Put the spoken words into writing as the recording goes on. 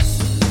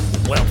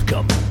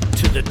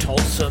the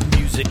Tulsa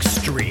music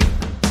stream.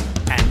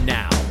 And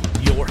now,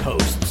 your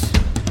hosts,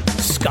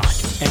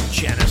 Scott and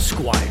Jenna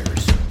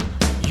Squires.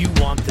 You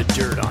want the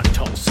dirt on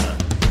Tulsa?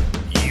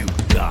 You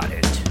got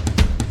it.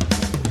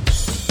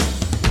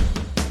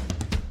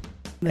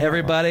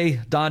 Everybody,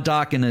 Don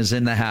Dokken is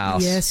in the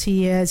house. Yes,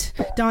 he is.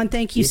 Don,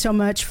 thank you so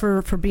much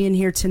for being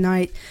here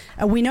tonight.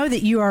 We know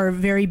that you are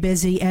very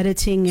busy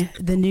editing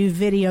the new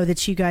video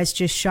that you guys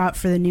just shot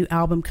for the new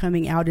album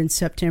coming out in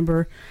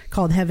September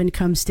called Heaven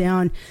Comes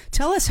Down.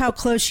 Tell us how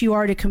close you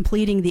are to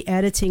completing the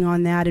editing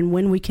on that and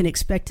when we can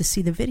expect to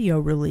see the video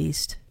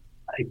released.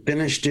 I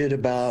finished it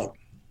about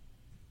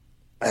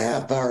a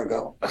half hour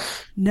ago.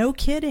 No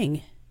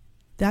kidding.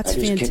 That's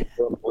fantastic.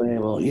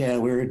 Well, yeah,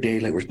 we're a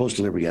day late. We're supposed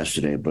to deliver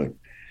yesterday, but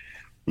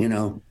you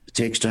know, it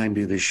takes time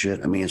to do this shit.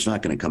 I mean, it's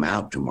not going to come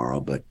out tomorrow,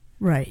 but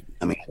right.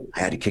 I mean, I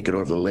had to kick it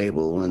over the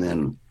label, and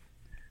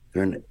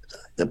then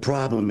the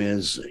problem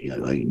is,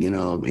 you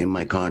know, in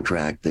my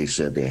contract they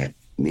said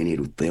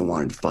they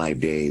wanted 5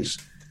 days,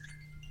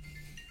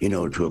 you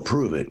know, to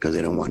approve it because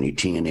they don't want any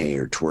TNA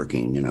or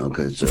twerking, you know,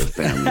 because it's a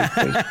family.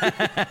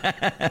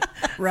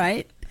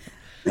 Right.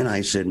 And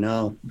I said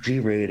no,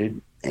 G-rated,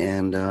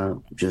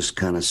 and just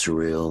kind of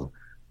surreal,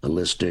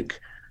 holistic.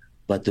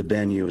 But the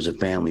venue is a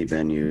family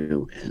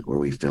venue where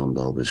we filmed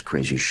all this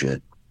crazy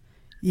shit.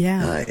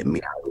 Yeah.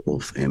 Meow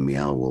Wolf.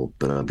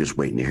 But I'm just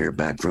waiting to hear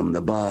back from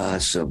the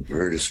boss. So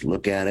her just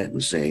look at it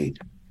and say,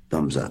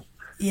 thumbs up.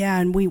 Yeah,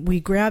 and we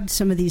grabbed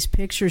some of these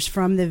pictures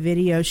from the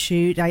video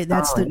shoot.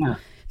 That's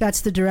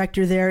the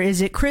director there.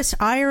 Is it Chris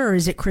Eyre or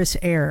is it Chris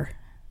Eyre?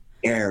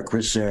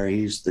 Chris Eyre.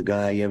 He's the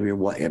guy. Have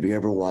you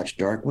ever watched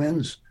Dark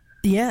Winds?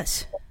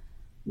 Yes.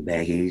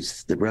 Yeah,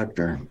 he's the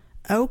director.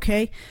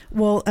 Okay.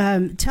 Well,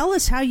 tell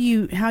us how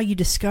you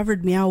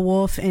discovered Meow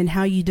Wolf and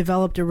how you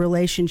developed a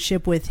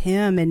relationship with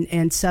him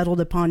and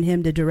settled upon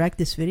him to direct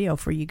this video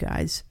for you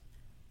guys.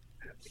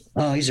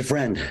 He's a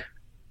friend.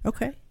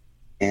 Okay.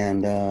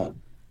 And,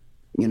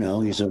 you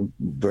know, he's a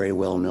very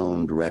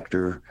well-known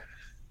director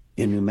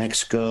in New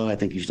Mexico. I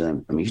think he's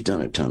done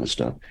a ton of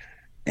stuff.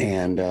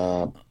 And,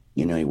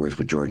 you know, he works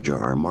with George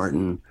R.R.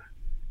 Martin,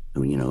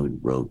 who, you know,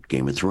 wrote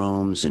Game of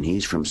Thrones, and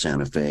he's from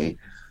Santa Fe.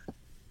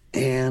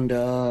 And,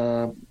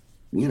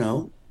 you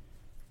know,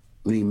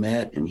 we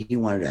met, and he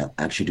wanted to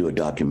actually do a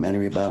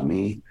documentary about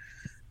me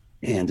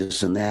and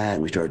this and that.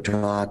 And we started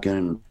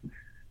talking,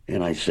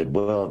 and I said,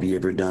 well, have you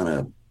ever done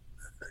a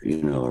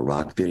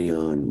rock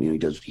video? And, you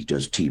know, he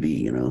does TV,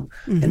 you know,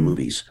 mm-hmm. and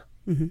movies.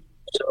 Mm-hmm.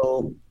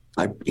 So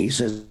he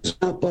says,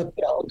 oh, fuck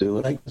yeah, I'll do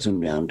it. I got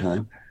some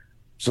downtime.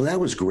 So that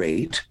was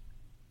great.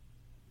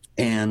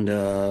 And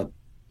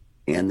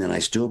then I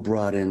still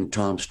brought in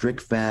Tom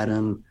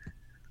Strickfaden,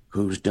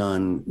 who's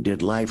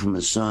did Live from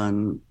the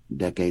Sun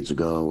decades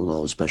ago with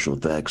all the special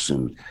effects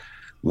and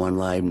One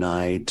Live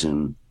Night,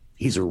 and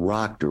he's a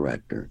rock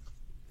director.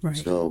 Right.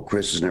 So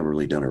Chris has never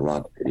really done a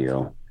rock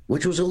video,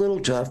 which was a little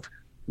tough,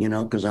 you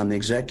know, because I'm the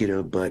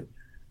executive, but,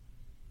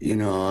 you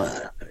know,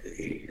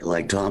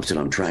 like Tom said,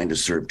 I'm trying to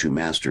serve two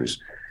masters.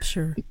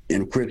 Sure.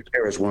 And Chris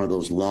Eyre is one of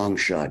those long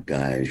shot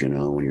guys, you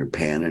know, when you're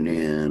panning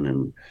in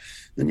and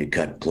then you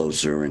cut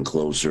closer and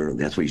closer.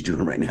 That's what he's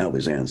doing right now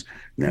with his hands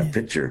in that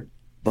picture.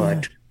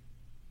 But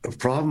the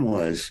problem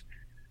was,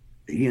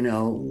 you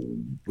know,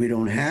 we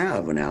don't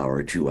have an hour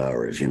or 2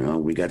 hours, you know,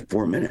 we got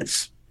 4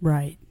 minutes.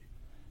 Right.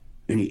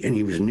 And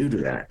he was new to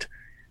that.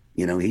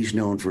 You know, he's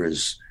known for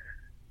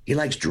he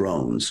likes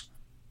drones.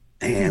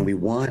 And we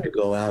wanted to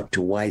go out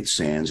to White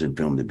Sands and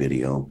film the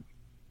video.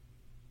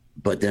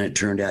 But then it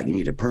turned out you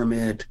need a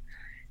permit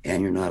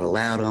and you're not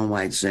allowed on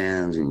White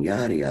Sands and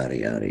yada, yada,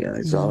 yada, yada.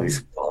 It's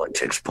always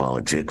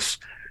politics.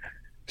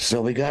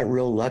 So we got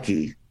real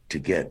lucky to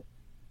get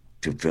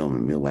to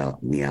film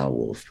Meow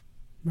Wolf.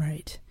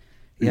 Right.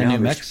 Yeah,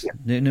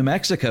 New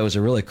Mexico is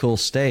a really cool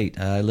state.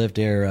 I lived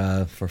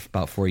there for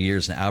about 4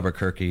 years in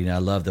Albuquerque, and I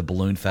love the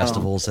balloon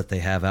festivals that they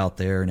have out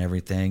there and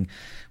everything.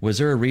 Was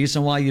there a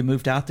reason why you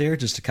moved out there,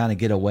 just to kind of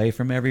get away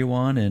from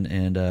everyone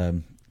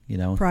and you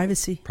know,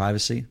 privacy, a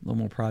little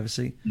more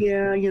privacy?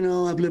 Yeah, you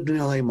know, I've lived in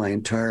LA my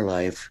entire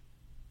life,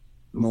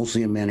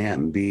 mostly in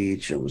Manhattan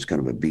Beach. I was kind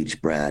of a beach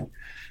brat.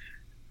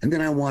 And then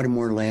I wanted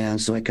more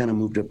land, so I kind of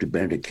moved up to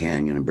Benedict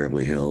Canyon and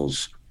Beverly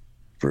Hills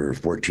for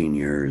 14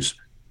 years.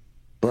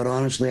 But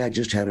honestly, I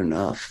just had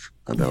enough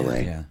of LA.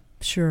 Yeah,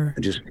 sure.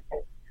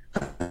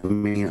 I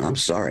mean, I'm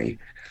sorry.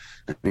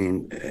 I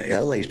mean,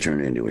 LA's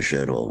turned into a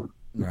shithole.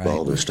 Right.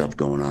 All this stuff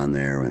going on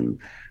there, and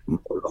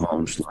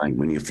motorhomes. Like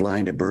when you fly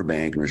into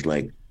Burbank, and there's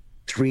like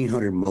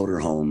 300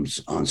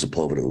 motorhomes on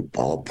Sepulveda,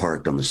 all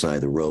parked on the side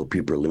of the road.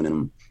 People are living in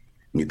them.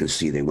 And you can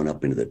see they went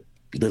up into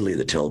literally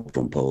the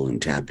telephone pole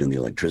and tapped in the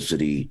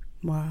electricity.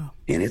 Wow.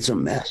 And it's a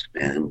mess,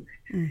 man.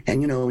 Mm.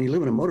 And, you know, when you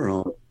live in a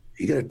motorhome,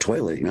 you got a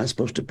toilet. You're not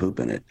supposed to poop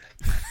in it.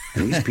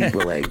 And these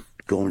people are like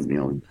going,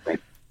 you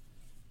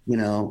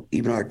know,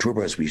 even our tour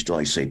bus, we used to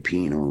always say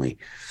peeing only.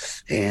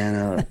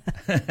 And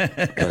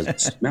because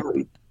it's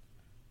smelly.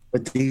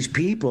 But these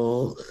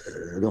people,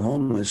 the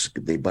homeless,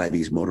 they buy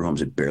these motorhomes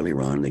that barely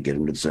run. They get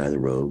them to the side of the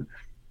road.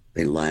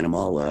 They line them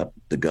all up.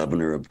 The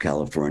governor of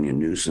California,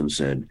 Newsom,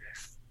 said,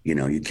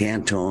 You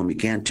can't tow them, you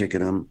can't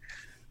ticket them.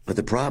 But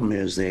the problem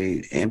is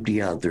they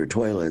empty out their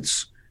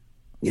toilets,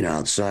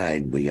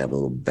 outside. We have a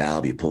little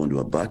valve you pull into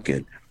a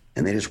bucket,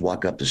 and they just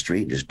walk up the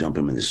street and just dump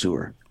them in the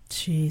sewer.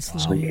 Jeez,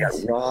 so you got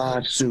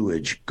raw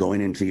sewage going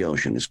into the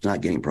ocean. It's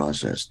not getting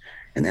processed.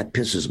 And that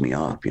pisses me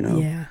off,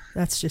 Yeah,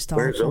 that's just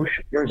awful.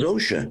 Where's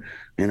OSHA?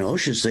 And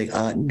OSHA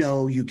say,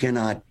 no, you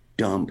cannot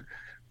dump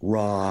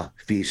raw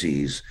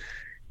feces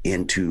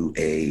into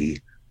a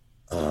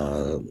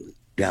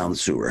down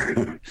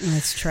sewer.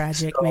 That's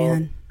tragic,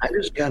 man. I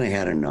just kind of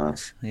had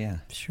enough. Yeah,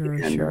 sure.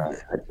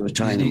 It was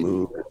time to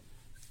move.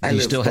 Do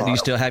you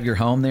still have your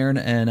home there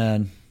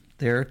and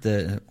there at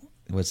the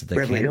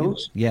Beverly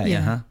Hills?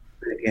 Yeah.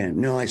 Yeah,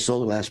 no, I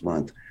sold it last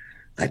month.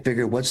 I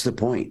figured, what's the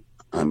point?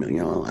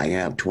 I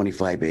have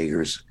 25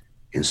 acres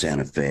in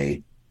Santa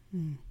Fe.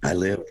 I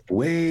live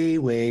way,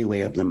 way,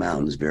 way up in the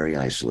mountains, very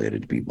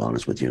isolated, to be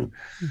honest with you.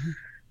 Mm-hmm.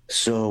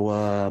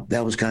 So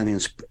that was kind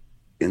of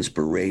the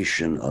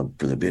inspiration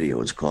for the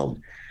video.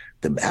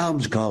 The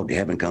album's called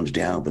Heaven Comes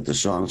Down, but the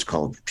song's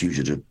called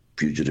Fugitive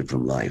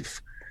from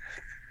Life.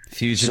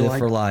 Fugitive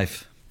for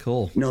Life.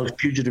 Cool. No,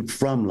 it's Fugitive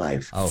from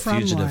Life. Oh,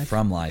 Fugitive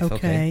from Life.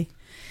 Okay.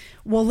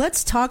 Well,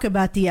 let's talk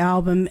about the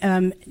album.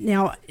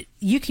 Now,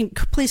 you can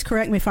please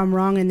correct me if I'm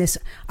wrong in this.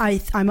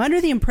 I'm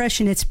under the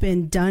impression it's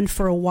been done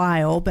for a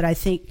while, but I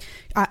think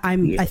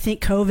I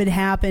think COVID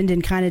happened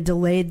and kind of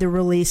delayed the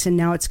release, and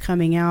now it's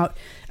coming out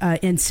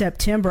in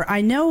September.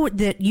 I know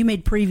that you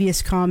made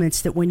previous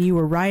comments that when you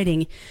were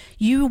writing,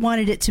 you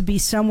wanted it to be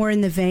somewhere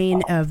in the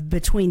vein of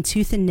Between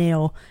Tooth and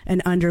Nail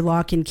and Under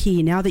Lock and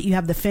Key. Now that you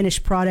have the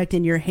finished product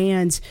in your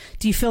hands,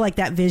 do you feel like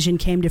that vision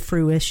came to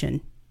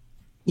fruition?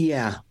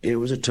 Yeah, it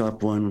was a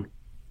tough one.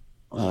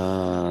 We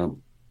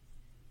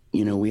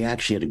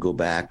actually had to go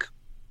back.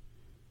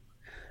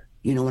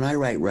 When I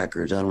write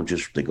records, I don't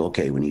just think,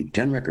 okay, we need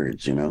 10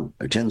 records, or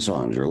 10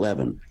 songs or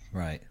 11.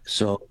 Right.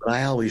 So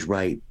I always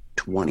write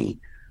 20,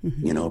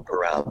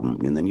 per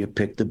album. And then you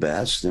pick the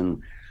best.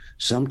 And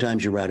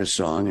sometimes you write a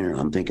song and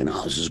I'm thinking,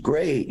 oh, this is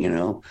great,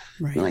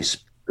 Right. And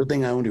good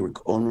thing I own a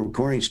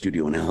recording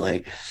studio in LA.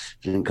 It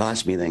didn't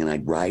cost me anything. And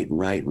I'd write and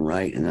write and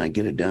write. And then I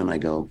get it done. I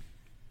go,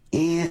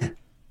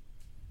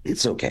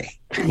 it's okay,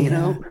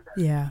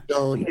 Yeah.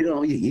 So,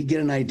 you get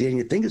an idea and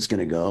you think it's going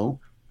to go,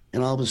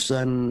 and all of a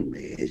sudden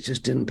it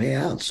just didn't pay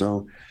out.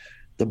 So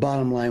the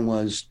bottom line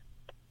was,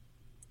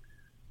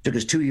 it took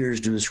us 2 years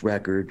to do this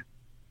record,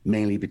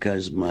 mainly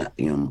because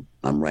I'm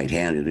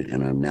right-handed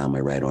and my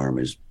right arm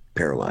is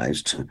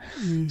paralyzed.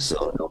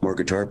 So no more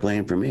guitar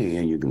playing for me,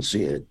 and you can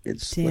see it.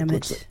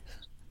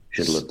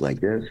 Should look like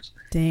this.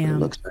 Damn. It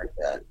looks like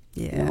that.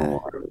 Yeah.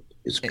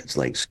 It's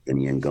like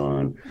skinny and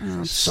gone. Oh,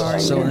 I'm sorry.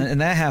 So, and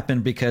that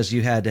happened because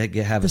you had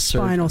to have a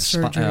spinal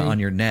surgery on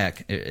your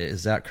neck.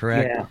 Is that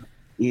correct?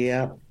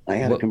 Yeah. I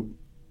had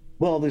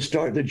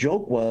the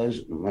joke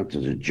was, not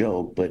as a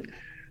joke, but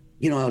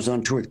I was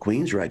on tour with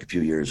Queensryche a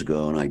few years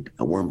ago, and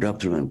I warmed up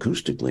to them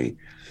acoustically,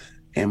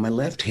 and my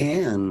left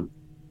hand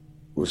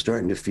was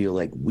starting to feel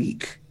like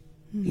weak.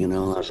 I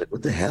was like,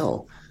 what the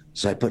hell?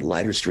 So I put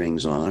lighter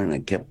strings on, and I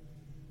kept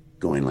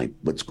going like,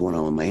 what's going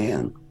on with my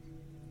hand?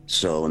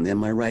 So, and then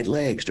my right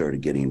leg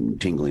started getting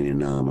tingling and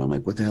numb. I'm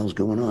like, what the hell's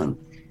going on?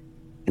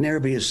 And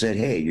everybody has said,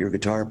 hey, you're a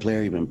guitar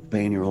player. You've been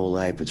playing your whole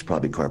life. It's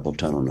probably carpal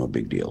tunnel, no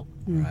big deal.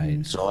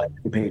 Right. So I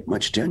didn't pay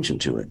much attention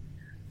to it.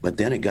 But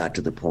then it got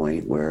to the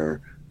point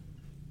where,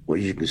 well,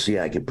 you can see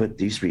I can put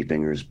these three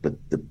fingers, but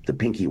the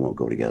pinky won't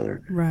go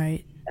together.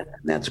 Right. And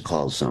that's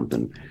called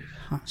something.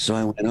 So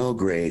I went, oh,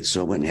 great.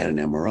 So I went and had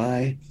an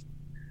MRI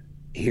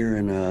here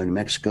in New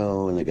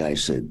Mexico. And the guy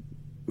said,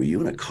 were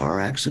you in a car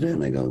accident?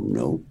 And I go,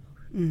 nope.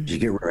 Did you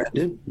get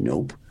rear-ended?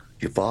 Nope.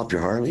 Did you fall off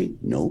your Harley?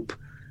 Nope.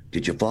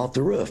 Did you fall off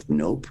the roof?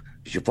 Nope.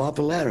 Did you fall off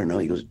the ladder? No.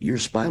 He goes, your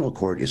spinal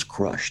cord is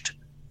crushed.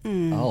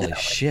 Holy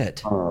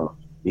shit.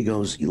 He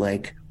goes,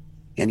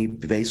 and he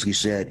basically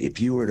said, if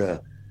you were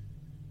to,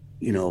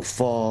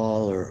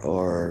 fall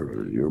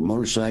or your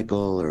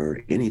motorcycle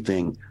or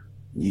anything,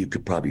 you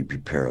could probably be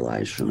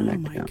paralyzed from the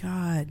neck down. Oh, my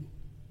God.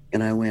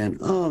 And I went,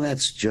 oh,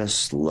 that's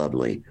just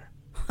lovely.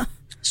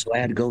 So I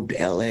had to go to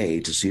L.A.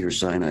 to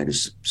Cedars-Sinai to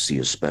see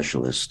a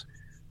specialist.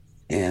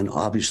 And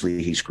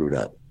obviously he screwed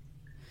up.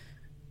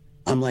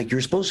 I'm like,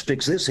 you're supposed to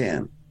fix this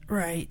hand.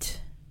 Right.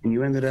 And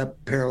you ended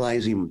up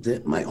paralyzing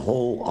my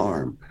whole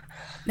arm.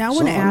 Now I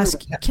want to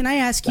ask, can I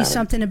ask you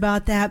something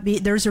about that?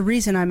 There's a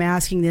reason I'm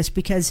asking this,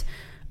 because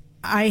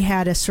I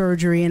had a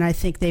surgery and I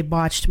think they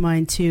botched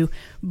mine too.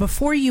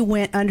 Before you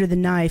went under the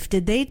knife,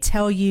 did they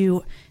tell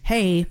you,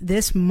 hey,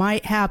 this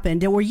might happen?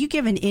 Were you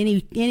given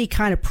any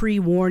kind of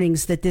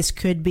pre-warnings that this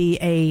could be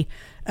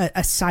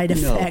a side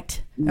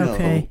effect? No.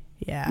 Okay.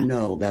 Yeah.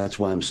 No, that's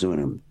why I'm suing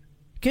him.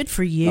 Good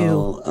for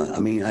you. I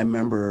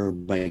remember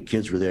my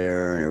kids were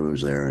there and everyone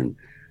was there,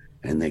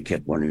 and they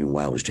kept wondering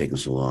why it was taking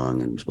so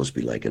long, and it was supposed to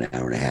be like an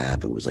hour and a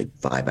half. It was like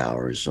 5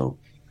 hours. So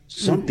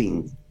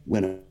something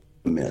went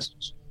amiss.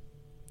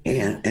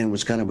 And it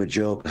was kind of a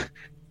joke.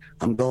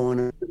 I'm going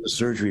to the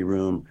surgery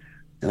room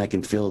and I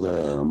can feel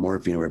the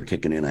morphine or whatever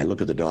kicking in. I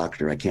look at the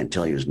doctor. I can't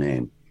tell you his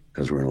name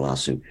because we're in a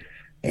lawsuit.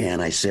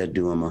 And I said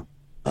to him,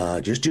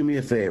 just do me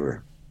a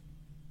favor.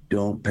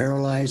 Don't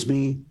paralyze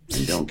me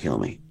and don't kill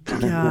me.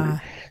 Yeah.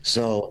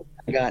 So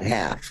I got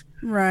half.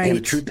 Right. And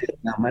the truth is,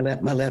 now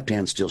my left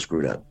hand's still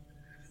screwed up.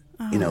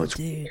 Oh, it's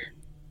dude.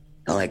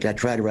 like I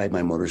try to ride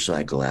my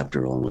motorcycle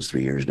after almost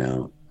 3 years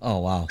now. Oh,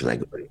 wow. Because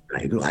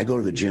I go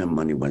to the gym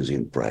Monday, Wednesday,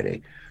 and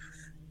Friday.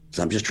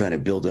 So I'm just trying to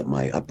build up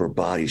my upper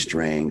body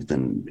strength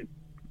and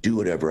do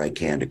whatever I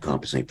can to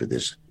compensate for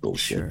this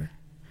bullshit. Sure.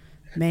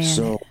 Man.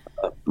 So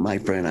my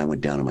friend and I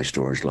went down to my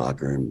storage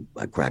locker and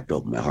I cracked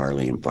open my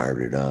Harley and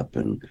fired it up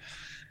and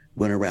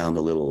went around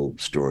the little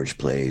storage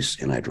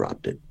place and I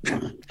dropped it.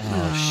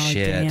 Oh,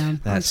 shit. Damn.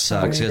 That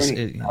sucks.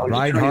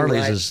 Riding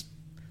Harleys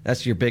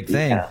that's your big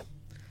thing. Yeah.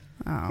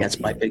 Oh, That's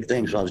my big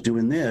thing. So I was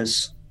doing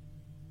this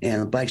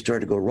and the bike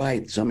started to go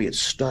right. Suddenly it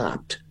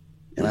stopped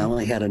and I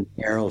only had a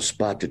narrow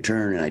spot to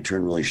turn and I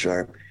turned really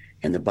sharp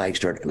and the bike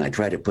started and I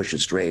tried to push it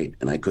straight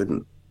and I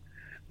couldn't.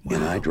 Wow.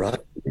 And I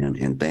dropped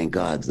and thank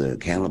God the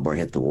handlebar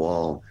hit the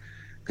wall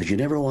because you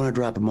never want to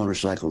drop a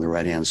motorcycle on the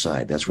right-hand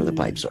side. That's where the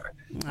pipes are.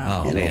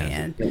 Oh, and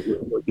man.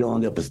 You'll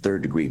end up with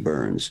third-degree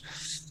burns.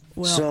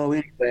 Well, so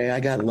anyway, I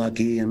got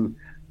lucky and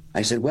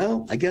I said,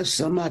 well, I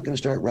guess I'm not going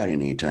to start riding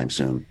anytime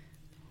soon.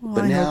 well,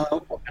 But I now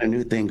hope- I've got a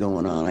new thing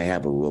going on. I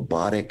have a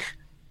robotic,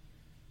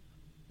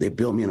 they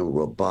built me in a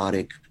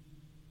robotic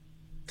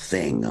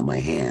thing on my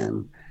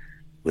hand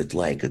with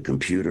like a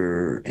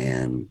computer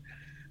and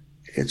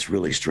it's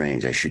really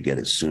strange. I should get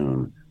it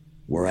soon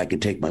where I can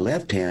take my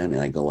left hand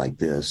and I go like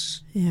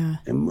this yeah.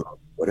 and move.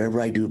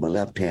 Whatever I do with my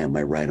left hand,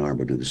 my right arm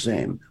will do the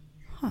same.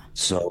 Huh.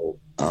 So,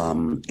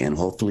 and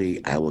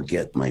hopefully I will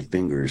get my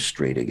fingers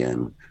straight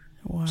again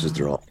Wow. since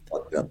they're all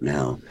fucked up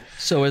now.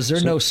 So is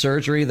there no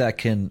surgery that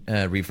can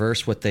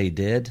reverse what they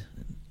did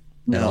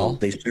at all?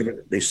 They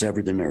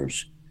severed the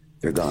nerves.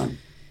 They're gone.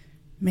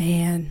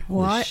 Man,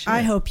 well, Holy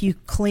I hope you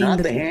cleaned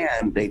Not the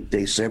hand.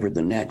 They severed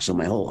the neck, so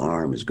my whole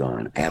arm is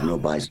gone. I have no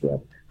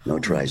bicep, no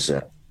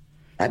tricep.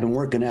 I've been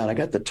working out. I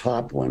got the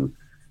top one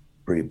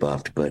pretty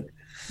buffed, but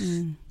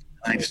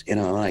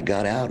I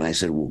got out and I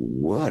said,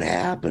 "What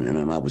happened?"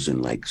 And I was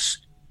in like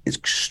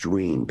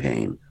extreme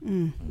pain,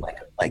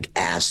 like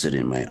acid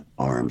in my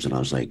arms, and I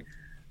was like,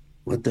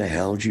 "What the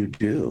hell did you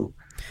do?"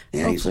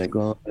 And he's like,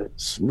 "Oh,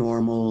 it's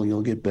normal.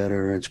 You'll get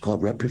better. It's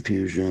called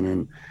reperfusion."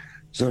 And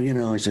so,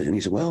 I said, and he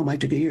said, "Well, it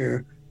might take a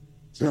year."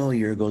 So a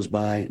year goes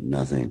by,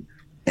 nothing.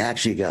 It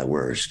actually got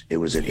worse. It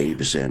was at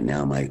 80%.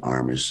 Now my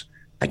arm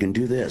I can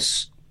do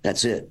this.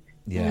 That's it.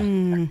 Yeah.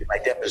 My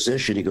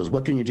deposition, he goes,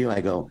 "What can you do?"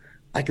 I go,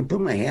 "I can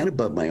put my hand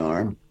above my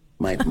arm,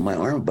 my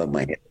arm above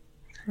my head."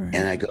 Right.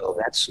 And I go,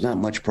 "That's not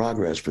much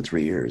progress for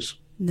 3 years."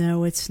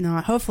 No, it's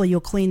not. Hopefully you'll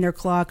clean their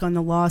clock on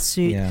the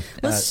lawsuit. Yeah.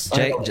 Let's-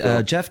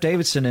 Jeff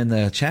Davidson in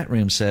the chat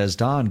room says,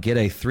 Don, get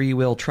a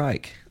 3-wheel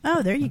trike.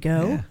 oh, there you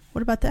go. Yeah.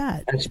 What about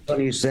that? It's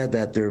funny you said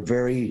that. They're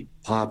very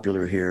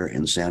popular here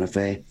in Santa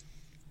Fe.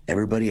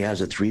 Everybody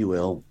has a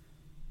 3-wheel.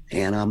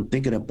 And I'm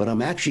thinking but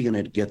I'm actually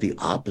going to get the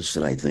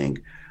opposite, I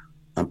think.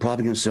 I'm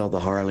probably going to sell the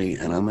Harley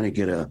and I'm going to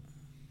get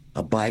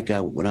a bike.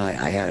 When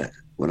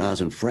I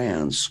was in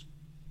France,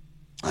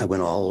 I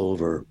went all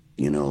over,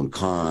 in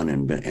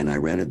Cannes and I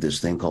rented this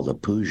thing called a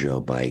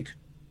Peugeot bike.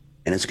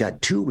 And it's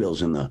got 2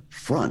 wheels in the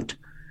front.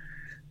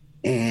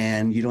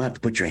 And you don't have to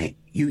put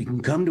you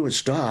can come to a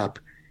stop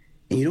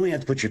and you don't even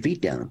have to put your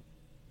feet down.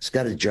 It's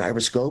got a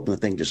gyroscope and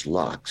the thing just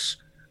locks.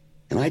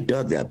 And I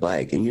dug that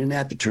bike and you didn't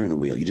have to turn the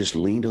wheel. You just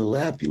lean to the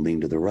left, you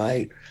lean to the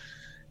right.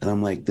 And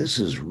I'm like, this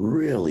is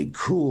really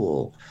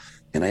cool.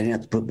 And I didn't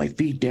have to put my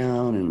feet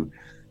down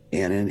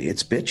and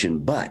it's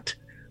bitching, but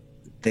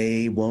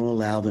they won't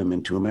allow them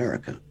into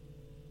America.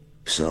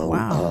 So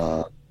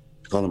Wow.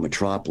 it's called a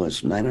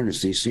Metropolis, 900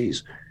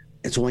 cc's.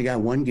 It's only got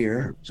 1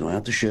 gear, so I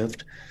have to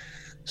shift.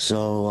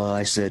 So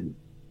I said,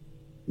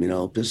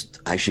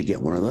 I should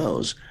get one of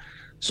those.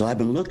 So I've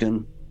been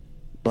looking,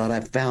 but I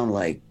found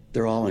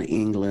they're all in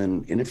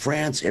England. And in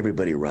France,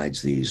 everybody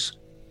rides these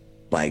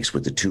bikes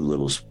with the 2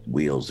 little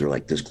wheels. They're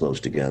like this close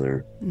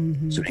together.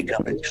 Mm-hmm. So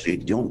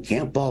you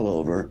can't fall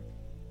over.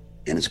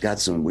 And it's got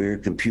some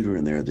weird computer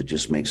in there that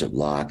just makes it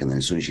lock. And then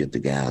as soon as you hit the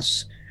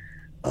gas,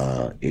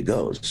 it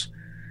goes.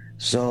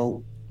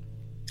 So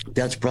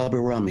that's probably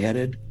where I'm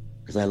headed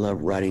because I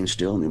love riding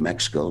still in New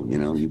Mexico.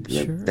 You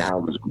Sure.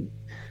 have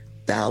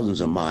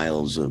thousands of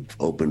miles of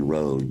open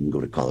road. You can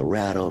go to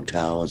Colorado,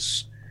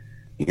 Taos.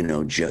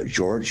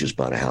 George just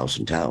bought a house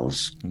in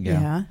Taos.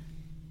 Yeah.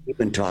 We've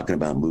been talking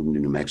about moving to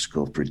New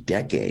Mexico for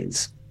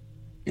decades.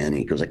 And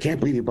he goes, "I can't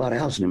believe you bought a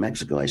house in New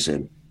Mexico." I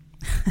said,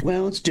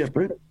 "Well, it's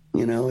different.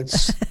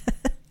 It's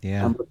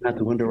Yeah. I'm looking out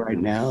the window right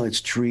now.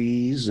 It's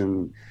trees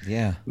and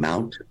Yeah.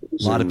 mountains.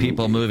 A lot of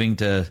people moving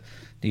to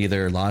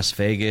either Las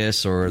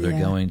Vegas or they're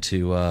Yeah. going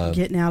to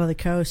Getting out of the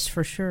coast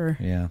for sure.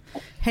 yeah.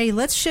 Hey,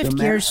 let's shift The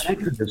gears. mass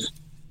exodus.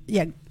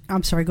 Yeah,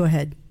 I'm sorry. Go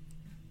ahead.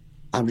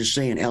 I'm just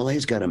saying,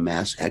 LA's got a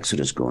mass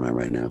exodus going on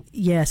right now.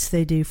 Yes,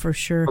 they do for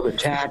sure. The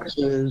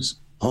taxes,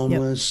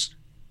 homeless,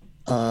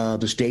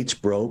 the state's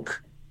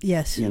broke.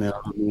 Yes.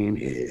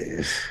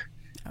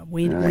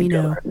 We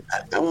know.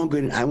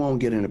 I won't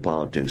get into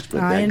politics,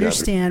 but I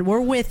understand.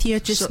 We're with you.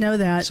 Just know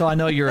that. So I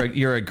know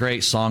you're a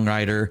great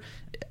songwriter,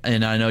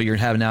 and I know you're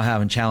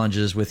having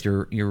challenges with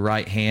your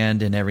right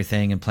hand and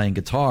everything and playing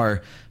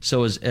guitar.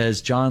 So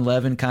is John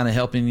Levin kind of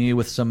helping you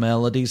with some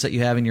melodies that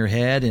you have in your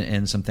head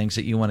and some things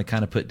that you want to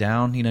kind of put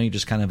down? You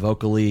just kind of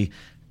vocally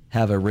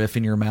have a riff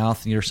in your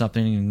mouth or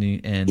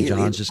something, and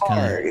John's just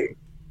kind of.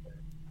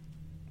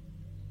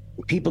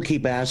 People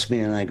keep asking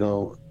me, and I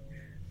go,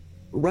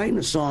 writing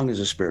a song is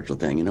a spiritual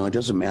thing. It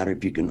doesn't matter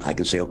if I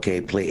can say,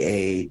 okay, play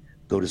A,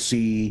 go to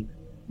C,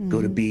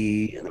 go to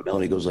B, and the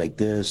melody goes like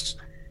this.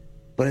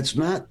 But it's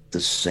not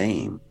the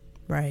same.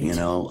 Right.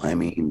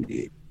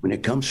 When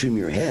it comes from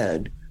your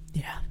head.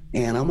 Yeah.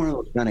 And I'm one of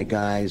those kind of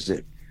guys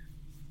that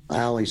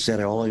I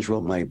always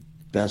wrote my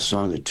best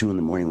songs at 2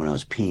 a.m. when I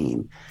was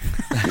peeing.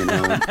 And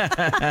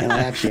I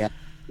actually at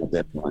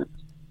that point.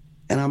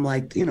 And I'm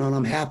like, and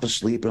I'm half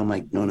asleep, and I'm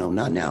like, no,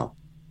 not now.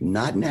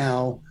 Not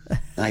now.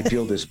 And I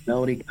feel this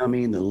melody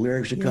coming, the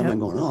lyrics are coming,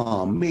 going,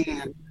 oh,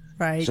 man.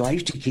 Right. So I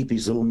used to keep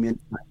these little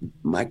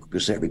micro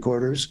cassette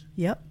recorders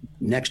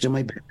next to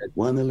my bed,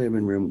 one in the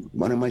living room,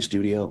 one in my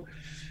studio,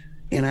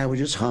 and I would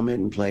just hum it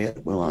and play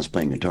it. Well, I was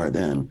playing guitar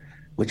then,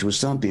 which was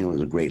something that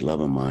was a great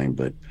love of mine,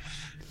 but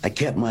I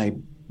kept my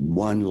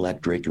one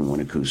electric and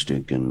one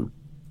acoustic, and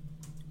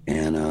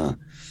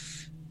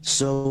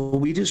so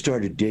we just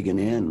started digging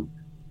in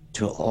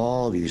to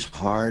all these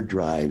hard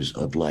drives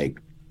of like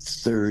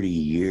 30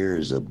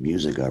 years of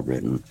music I've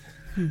written.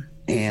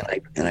 And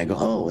I go,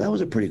 oh, that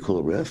was a pretty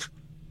cool riff.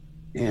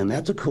 And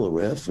that's a cool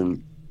riff.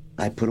 And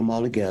I put them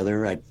all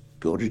together. I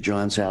go to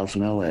John's house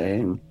in LA,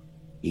 and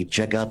he'd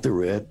check out the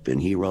riff,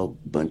 and he wrote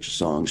a bunch of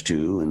songs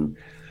too.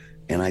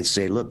 And I'd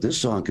say, look, this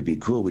song could be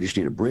cool. We just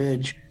need a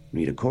bridge, we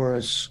need a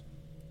chorus.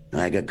 And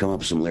I got to come up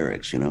with some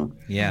lyrics,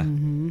 Yeah.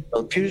 Mm-hmm.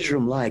 So choose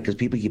from like, because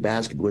people keep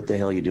asking, what the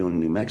hell are you doing in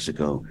New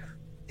Mexico?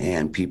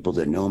 And people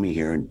that know me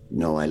here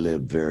know I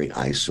live very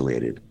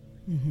isolated.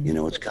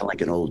 Mm-hmm. It's kind of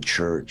like an old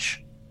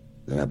church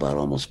that I bought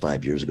almost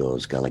 5 years ago.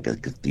 It's got like a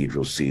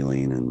cathedral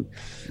ceiling, and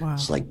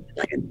it's like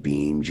giant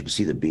beams. You can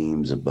see the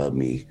beams above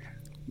me.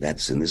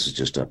 This is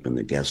just up in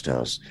the guest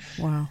house.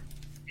 Wow.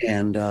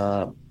 And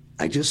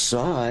I just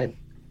saw it,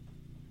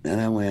 and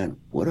I went,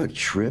 what a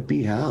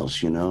trippy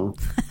house,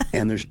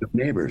 And there's no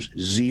neighbors,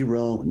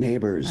 0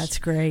 neighbors. That's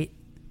great.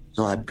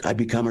 So I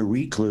become a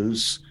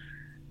recluse,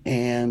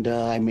 and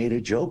I made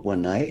a joke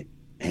one night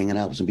hanging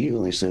out with some people,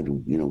 and they said,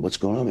 what's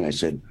going on? And I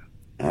said,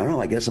 I don't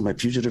know, I guess I'm a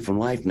fugitive from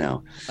life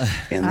now.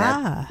 And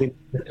that's the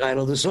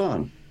title of the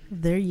song.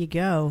 There you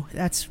go.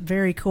 That's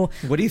very cool.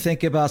 What do you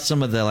think about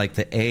some of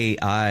the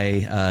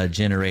AI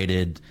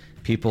generated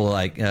people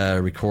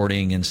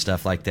recording and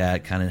stuff like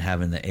that, kind of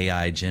having the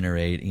AI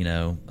generate,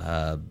 I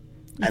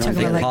don't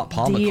think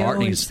Paul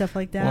McCartney's and stuff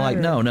like that.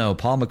 Well, no.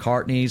 Paul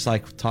McCartney's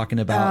talking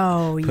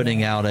about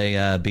putting out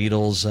a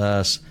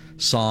Beatles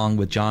song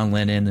with John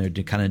Lennon. They're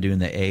kind of doing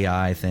the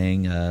AI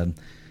thing.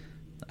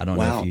 I don't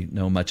know if you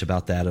know much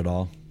about that at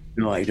all.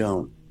 No, I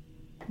don't.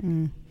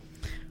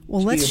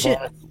 Well, let's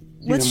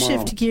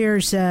shift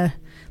gears.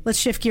 Let's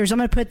shift gears. I'm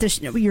going to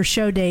put your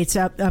show dates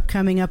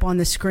coming up on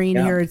the screen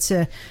here. It's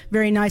a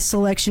very nice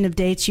selection of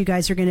dates. You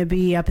guys are going to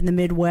be up in the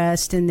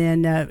Midwest, and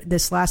then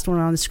this last one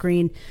on the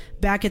screen,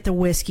 back at the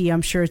Whiskey.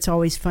 I'm sure it's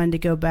always fun to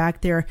go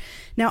back there.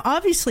 Now,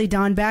 obviously,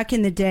 Don, back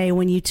in the day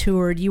when you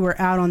toured, you were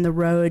out on the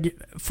road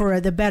for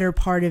the better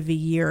part of a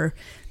year.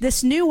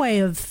 This new way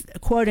of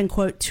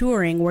quote-unquote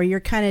touring, where you're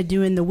kind of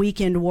doing the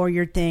weekend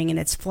warrior thing and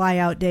it's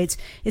fly-out dates,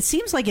 it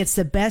seems like it's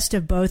the best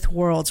of both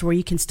worlds, where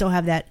you can still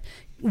have that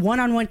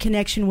one-on-one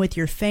connection with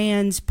your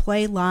fans,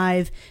 play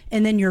live,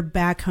 and then you're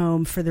back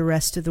home for the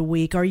rest of the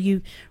week. Are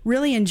you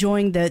really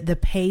enjoying the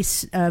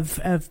pace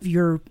of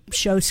your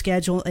show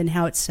schedule and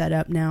how it's set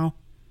up now?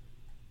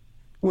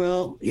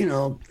 Well,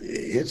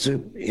 it's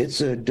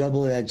a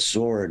double-edged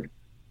sword.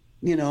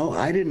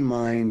 I didn't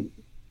mind,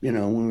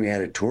 when we had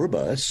a tour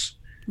bus,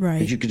 right?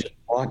 Because you could just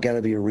walk out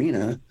of the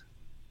arena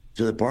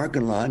to the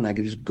parking lot, and I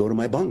could just go to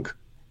my bunk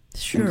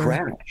and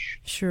crash.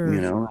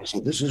 Sure. I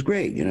said, this is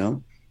great,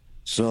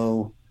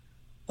 So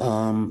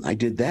I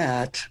did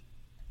that,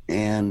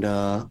 and,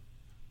 I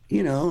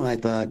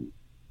thought,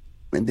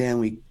 and then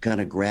we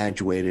kind of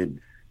graduated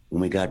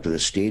when we got to the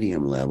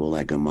stadium level,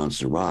 like on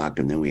Monster Rock,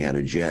 and then we had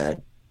a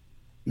jet,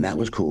 and that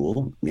was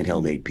cool. It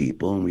held 8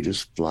 people, and we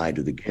just fly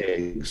to the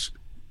gigs.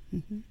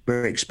 Mm-hmm.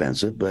 Very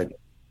expensive, but,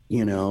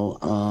 and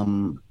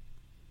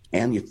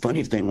the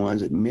funny thing was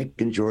that Mick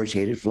and George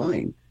hated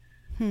flying.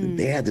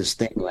 They had this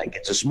thing like,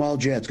 it's a small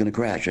jet, it's going to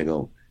crash. I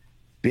go,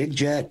 big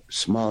jet,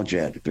 small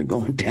jet. If they're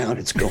going down,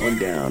 it's going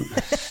down.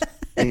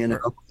 And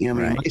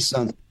right. My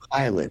son's a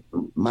pilot.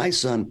 My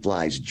son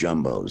flies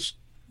jumbos.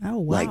 Oh,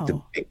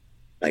 wow.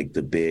 Like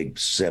the big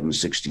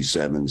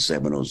 767,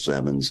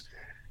 707s.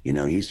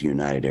 He's a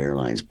United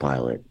Airlines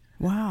pilot.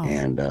 Wow.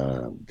 And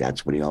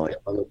that's what he always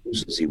wanted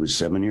since he was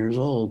 7 years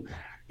old.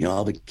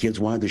 All the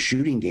kids wanted the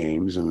shooting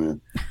games and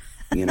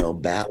the,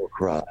 battle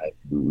cry,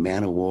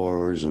 man of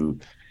wars.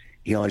 And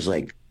he always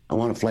I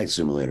want a flight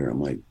simulator.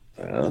 I'm like,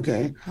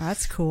 Okay.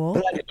 That's cool.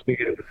 But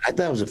I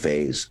thought it was a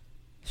phase.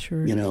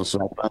 Sure.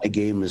 So I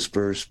gave him his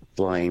first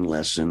flying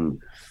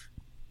lesson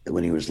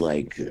when he was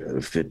like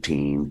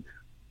 15,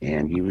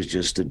 and he was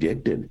just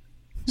addicted.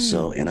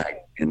 So,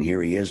 and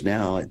here he is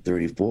now at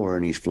 34,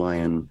 and he's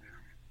flying,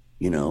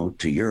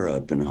 to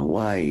Europe and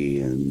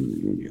Hawaii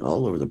and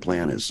all over the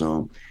planet.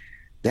 So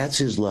that's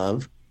his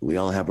love. We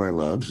all have our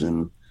loves.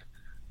 And,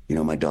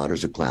 my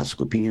daughter's a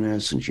classical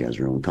pianist, and she has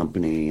her own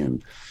company.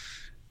 And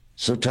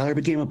so Tyler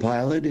became a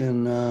pilot,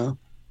 and,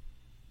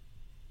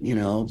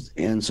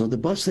 and so the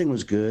bus thing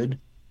was good,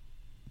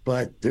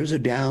 but there's a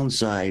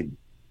downside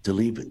to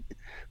leave.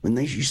 When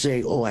you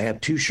say, oh, I have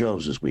 2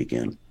 shows this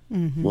weekend,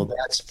 well,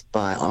 that's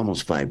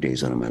almost 5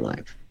 days out of my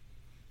life.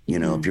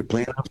 If you're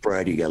playing on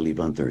Friday, you got to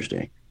leave on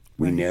Thursday.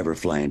 We never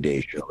fly a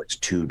day show. It's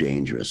too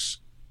dangerous.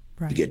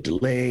 Right. You get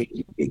delayed,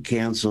 you get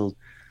canceled.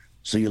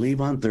 So you leave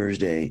on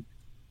Thursday,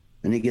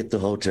 and you get the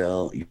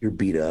hotel, you're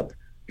beat up.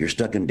 You're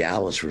stuck in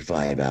Dallas for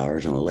 5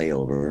 hours on a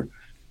layover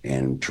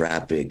and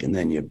traffic, and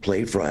then you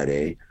play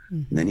Friday,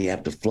 and then you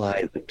have to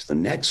fly to the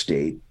next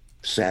state,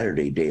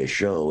 Saturday, day of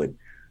show at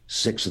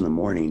 6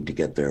 a.m. to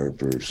get there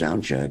for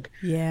sound check.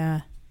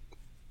 Yeah.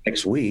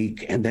 Next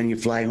week, and then you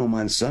fly home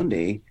on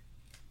Sunday,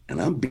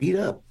 and I'm beat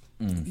up.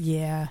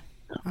 Yeah,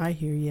 I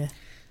hear you.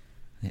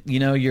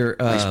 Your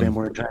I spend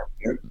more time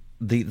here.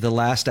 The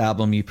last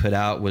album you put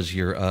out was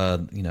your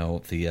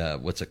the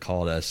what's it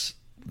called,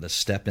 the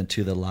Step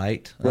Into the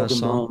Light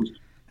song.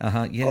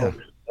 Yeah.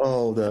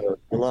 Oh, the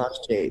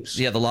Lost Tapes.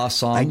 Yeah, the Lost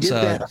Songs,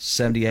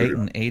 78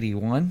 and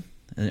 81.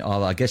 And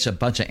I guess a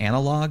bunch of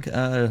analog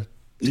tapes.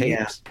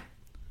 Yeah.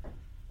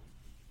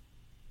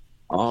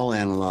 All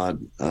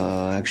analog.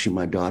 Actually,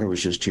 my daughter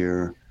was just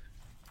here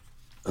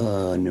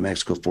in New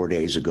Mexico 4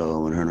 days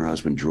ago, and her and her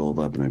husband drove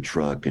up in a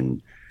truck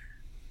and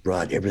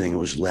brought everything that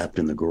was left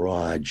in the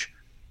garage.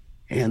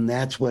 And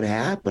that's what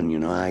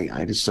happened.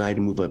 I decided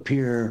to move up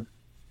here.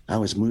 I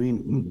was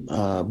running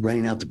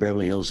out to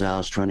Beverly Hills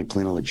house, trying to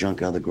clean all the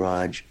junk out of the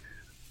garage.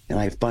 And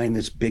I find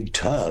this big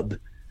tub,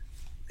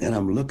 and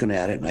I'm looking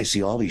at it, and I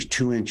see all these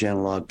 2-inch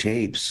analog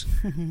tapes.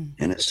 And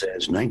it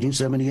says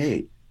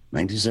 1978,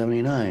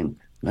 1979,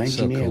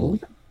 1980. So cool.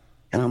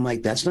 And I'm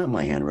like, that's not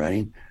my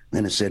handwriting.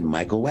 Then it said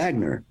Michael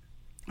Wagner.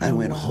 I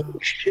went, holy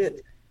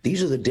shit.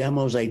 These are the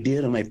demos I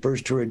did on my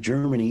first tour of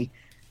Germany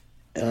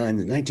in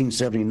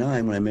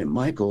 1979 when I met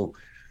Michael.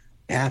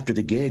 After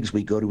the gigs,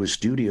 we go to his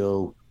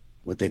studio,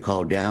 what they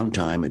call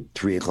downtime, at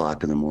 3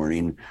 o'clock in the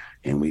morning,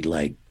 and we'd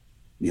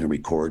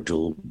record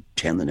till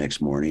 10 the next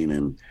morning.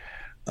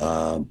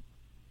 And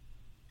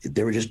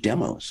they were just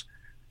demos.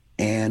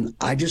 And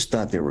I just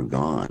thought they were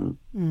gone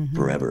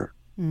forever.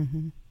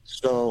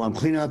 So I'm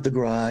cleaning out the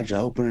garage. I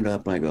open it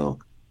up and I go,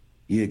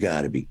 you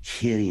got to be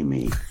kidding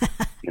me.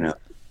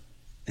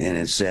 And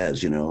it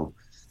says,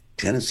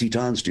 Tennessee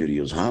Ton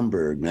Studios,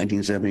 Hamburg,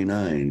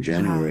 1979,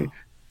 January. Wow.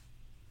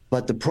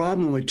 But the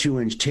problem with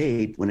 2-inch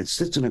tape, when it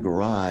sits in a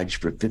garage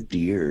for 50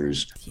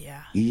 years,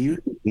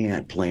 you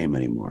can't play them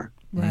anymore.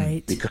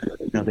 Right. Because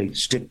they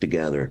stick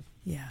together.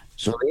 Yeah.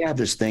 So they have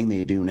this thing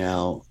they do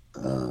now,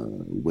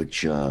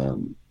 which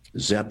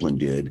Zeppelin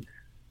did.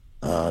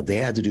 They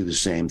had to do the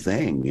same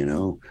thing,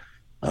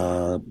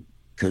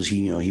 because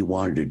he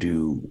wanted to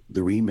do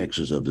the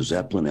remixes of the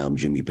Zeppelin album,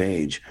 Jimmy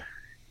Page,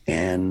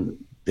 and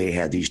they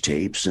had these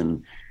tapes,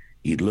 and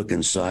you'd look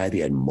inside, they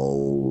had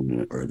mold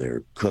or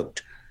they're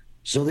cooked.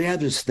 So they have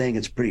this thing,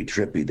 it's pretty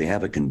trippy. They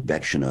have a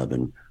convection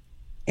oven,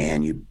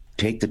 and you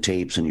take the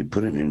tapes and you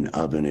put it in an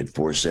oven at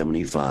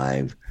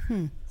 475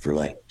 for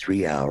like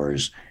 3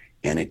 hours,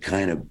 and it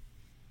kind of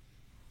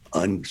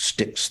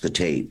unsticks the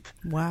tape.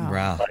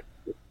 Wow.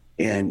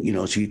 And,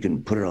 so you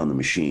can put it on the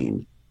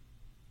machine.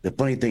 The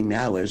funny thing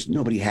now is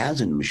nobody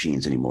has any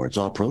machines anymore. It's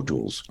all Pro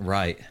Tools.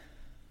 Right.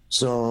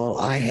 So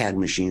I had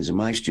machines in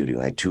my studio.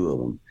 I had 2 of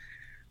them.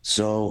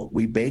 So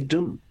we baked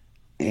them,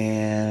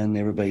 and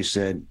everybody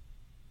said,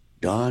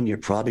 Don, you're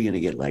probably going to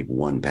get like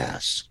 1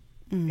 pass.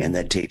 And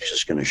that tape's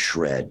just going to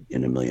shred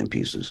in a million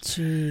pieces.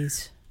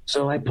 Jeez.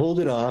 So I pulled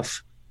it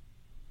off,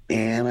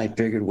 and I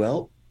figured,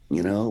 well,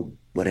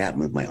 what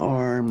happened with my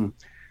arm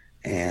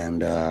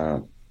and,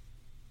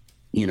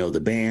 the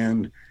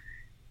band.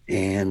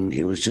 And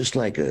it was just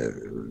like a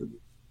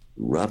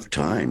rough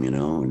time,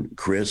 And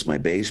Chris, my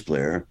bass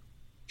player,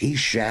 he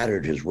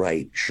shattered his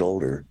right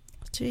shoulder.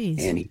 Jeez.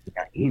 And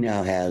he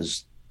now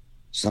has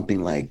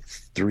something like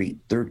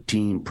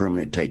 13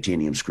 permanent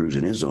titanium screws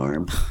in his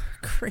arm.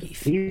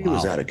 Grief. He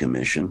was out of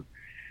commission.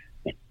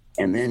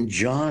 And then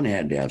John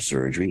had to have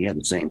surgery. He had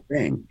the same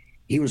thing.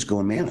 He was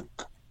going, man,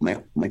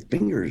 my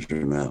fingers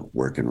are not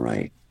working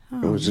right.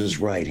 It was his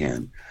right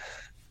hand.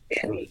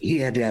 And he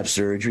had to have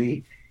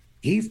surgery.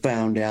 He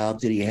found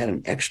out that he had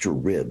an extra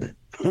rib.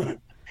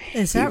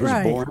 Is that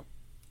right? Born,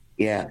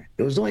 yeah.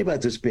 It was only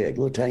about this big,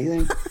 little tiny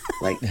thing.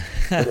 Like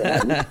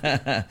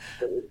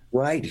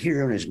right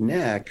here on his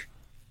neck.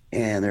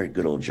 And there,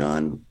 good old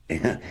John.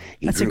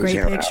 That's a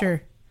great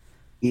picture.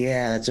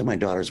 Yeah, that's at my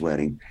daughter's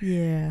wedding.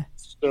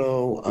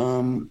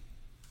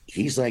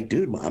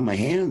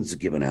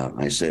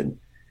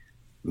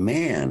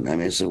 man, I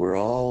mean, so we're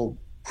all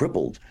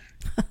crippled.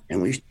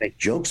 And we used to make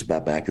jokes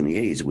about back in the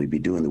 80s that we'd be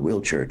doing the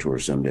wheelchair tour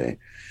someday.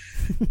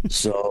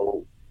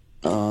 So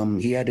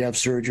he had to have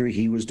surgery.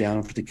 He was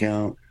down for the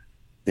count.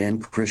 Then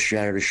Chris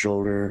shattered his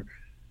shoulder.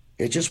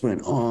 It just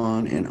went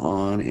on and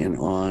on and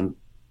on.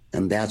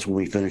 And that's when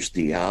we finished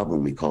the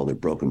album. We called it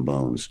Broken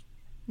Bones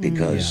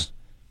because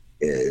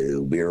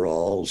we were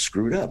all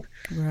screwed up.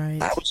 Right.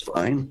 I was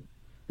fine,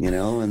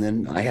 and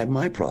then I had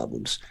my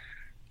problems.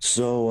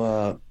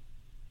 So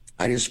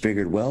I just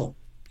figured, well,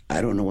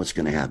 I don't know what's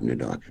going to happen to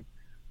Dokken.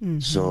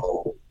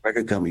 So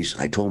record companies,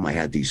 I told them I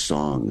had these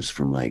songs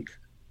from like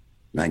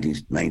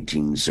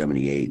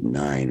 1978 and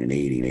 9 and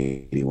 80 and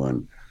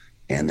 81.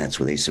 And that's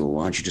where they said, well,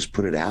 why don't you just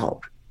put it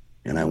out?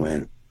 And I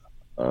went,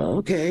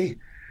 okay.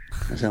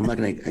 I said, I'm not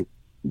going to.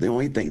 The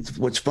only thing,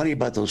 what's funny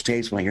about those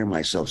tapes, when I hear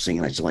myself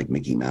singing, I sound like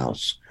Mickey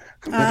Mouse.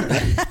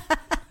 I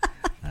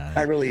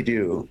really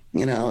do.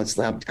 It's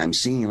like I'm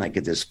singing like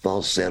at this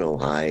falsetto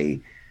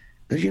high.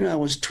 Because, I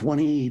was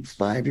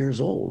 25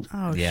 years old.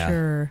 Oh, yeah.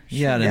 Sure.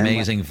 You had an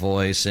amazing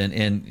voice,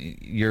 and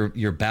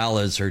your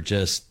ballads are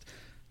just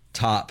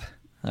top.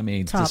 I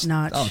mean, top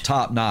notch. Oh,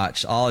 top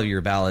notch. All of your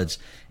ballads.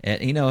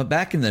 And,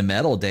 back in the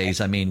metal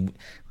days, I mean,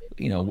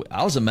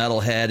 I was a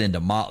metalhead, and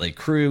the Motley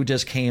Crue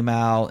just came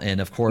out,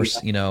 and of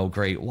course,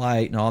 Great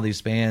White and all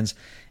these bands.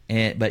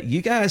 But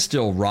you guys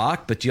still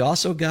rock, but you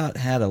also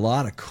had a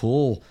lot of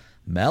cool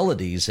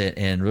melodies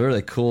and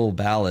really cool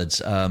ballads.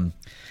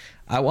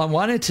 I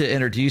wanted to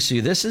introduce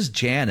you. This is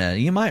Jana.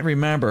 You might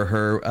remember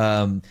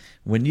her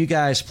when you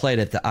guys played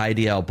at the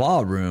IDL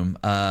Ballroom.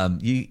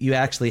 You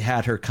actually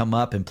had her come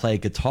up and play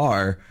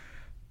guitar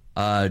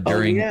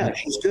during. Oh, yeah,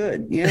 she's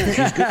good. Yeah,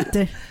 she's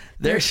good.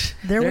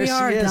 There we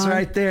are, she is, Don.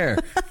 right there.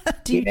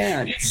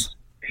 Yeah,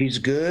 she's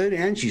good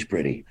and she's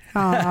pretty.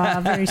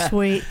 Oh, very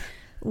sweet.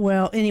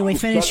 Well, anyway,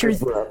 finish your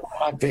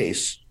hot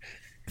face.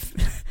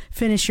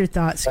 Finish your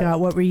thoughts, Scott.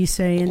 What were you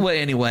saying? Well,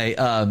 anyway,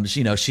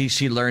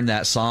 she learned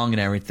that song and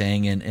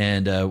everything,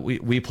 and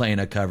we play in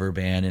a cover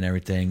band and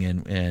everything,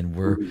 and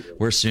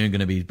we're soon going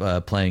to be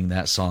playing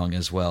that song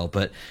as well.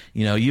 But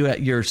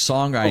your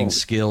songwriting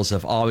skills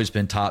have always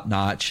been top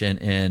notch,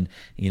 and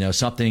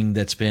something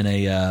that's been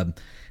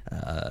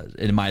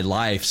in my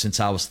life since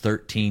I was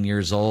 13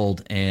 years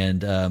old,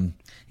 and I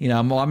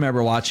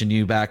remember watching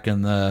you back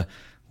in the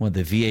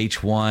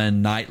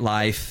VH1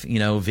 nightlife,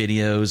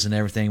 videos and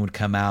everything would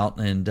come out,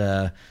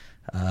 and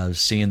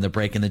seeing the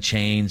Breaking the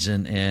Chains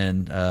and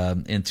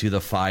Into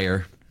the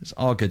Fire. It's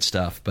all good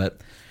stuff,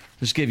 but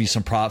just give you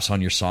some props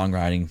on your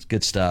songwriting. It's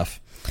good stuff.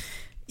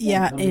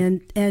 Yeah,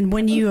 and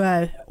when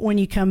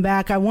you come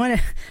back, I want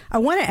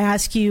to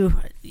ask you.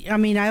 I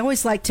mean, I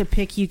always like to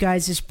pick you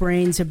guys'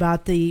 brains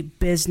about the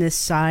business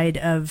side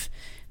of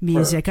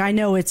music. I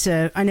know it's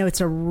a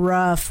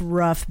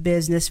rough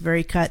business,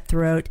 very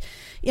cutthroat.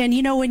 And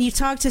when you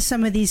talk to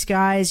some of these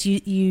guys,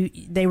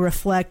 they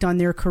reflect on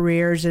their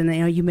careers,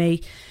 and you may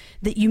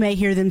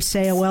hear them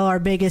say, "Oh, well, our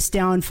biggest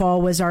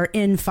downfall was our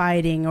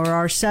infighting or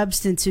our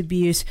substance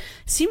abuse."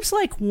 Seems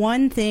like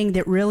one thing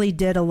that really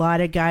did a lot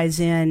of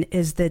guys in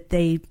is that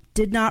they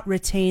did not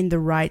retain the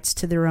rights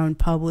to their own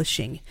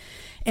publishing.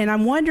 And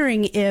I'm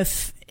wondering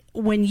if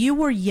when you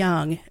were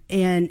young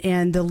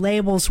and the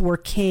labels were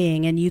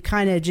king and you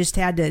kind of just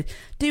had to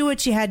do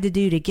what you had to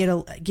do to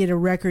get a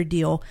record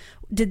deal,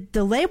 did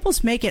the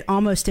labels make it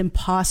almost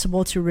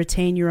impossible to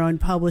retain your own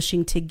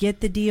publishing to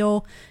get the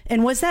deal?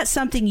 And was that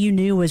something you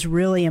knew was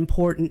really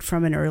important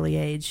from an early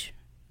age?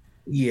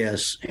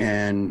 Yes,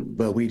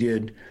 but we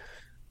did.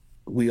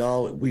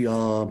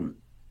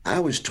 I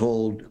was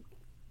told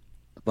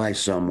by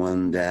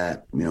someone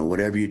that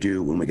whatever you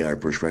do when we got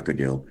our first record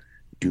deal,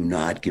 do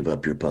not give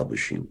up your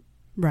publishing.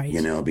 Right.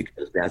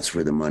 Because that's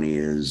where the money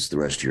is the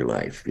rest of your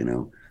life.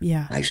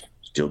 Yeah. I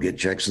still get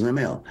checks in the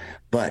mail,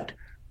 but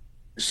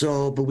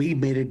we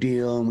made a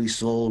deal and we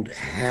sold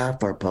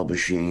half our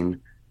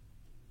publishing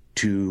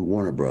to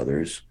Warner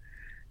Brothers,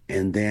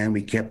 and then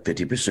we kept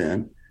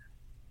 50%.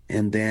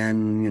 And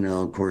then,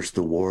 of course,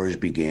 the wars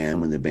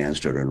began when the band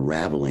started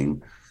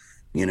unraveling,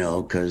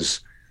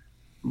 because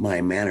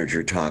my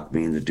manager talked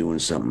me into doing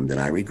something that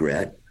I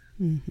regret.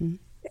 Mm-hmm.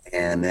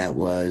 And that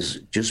was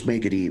just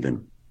make it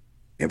even.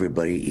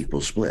 Everybody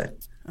equal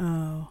split.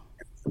 Oh.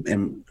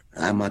 And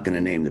I'm not going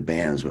to name the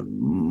bands, but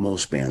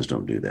most bands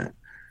don't do that.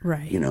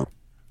 Right.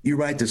 You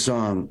write the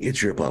song,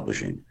 it's your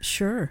publishing.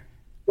 Sure.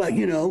 But,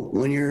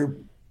 when you're,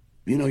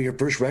 your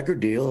first record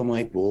deal, I'm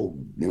like, well,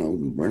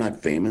 we're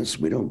not famous.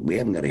 We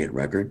haven't got a hit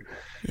record.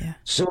 Yeah.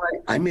 So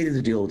I made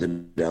the deal with the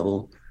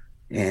devil.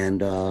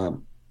 And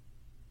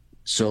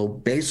so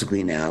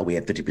basically now we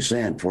have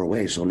 50% 4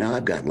 ways. So now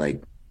I've got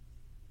like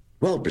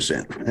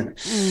 12%.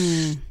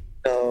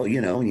 So,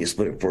 and you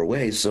split it 4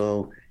 ways.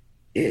 So,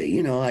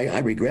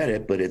 I regret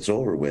it, but it's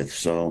over with.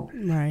 So,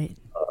 right.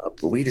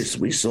 But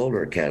we sold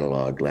our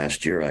catalog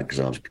last year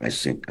because I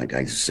said,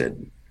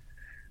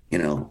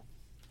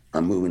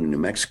 I'm moving to New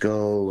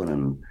Mexico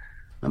and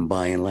I'm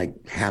buying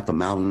like half a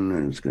mountain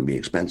and it's going to be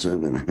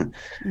expensive. And,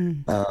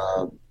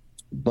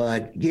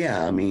 but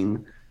yeah, I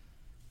mean,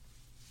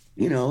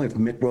 if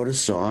Mick wrote a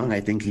song, I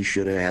think he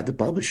should have had the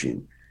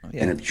publishing.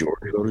 And if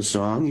George wrote a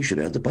song, he should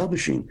have the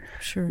publishing.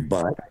 Sure.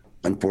 But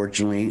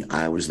unfortunately,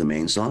 I was the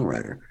main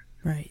songwriter.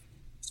 Right.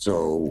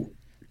 So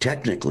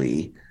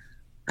technically,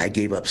 I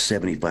gave up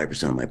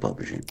 75% of my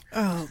publishing.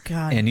 Oh,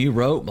 God. And you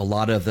wrote a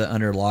lot of the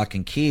Under Lock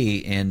and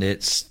Key, and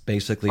it's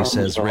basically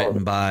says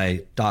written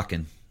by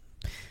Dokken.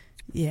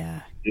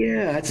 Yeah.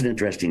 Yeah, that's an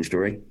interesting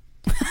story.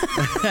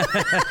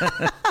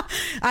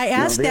 I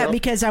asked that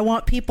because I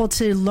want people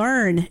to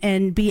learn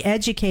and be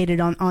educated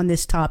on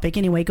this topic.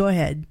 Anyway, go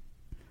ahead.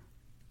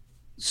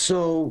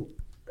 So,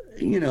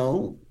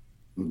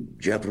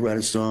 Jeff would write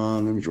a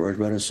song and George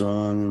wrote a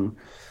song and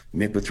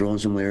Mick would throw in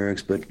some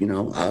lyrics, but,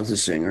 I was the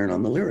singer and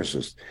I'm the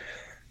lyricist.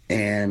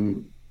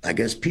 And I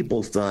guess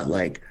people thought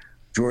like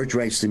George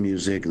writes the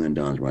music and then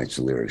Don writes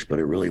the lyrics, but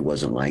it really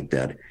wasn't like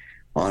that.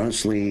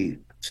 Honestly,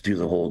 through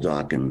the whole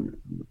Dokken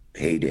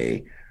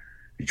heyday,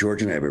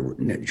 George and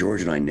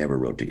I never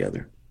wrote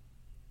together.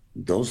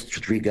 Those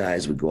three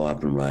guys would go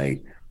off and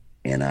write,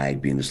 and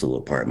I'd be in this little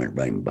apartment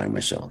writing by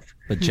myself.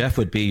 But Jeff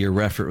would be your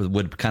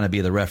would kind of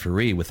be the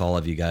referee with all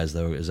of you guys,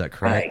 though. Is that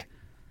correct? Right.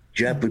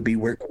 Jeff would be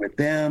working with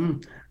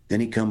them. Then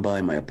he'd come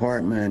by my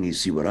apartment. He'd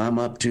see what I'm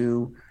up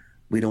to.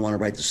 We don't want to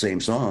write the same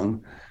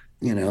song,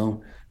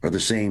 or the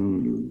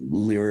same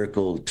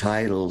lyrical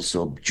title.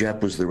 So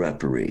Jeff was the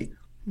referee.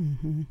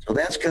 Mm-hmm. So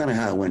that's kind of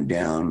how it went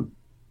down.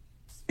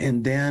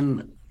 And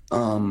then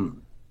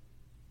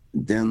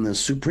the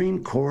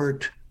Supreme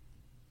Court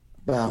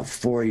about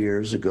 4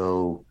 years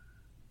ago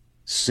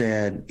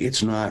said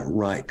it's not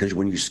right, because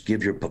when you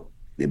give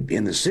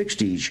in the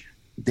 60s,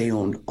 they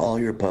owned all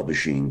your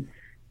publishing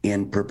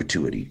in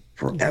perpetuity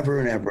forever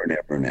and ever and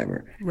ever and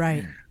ever.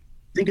 Right.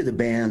 Think of the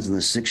bands in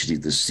the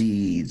 60s, the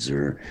Seeds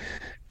or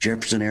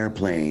Jefferson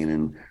Airplane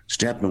and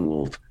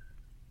Steppenwolf.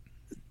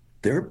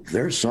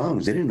 Their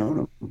songs, they didn't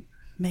own them.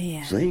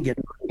 Man. So they didn't get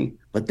money.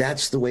 But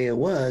that's the way it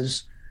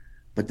was.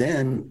 But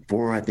then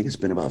I think it's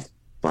been about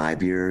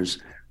 5 years,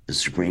 the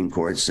Supreme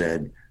Court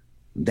said,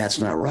 that's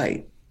not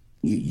right.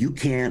 You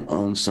can't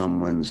own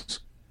someone's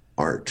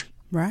art.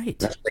 Right.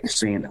 That's like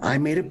saying, I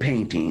made a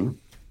painting.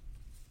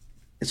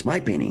 It's my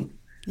painting.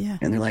 Yeah.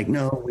 And they're like,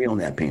 no, we own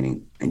that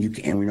painting, and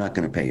we're not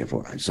going to pay you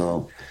for it.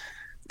 So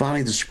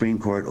finally, the Supreme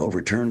Court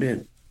overturned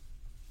it.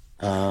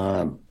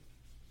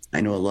 I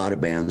know a lot of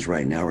bands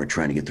right now are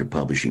trying to get their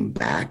publishing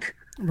back.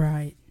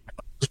 Right.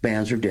 Those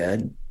bands are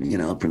dead,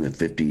 from the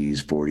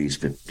 50s, 40s,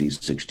 50s,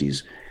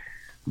 60s.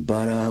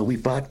 But we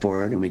fought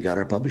for it, and we got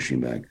our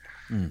publishing back.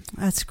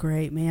 That's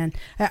great, man.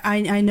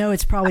 I know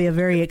it's probably a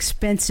very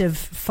expensive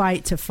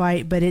fight to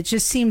fight, but it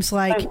just seems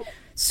like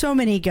so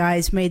many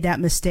guys made that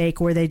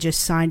mistake where they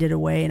just signed it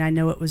away, and I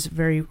know it was a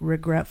very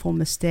regretful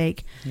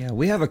mistake. Yeah,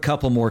 we have a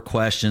couple more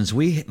questions.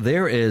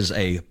 There is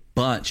a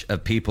bunch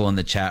of people in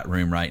the chat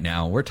room right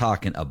now. We're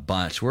talking a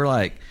bunch.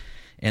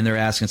 And they're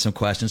asking some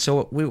questions.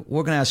 So we're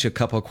going to ask you a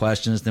couple of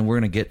questions. Then we're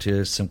going to get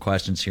to some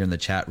questions here in the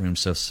chat room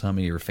so some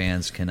of your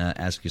fans can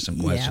ask you some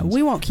questions. Yeah,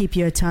 we won't keep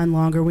you a ton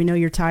longer. We know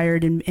you're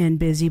tired and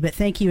busy, but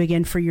thank you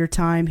again for your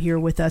time here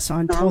with us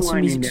on Tulsa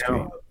Music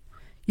Stream.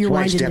 You're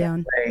winding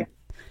down.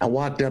 I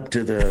walked up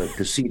to the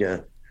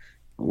casita,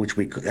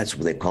 that's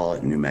what they call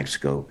it in New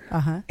Mexico.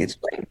 Uh-huh.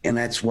 And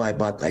that's why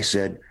I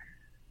said,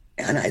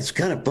 and it's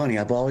kind of funny.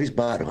 I've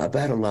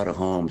had a lot of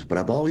homes, but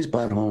I've always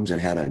bought homes and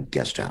had a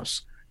guest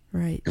house.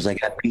 Right. Because I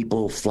got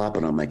people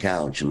flopping on my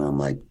couch, and I'm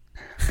like,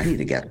 I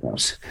need a guest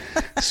house.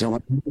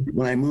 So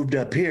when I moved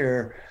up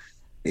here,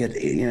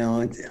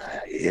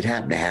 it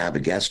happened to have a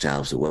guest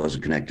house that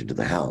wasn't connected to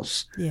the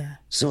house. Yeah.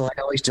 So I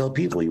always tell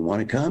people, you want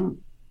to come?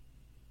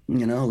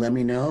 Let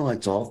me know.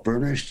 It's all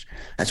furnished.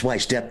 That's why I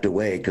stepped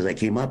away, because I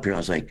came up here. I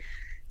was like,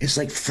 it's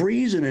like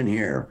freezing in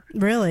here.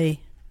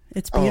 Really?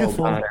 It's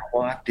beautiful. Oh, God. I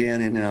walked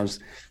in and I was,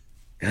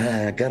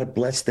 I got to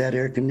bless that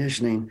air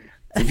conditioning.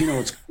 And you know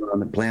what's going on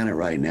the planet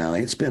right now?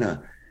 It's been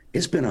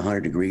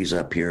 100 degrees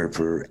up here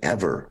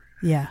forever.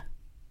 Yeah.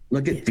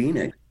 Look at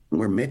Phoenix,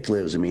 where Mick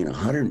lives.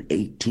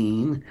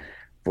 118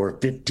 for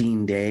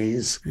 15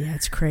 days. Yeah,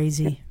 it's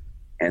crazy.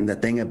 And the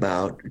thing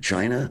about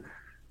China,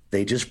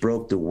 they just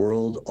broke the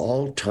world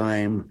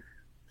all-time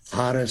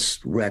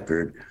hottest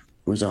record.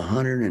 It was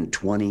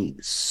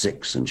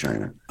 126 in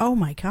China. Oh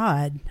my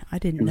God, I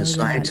didn't know that. And the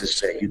scientists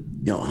say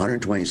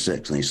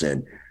 126, and they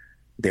said.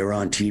 They were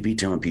on TV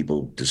telling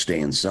people to stay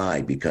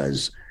inside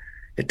because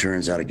it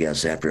turns out, I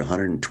guess, after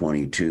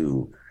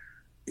 122,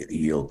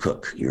 you'll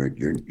cook.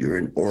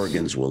 Your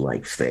organs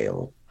will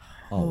fail.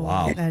 Oh,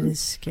 wow. That is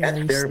scary.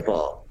 That's their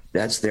fault.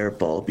 That's their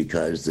fault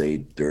because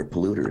they're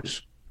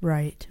polluters.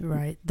 Right.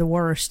 The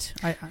worst.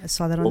 I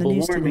saw that on the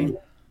news today.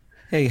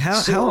 Hey, go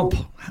ahead.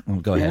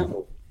 Yeah,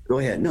 go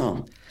ahead.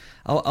 No.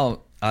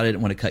 I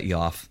didn't want to cut you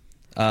off.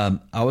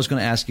 I was going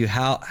to ask you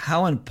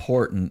how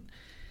important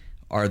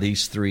are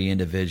these three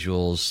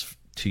individuals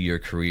to your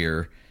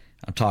career?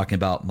 I'm talking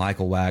about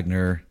Michael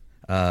Wagner,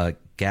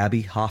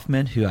 Gabby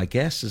Hoffman, who I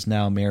guess is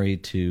now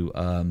married to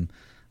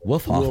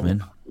Wolf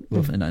Hoffman,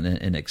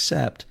 and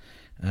Accept,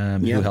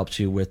 who helped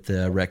you with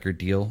the record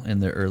deal in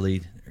the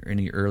early in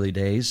your early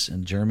days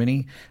in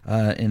Germany,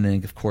 and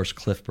then of course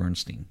Cliff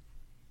Bernstein.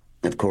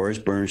 Of course,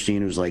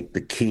 Bernstein was like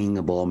the king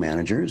of all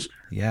managers.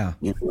 Yeah,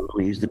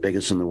 he's the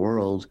biggest in the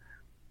world.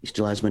 He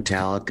still has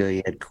Metallica.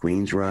 He had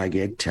Queensrÿche. He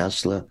had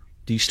Tesla.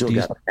 Do you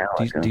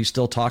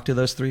still talk to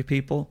those three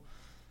people?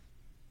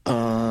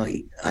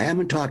 I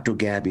haven't talked to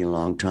Gabby in a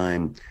long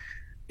time.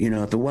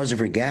 If it wasn't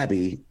for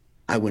Gabby,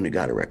 I wouldn't have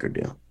got a record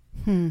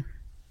deal.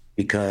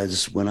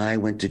 Because when I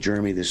went to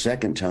Germany the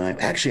second time,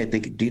 actually, I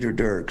think Dieter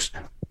Dierks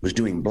was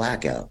doing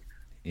Blackout.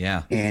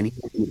 Yeah. And he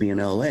would be in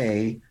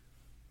L.A.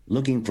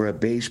 looking for a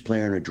bass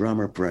player and a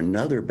drummer for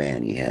another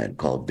band he had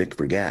called Vic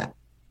Forgat.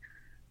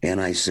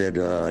 And I said,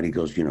 and he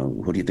goes,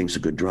 who do you think's a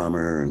good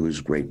drummer? Who's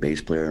a great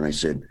bass player? And I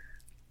said,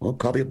 well,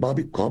 call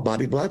Bobby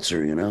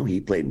Blutzer.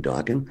 He played in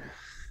Dokken.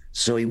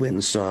 So he went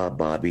and saw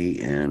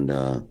Bobby and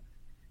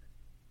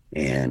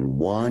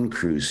Juan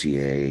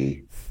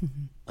Crucier,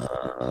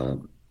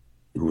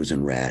 who was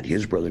in Rat.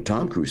 His brother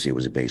Tom Crucier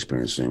was a bass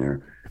player and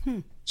singer.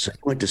 So I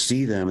went to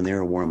see them, and they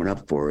were warming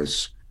up for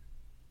us.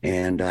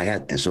 And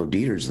so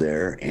Dieter's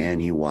there,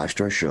 and he watched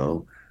our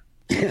show.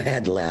 I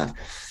had to laugh,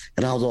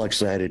 and I was all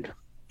excited.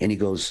 And he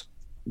goes,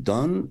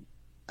 Don,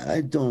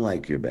 I don't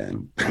like your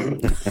band.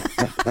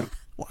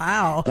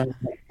 Wow. And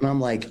I'm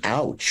like,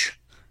 ouch.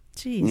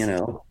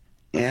 Jeez.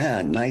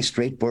 Yeah, nice,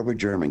 straightforward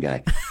German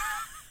guy.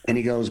 And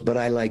he goes, but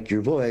I like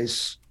your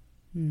voice.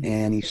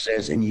 And he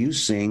says, and you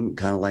sing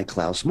kind of like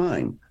Klaus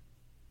Meine.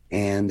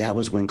 And that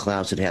was when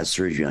Klaus had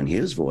surgery on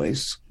his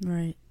voice.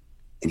 Right.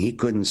 And he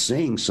couldn't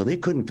sing, so they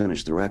couldn't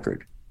finish the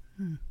record.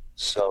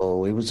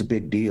 So it was a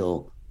big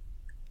deal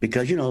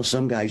because,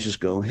 some guys just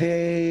go,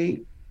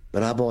 hey,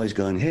 but I've always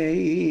gone,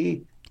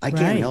 hey, I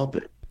can't help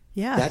it.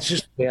 Yeah. That's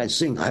just the way I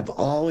sing. I've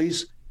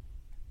always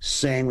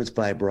sang with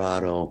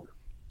vibrato.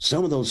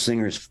 Some of those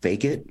singers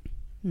fake it.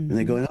 And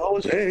they go, oh,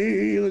 it's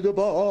hey,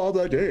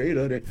 the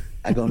day.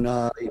 I go,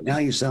 no, now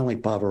you sound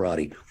like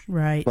Pavarotti.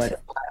 Right.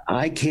 But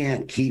I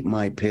can't keep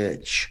my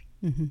pitch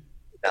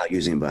without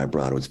using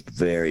vibrato. It's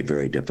very,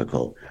 very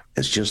difficult.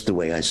 It's just the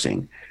way I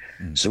sing.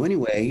 So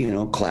anyway,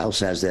 Klaus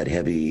has that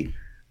heavy,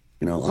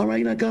 all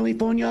right, now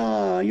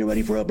California, you're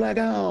ready for a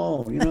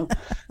blackout.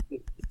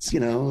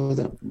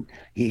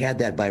 He had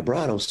that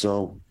vibrato.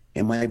 So,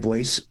 and my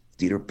voice,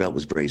 Dieter felt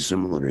was very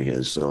similar to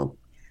his. So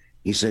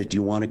he said, do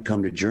you want to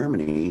come to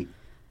Germany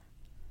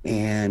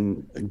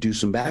and do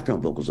some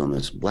background vocals on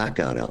this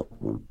Blackout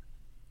album?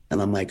 And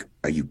I'm like,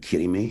 are you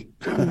kidding me?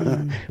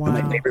 Wow. One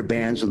of my favorite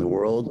bands in the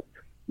world.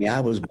 Yeah,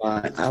 I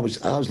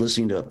was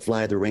listening to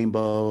Fly the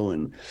Rainbow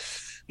and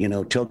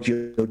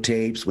Tokyo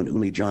Tapes when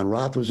only John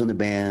Roth was in the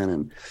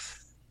band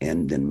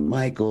and then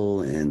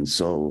Michael, and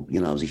so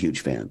I was a huge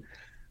fan.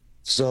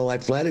 So I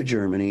fly to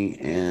Germany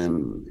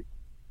and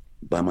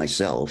by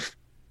myself.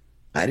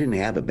 I didn't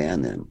have a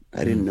band then.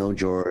 I didn't know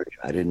George.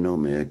 I didn't know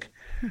Mick.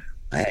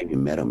 I hadn't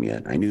even met them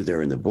yet. I knew they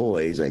were in the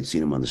Boys. I'd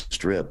seen them on the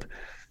Strip.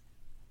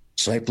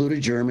 So I flew to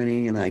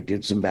Germany and I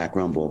did some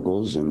background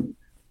vocals, and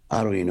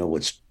I don't even know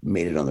what's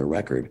made it on the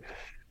record.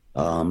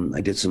 I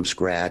did some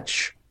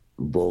scratch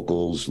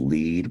vocals,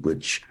 lead,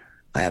 which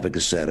I have a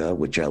cassette of,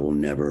 which I will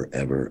never,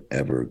 ever,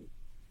 ever.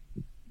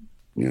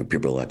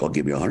 People are like, I'll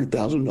give you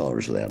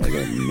 $100,000 for that. I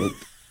go, nope.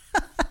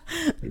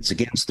 It's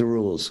against the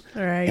rules.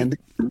 Right. And the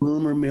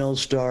rumor mill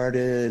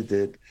started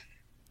that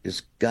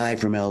this guy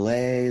from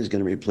LA is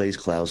going to replace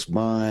Klaus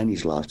Meine.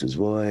 He's lost his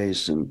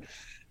voice. And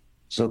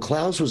so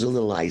Klaus was a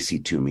little icy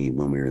to me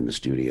when we were in the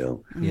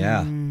studio.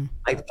 Yeah.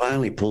 I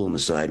finally pulled him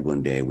aside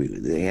one day.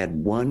 They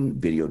had one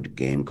video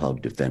game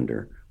called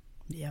Defender.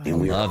 Yeah.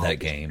 And we love that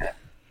game.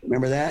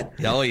 Remember that?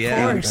 Oh,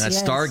 yeah. Course, and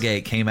yes.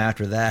 Stargate came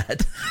after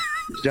that.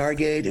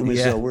 Stargate. And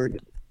so we're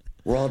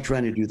all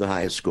trying to do the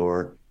highest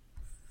score.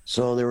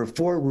 So there were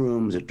 4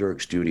 rooms at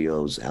Dirk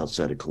Studios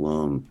outside of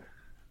Cologne.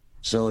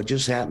 So it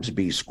just happens to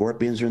be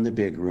Scorpions are in the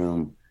big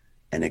room,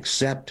 and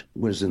Accept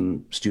was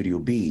in Studio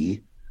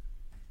B.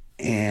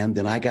 And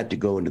then I got to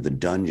go into the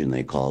dungeon,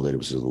 they called it. It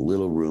was a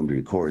little room to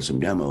record some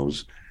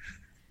demos.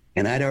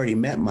 And I'd already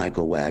met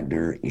Michael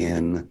Wagner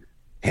in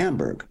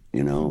Hamburg,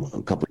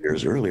 a couple of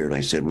years earlier. And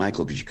I said,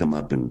 Michael, could you come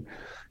up and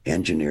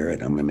engineer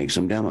it? I'm going to make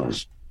some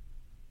demos.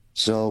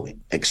 So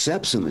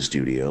Accept's in the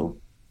studio.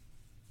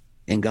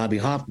 And Gabi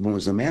Hoffman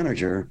was the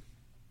manager,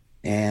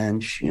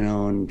 and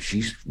and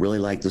she really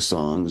liked the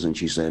songs, and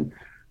she said,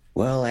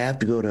 well, I have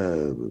to go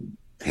to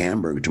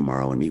Hamburg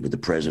tomorrow and meet with the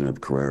president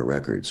of Carrera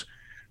Records.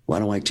 Why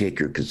don't I take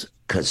your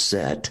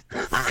cassette?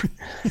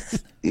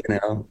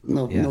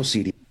 No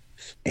CD.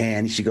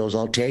 And she goes,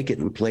 I'll take it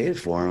and play it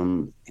for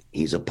him.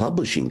 He's a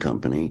publishing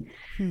company,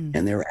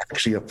 and they're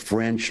actually a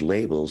French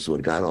label, so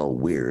it got all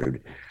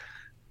weird.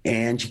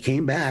 And she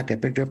came back. I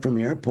picked her up from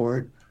the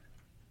airport,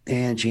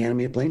 and she handed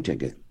me a plane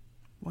ticket.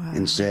 Wow.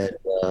 And said,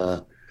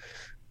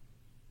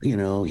 he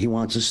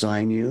wants to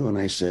sign you. And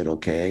I said,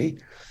 okay.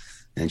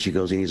 And she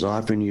goes, and he's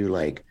offering you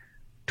like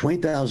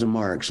 20,000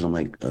 marks. And I'm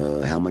like,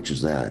 how much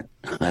is that?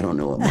 I don't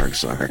know what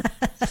marks are.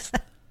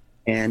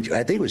 And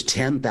I think it was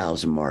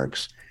 10,000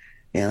 marks.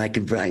 And I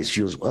confessed,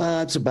 she goes, well,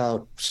 it's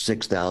about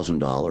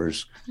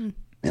 $6,000. And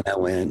I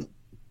went,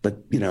 but,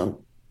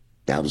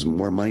 that was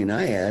more money than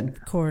I had.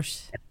 Of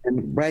course.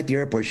 And right at the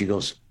airport, she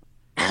goes,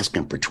 ask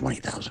him for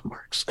 20,000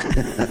 marks. I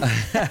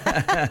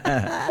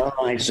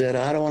said,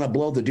 I don't want to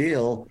blow the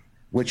deal,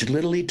 which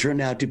literally turned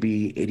out to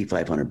be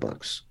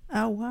 $8,500.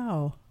 Oh,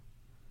 wow.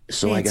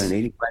 So I got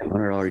an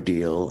 $8,500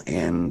 deal.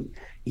 And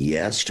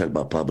yes, you talk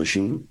about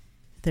publishing.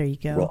 There you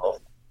go.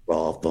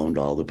 Rolf owned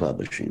all the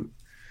publishing.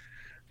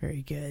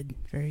 Very good.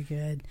 Very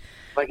good.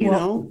 But, you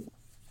know,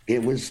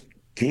 it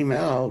came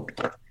out.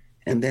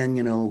 And then,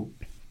 you know,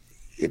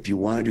 if you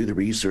want to do the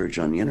research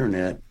on the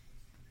internet,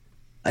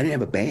 I didn't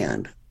have a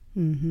band.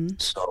 Mm-hmm.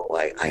 So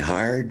I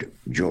hired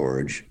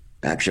George.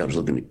 Actually, I was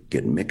looking at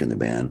getting Mick in the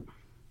band.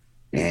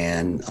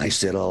 And I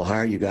said, I'll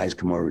hire you guys,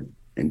 come over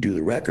and do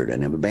the record. I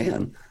didn't have a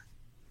band.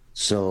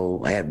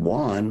 So I had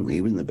Juan,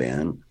 he was in the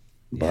band,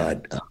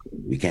 but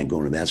we can't go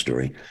into that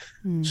story.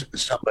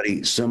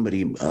 Somebody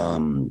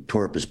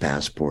tore up his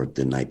passport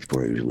the night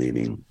before he was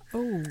leaving.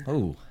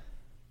 Oh.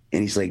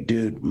 And he's like,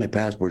 dude, my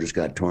passport just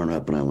got torn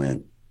up. And I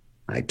went,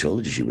 I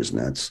told you she was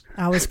nuts.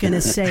 I was going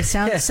to say,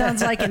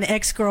 sounds like an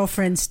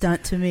ex-girlfriend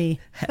stunt to me.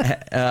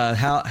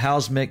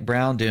 How's Mick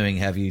Brown doing?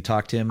 Have you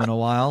talked to him in a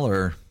while,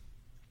 or?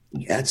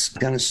 That's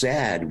kind of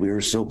sad. We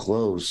were so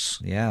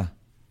close. Yeah.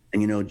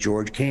 And, you know,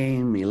 George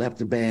came, he left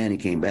the band, he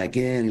came back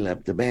in, he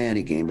left the band,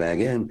 he came back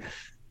in.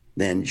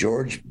 Then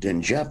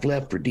Jeff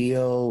left for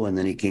Dio, and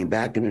then he came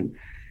back. And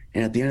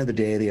at the end of the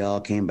day, they all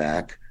came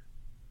back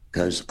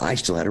because I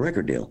still had a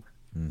record deal.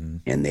 Mm-hmm.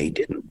 And they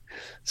didn't.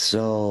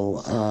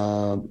 So,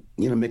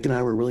 you know, Mick and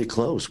I were really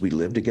close. We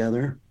lived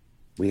together.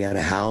 We had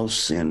a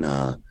house in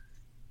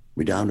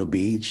Redondo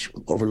Beach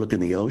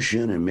overlooking the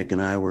ocean, and Mick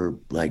and I were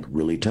like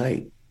really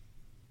tight.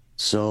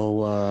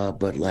 So,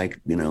 but like,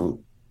 you know,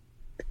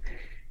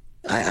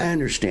 I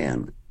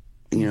understand,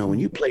 you know, when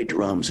you play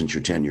drums since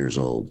you're 10 years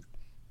old,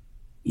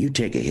 you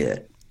take a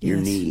hit, your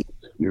knees,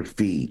 your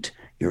feet,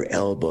 your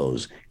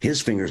elbows. His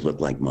fingers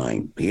look like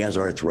mine. He has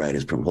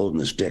arthritis from holding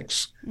the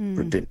sticks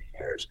for 50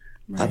 years.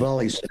 Right. I've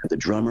always said the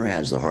drummer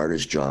has the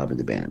hardest job in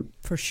the band.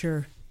 For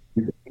sure.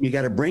 You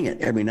got to bring it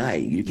every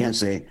night. You can't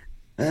say,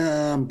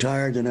 I'm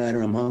tired tonight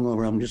or I'm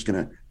hungover. I'm just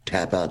going to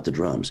tap out the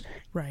drums.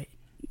 Right.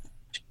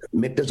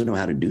 Mick doesn't know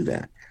how to do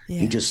that.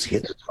 Yeah. He just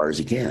hits as hard as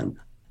he can.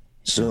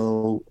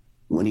 So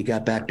when he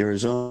got back to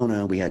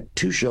Arizona, we had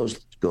 2 shows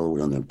to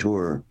go on the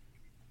tour.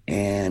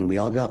 And we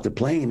all got off the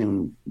plane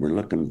and we're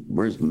looking,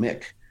 where's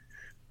Mick?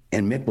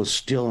 And Mick was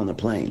still on the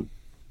plane.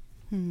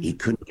 He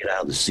couldn't get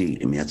out of the seat.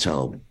 I mean, that's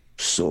how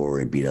sore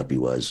and beat up he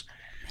was.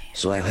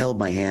 So I held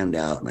my hand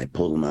out and I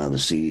pulled him out of the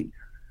seat,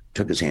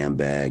 took his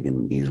handbag,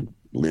 and he's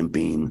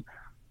limping.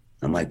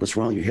 I'm like, what's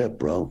wrong with your hip,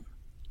 bro?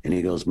 And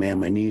he goes, man,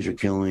 my knees are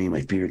killing me.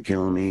 My feet are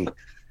killing me.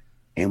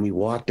 And we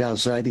walked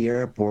outside the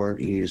airport.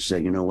 He just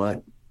said, you know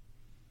what?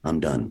 I'm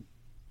done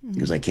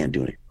because I can't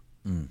do it.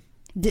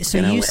 So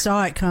you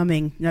saw it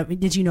coming.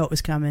 Did you know it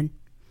was coming?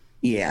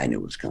 Yeah, I knew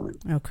it was coming.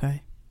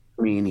 Okay.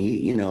 I mean, he,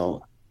 you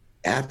know,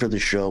 after the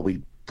show,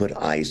 we put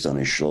ice on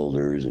his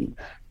shoulders and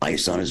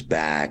ice on his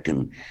back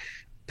and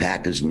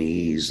pack his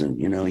knees.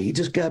 And, you know, he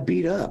just got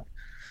beat up.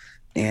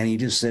 And he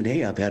just said,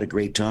 hey, I've had a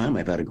great time.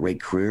 I've had a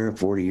great career,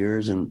 40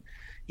 years. And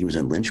he was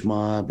in Lynch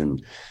Mob.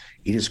 And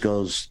he just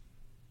goes,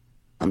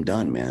 I'm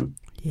done, man.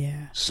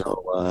 Yeah.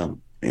 So,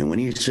 and when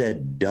he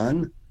said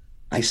done,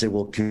 I said,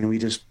 well, can we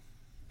just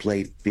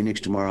play Phoenix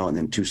tomorrow and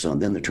then Tucson?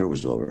 Then the tour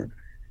was over.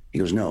 He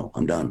goes, no,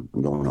 I'm done.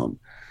 I'm going home.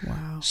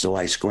 Wow. So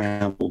I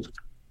scrambled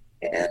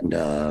and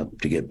to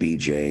get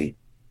BJ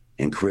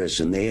and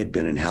Chris, and they had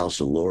been in House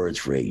of Lords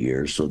for 8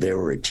 years. So they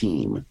were a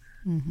team,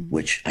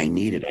 which I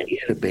needed. I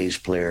needed a bass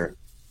player.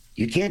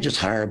 You can't just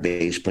hire a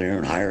bass player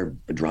and hire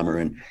a drummer,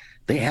 and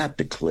they have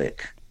to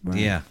click. Right.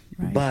 Yeah.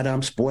 Right. But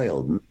I'm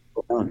spoiled.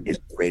 He's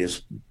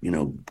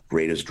the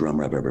greatest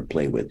drummer I've ever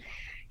played with.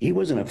 He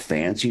wasn't a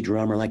fancy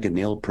drummer like a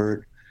Neil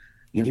Peart.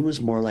 You know, he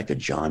was more like a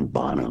John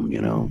Bonham,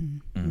 you know.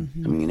 I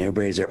mean,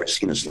 everybody's ever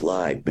seen us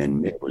live.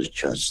 Ben Mick was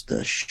just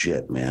the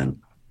shit,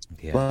 man.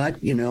 Yeah.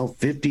 But, you know,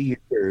 50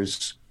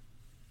 years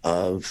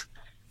of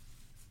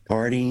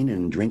partying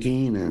and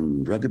drinking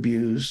and drug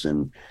abuse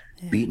and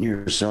beating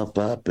yourself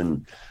up.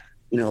 And,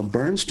 you know,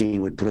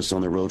 Bernstein would put us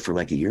on the road for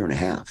like a year and a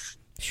half.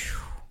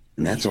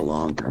 And that's a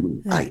long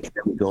time. I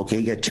would go, okay,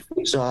 you get 2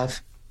 weeks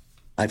off.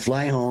 I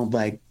fly home,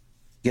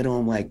 get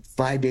home like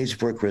 5 days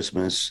before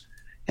Christmas.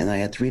 And I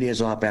had 3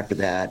 days off after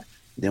that.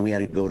 Then we had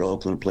to go to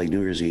Oakland and play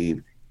New Year's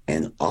Eve.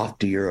 And off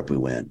to Europe we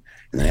went.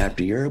 And then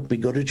after Europe, we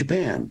go to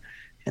Japan.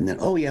 And then,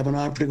 you have an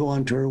offer to go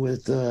on tour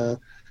with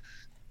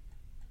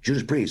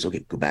Judas Priest. Okay,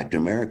 go back to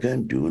America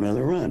and do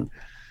another run.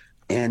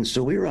 And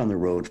so we were on the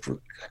road for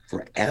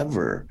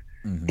forever.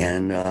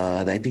 And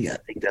I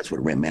think that's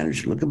what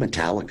managed. Look at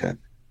Metallica.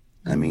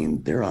 I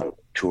mean, they're on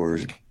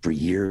tours for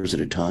years at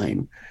a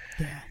time.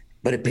 Yeah.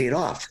 But it paid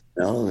off.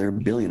 You know, they're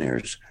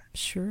billionaires.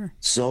 Sure.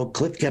 So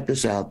Cliff kept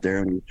us out there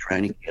and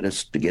trying to get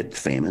us to get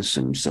famous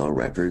and sell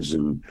records.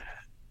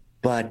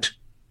 But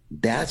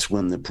that's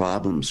when the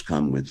problems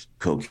come with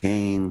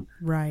cocaine,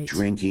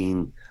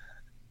 drinking,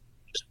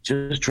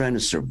 just trying to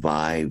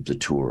survive the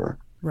tour.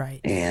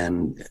 Right.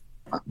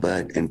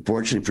 But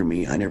unfortunately for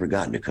me, I never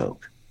got into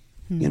coke.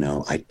 You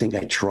know, I think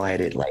I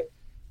tried it like,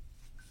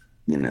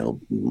 you know,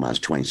 when I was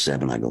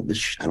 27, I go,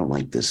 I don't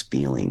like this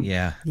feeling.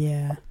 Yeah.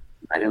 Yeah.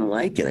 I didn't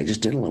like it. I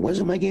just didn't like it. It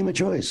wasn't my game of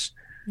choice.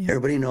 Yeah.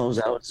 Everybody knows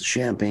I was the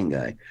champagne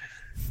guy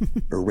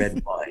or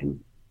red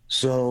wine.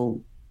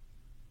 So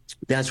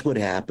that's what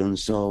happened.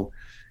 So,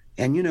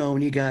 and you know,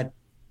 when you got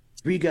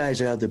 3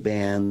 guys out of the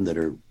band that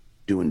are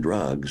doing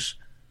drugs,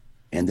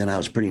 and then I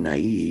was pretty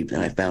naive,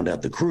 and I found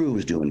out the crew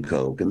was doing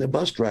coke, and the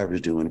bus driver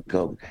was doing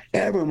coke.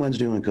 Everyone's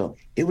doing coke.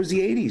 It was the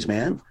 80s,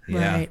 man.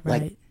 Yeah. Right.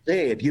 Like,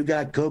 say, if you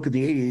got coke in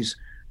the 80s,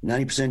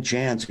 90%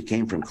 chance it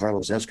came from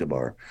Carlos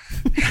Escobar.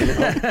 You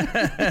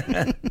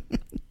know?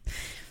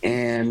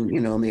 And,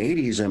 you know, in the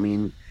 80s, I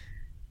mean,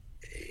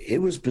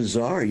 it was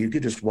bizarre. You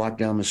could just walk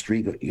down the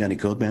street, go, you got any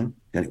coke, man?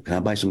 Can I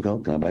buy some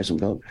coke? Can I buy some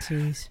coke?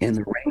 Jeez. In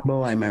the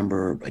Rainbow, I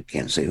remember, I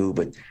can't say who,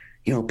 but,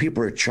 you know,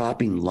 people are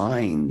chopping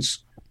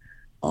lines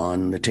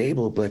on the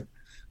table, but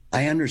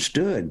I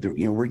understood,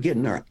 you know, we're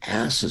getting our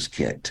asses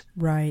kicked.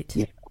 Right.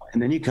 You know?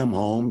 And then you come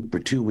home for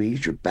 2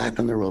 weeks, you're back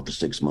on the road for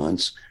 6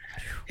 months.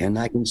 And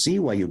I can see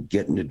why you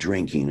get into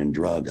drinking and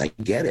drugs. I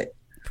get it.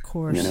 Of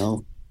course. You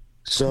know?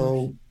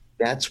 So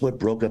that's what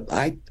broke up.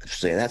 I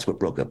say that's what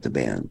broke up the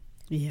band.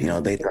 Yeah. You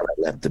know, they thought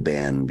I left the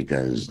band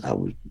because I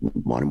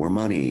wanted more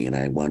money and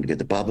I wanted to get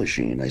the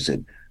publishing. I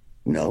said,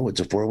 no, it's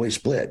a 4-way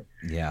split.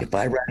 Yeah. If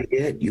I write a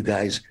hit, you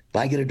guys, if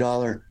I get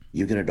 $1,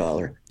 you get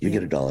 $1, you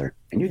get $1,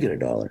 and you get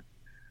 $1.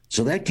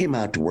 So that came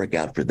out to work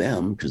out for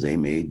them because they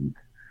made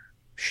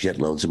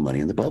shitloads of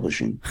money in the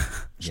publishing.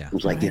 Yeah. It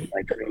was like in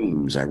my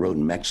dreams. I wrote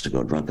in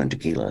Mexico, Drunk on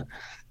Tequila,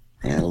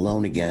 and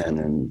Alone Again,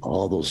 and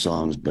all those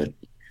songs. But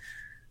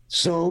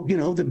so, you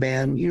know, the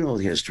band, you know,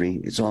 the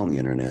history, it's all on the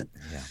internet.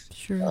 Yeah.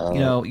 Sure. You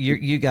know,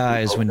 you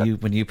guys,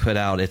 when you put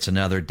out It's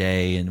Another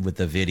Day and with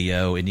the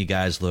video, and you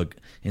guys look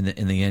in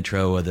the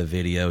intro of the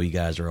video, you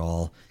guys are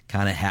all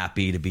kind of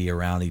happy to be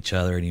around each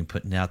other, and you're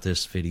putting out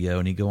this video,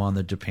 and you go on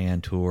the Japan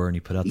tour, and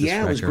you put out this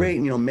record. It was great.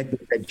 You know, making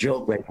that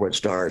joke right before it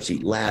starts. He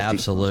laughed.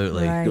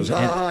 Absolutely. Right.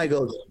 He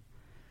goes,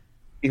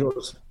 he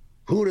goes,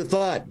 who'd have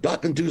thought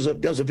Dokken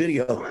does a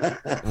video?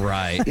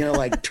 Right. You know,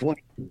 like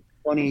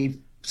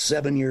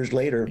 27 years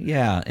later.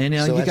 Yeah, and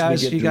So you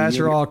that's when guys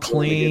are all get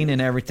clean and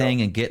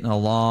everything and getting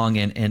along,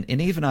 and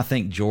even I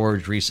think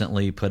George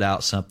recently put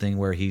out something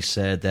where he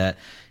said that,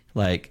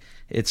 like,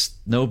 it's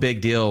no big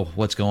deal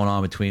what's going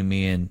on between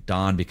me and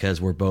Don because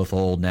we're both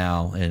old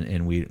now,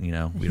 and we, you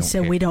know, we don't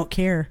said care. we don't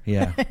care.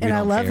 Yeah, and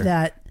I love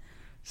that.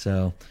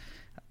 So,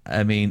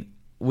 I mean,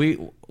 we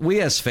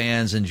as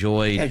fans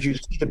enjoyed. As you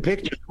see the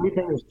picture,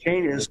 everything has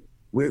changed.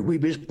 We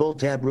just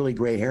both have really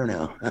gray hair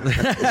now.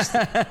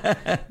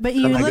 But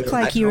you look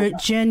like you were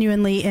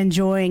genuinely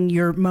enjoying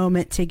your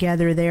moment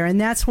together there, and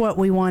that's what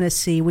we want to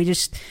see. We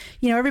just,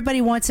 you know,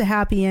 everybody wants a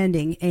happy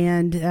ending,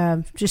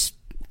 and just,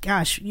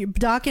 gosh,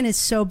 Dokken is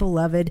so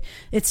beloved.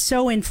 It's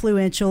so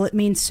influential. It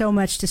means so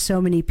much to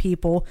so many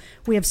people.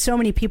 We have so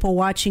many people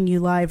watching you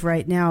live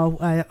right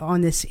now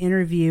on this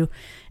interview.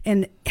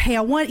 And hey,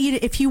 I want you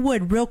to, if you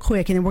would, real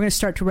quick, and then we're going to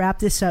start to wrap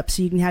this up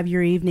so you can have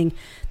your evening.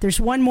 There's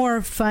one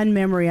more fun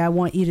memory I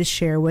want you to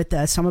share with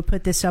us. I'm going to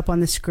put this up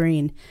on the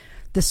screen.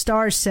 The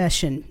Stars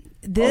session.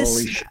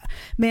 This,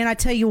 man, I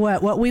tell you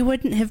what we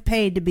wouldn't have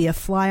paid to be a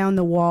fly on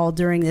the wall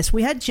during this.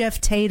 We had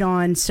Jeff Tate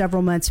on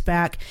several months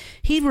back.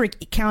 He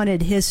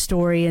recounted his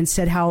story and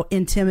said how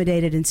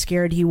intimidated and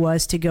scared he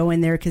was to go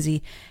in there because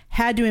he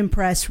had to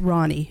impress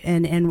Ronnie,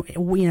 and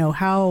you know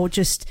how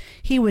just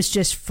he was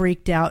just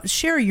freaked out.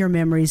 Share your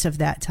memories of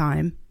that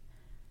time.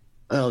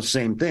 Well,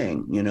 same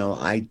thing. You know,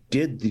 I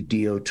did the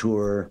Dio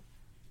tour,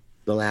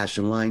 the Last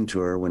in Line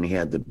tour, when he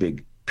had the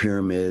big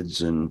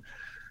pyramids and,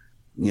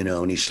 you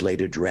know, and he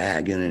slayed a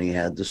dragon and he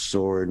had the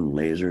sword and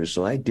lasers.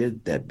 So I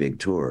did that big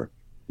tour.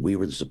 We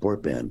were the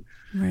support band.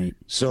 Right.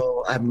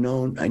 So I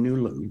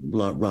knew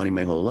Ronnie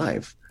my whole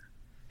life.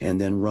 And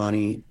then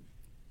Ronnie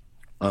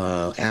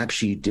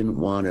actually didn't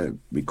want to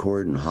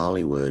record in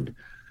Hollywood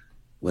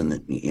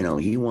when, you know,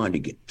 he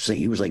wanted to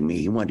he was like me.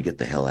 He wanted to get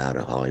the hell out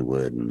of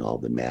Hollywood and all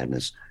the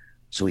madness.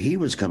 So he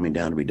was coming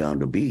down to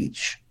Redondo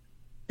Beach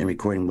and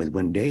recording with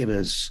Win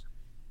Davis.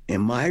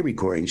 And my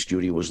recording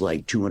studio was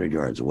like 200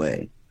 yards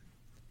away.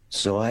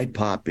 So I'd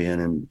pop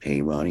in and,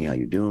 hey, Ronnie, how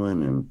you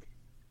doing? And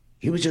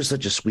he was just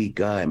such a sweet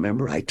guy. I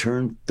remember I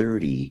turned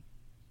 30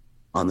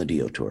 on the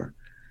Dio tour.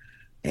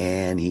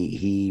 And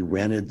he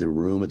rented the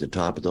room at the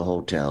top of the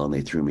hotel, and they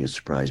threw me a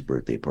surprise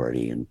birthday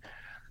party. And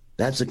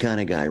that's the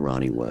kind of guy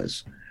Ronnie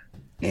was.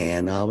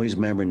 And I always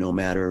remember, no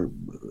matter,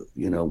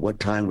 you know, what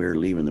time we were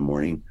leaving in the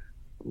morning,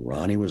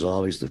 Ronnie was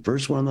always the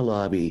first one in the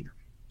lobby,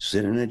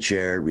 sitting in a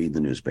chair, read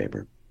the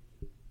newspaper.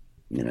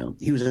 You know,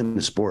 he was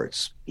into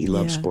sports. He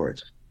loved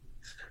sports.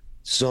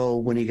 So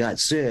when he got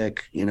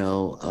sick, you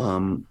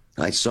know,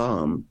 I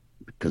saw him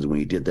because when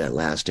he did that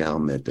last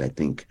album at, I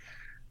think,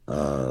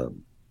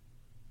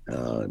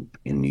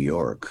 in New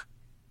York,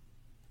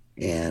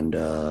 and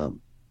can't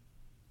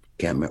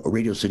remember,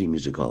 Radio City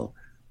Music Hall.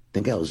 I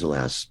think that was the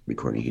last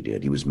recording he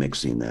did. He was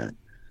mixing that.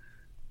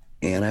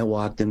 And I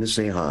walked in to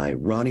say hi.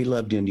 Ronnie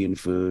loved Indian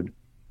food.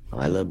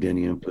 I loved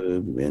Indian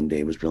food. Ben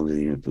Davis loved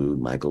Indian food.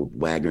 Michael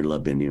Wagner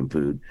loved Indian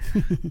food.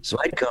 So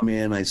I'd come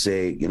in, I'd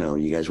say,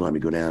 you guys want me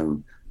to go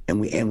down? And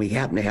we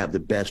happen to have the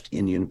best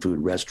Indian food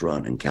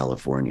restaurant in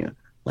California,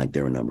 like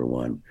they were number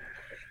one.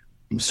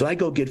 So I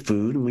go get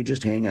food, and we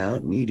just hang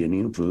out and eat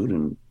Indian food.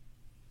 And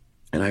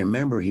I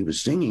remember he was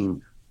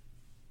singing,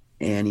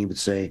 and he would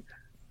say,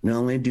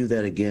 "No, let me do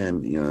that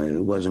again.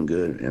 It wasn't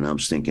good." And I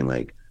was thinking,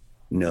 like,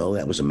 "No,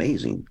 that was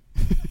amazing."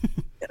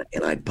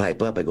 And I'd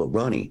pipe up. I go,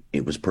 "Ronnie,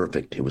 it was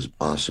perfect. It was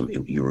awesome.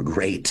 You were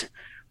great."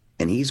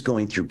 And he's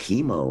going through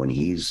chemo, and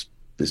he's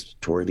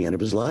toward the end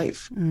of his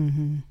life.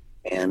 Mm-hmm.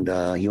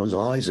 And he was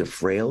always a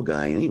frail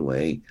guy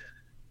anyway.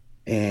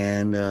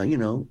 And,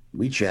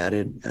 we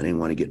chatted. I didn't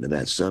want to get into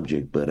that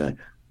subject, but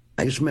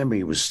I just remember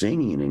he was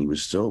singing, and he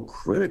was so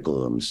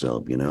critical of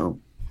himself,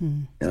 And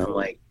I'm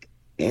like,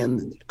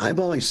 and I've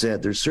always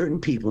said there's certain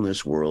people in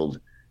this world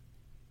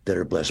that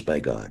are blessed by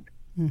God,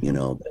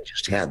 that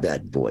just have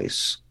that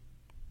voice.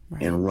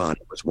 Right. And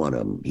Ronnie was one of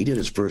them. He did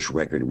his first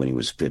record when he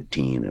was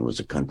 15. It was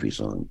a country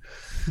song.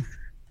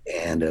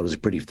 And it was a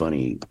pretty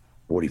funny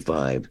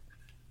 45.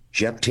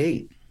 Jeff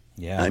Tate.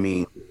 Yeah. I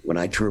mean, when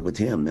I toured with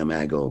him, then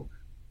I go,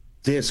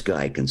 this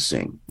guy can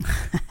sing.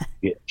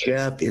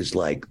 Jeff is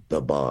like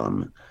the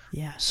bomb.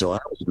 Yeah. So I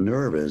was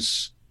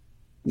nervous,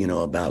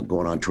 about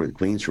going on tour with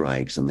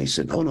Queensryches. And they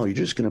said, "Oh, no, you're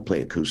just going to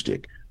play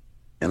acoustic."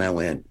 And I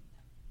went,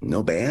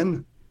 "No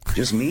band?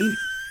 Just me?"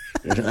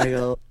 And I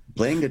go,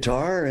 playing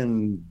guitar,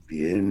 and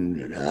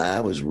I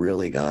was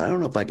really, I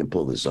don't know if I can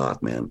pull this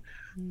off, man.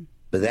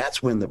 But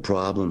that's when the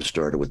problem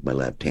started with my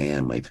left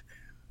hand.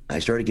 I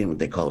started getting what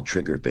they call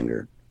trigger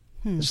finger.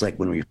 It's like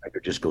when your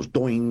finger just goes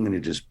doing, and it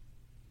just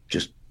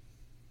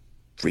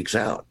freaks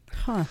out.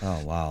 Huh.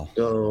 Oh, wow.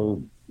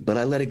 So, but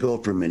I let it go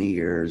for many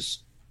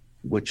years,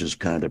 which is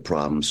kind of the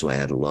problem. So I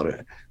had a lot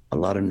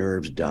of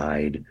nerves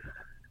died.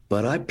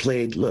 But I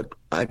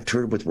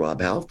toured with Rob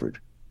Halford.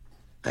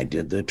 I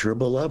did the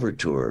Turbo Lover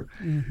tour.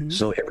 Mm-hmm.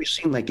 So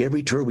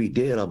every tour we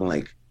did, I'm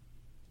like,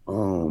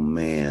 oh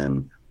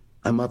man,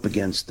 I'm up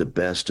against the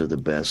best of the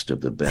best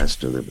of the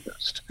best of the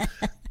best.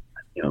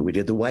 We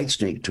did the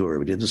Whitesnake tour,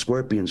 we did the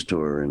Scorpions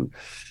tour,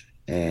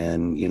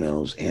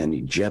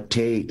 and Jeff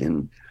Tate,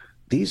 and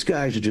these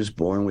guys are just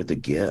born with a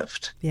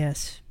gift.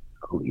 Yes.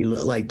 You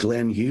look like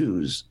Glenn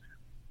Hughes.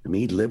 I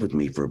mean, he'd lived with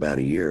me for about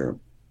a year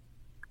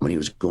when he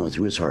was going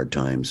through his hard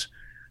times,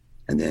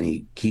 and then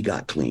he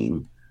got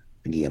clean.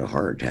 I think he had a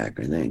heart attack,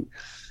 I think.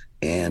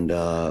 And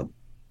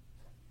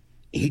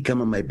he'd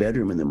come in my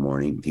bedroom in the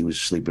morning. He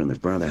was sleeping in the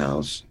front of the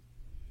house,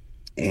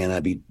 and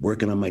I'd be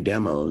working on my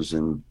demos,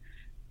 and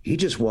he'd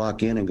just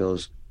walk in and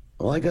goes,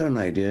 "Oh, I got an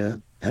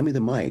idea. Hand me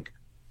the mic."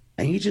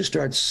 And he just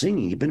starts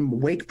singing. He'd been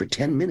awake for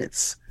 10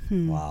 minutes.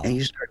 Wow. And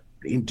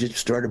he just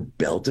started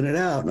belting it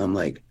out. And I'm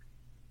like,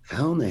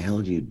 how in the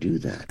hell do you do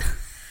that?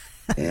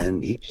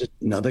 And he's just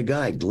another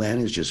guy. Glenn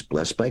is just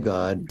blessed by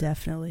God.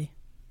 Definitely.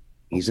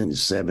 He's in his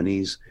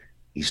 70s.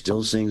 He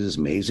still sings as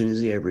amazing as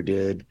he ever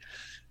did.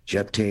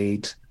 Jeff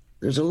Tate.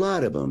 There's a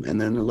lot of them.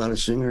 And then a lot of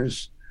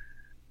singers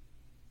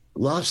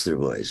lost their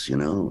voice,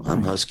 Right.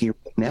 I'm husky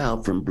right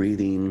now from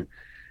breathing.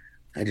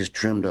 I just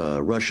trimmed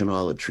a Russian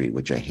olive tree,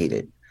 which I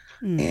hated.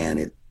 And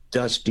it's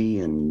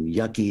dusty and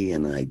yucky,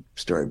 and I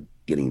start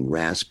getting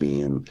raspy.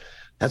 And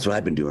that's what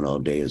I've been doing all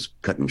day, is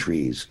cutting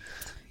trees.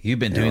 You've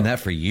been doing that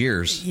for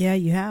years. Yeah,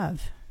 you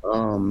have.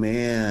 Oh,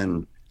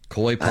 man.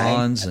 Koi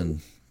ponds and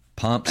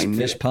pumps,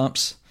 fish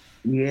pumps.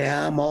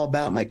 Yeah, I'm all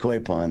about my koi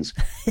ponds.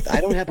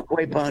 I don't have a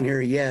koi pond here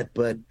yet,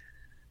 but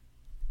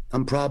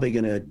I'm probably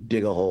going to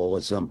dig a hole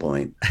at some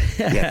point.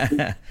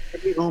 Yeah.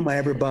 Every home I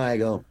ever buy, I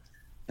go,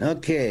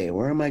 okay,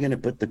 where am I going to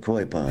put the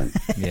koi pond?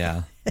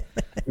 Yeah.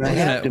 And I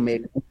have to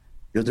make,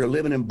 because they're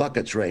living in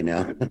buckets right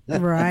now.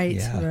 Right,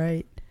 Yeah.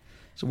 right.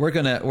 So we're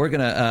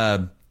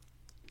gonna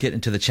get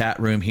into the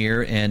chat room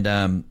here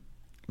and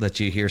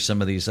let you hear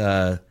some of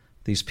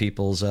these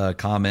people's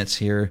comments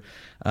here.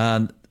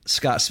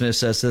 Scott Smith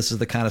says, "This is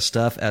the kind of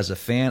stuff as a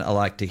fan I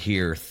like to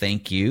hear.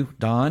 Thank you,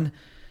 Don."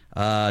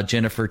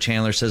 Jennifer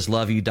Chandler says,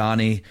 "Love you,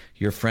 Donnie.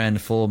 Your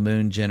friend, Full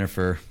Moon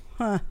Jennifer."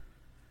 Huh.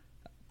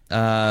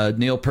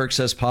 Neil Perk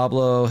says,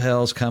 "Pablo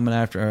Hell's coming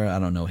after." I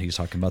don't know what he's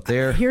talking about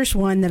there. Here's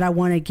one that I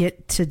want to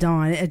get to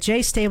Don.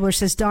 Jay Stabler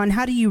says, "Don,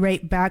 how do you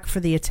rate Back for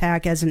the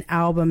Attack as an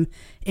album?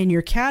 In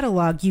your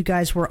catalog, you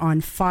guys were on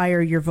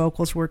fire. Your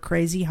vocals were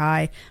crazy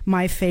high.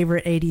 My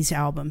favorite 80s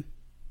album."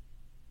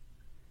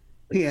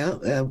 Yeah,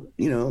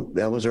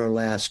 that was our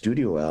last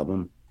studio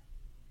album.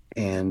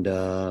 And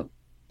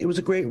it was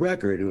a great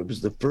record. It was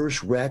the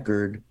first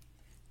record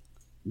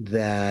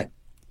that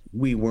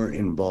we weren't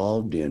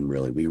involved in,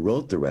 really. We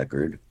wrote the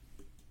record,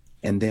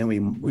 and then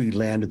we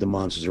landed the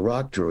Monsters of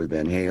Rock tour with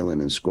Van Halen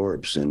and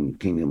Scorps and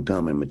Kingdom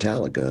Come and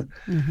Metallica.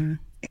 Mm-hmm.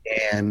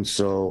 And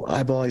so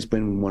I've always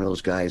been one of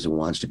those guys who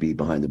wants to be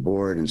behind the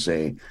board and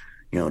say,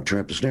 turn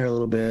up the snare a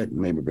little bit,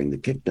 maybe bring the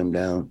kick drum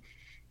down.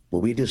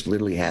 Well, we just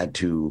literally had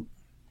to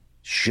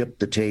ship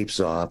the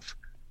tapes off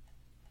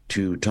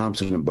to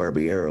Thompson and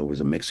Barbiero, was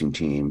a mixing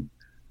team,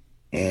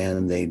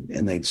 and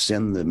they'd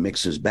send the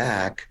mixes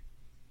back,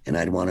 and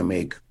I'd want to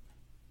make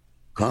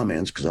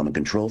comments because I'm a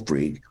control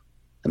freak.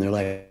 And they're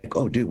like,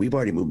 oh, dude, we've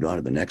already moved on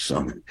to the next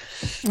song.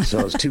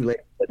 So it's too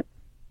late.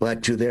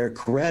 But to their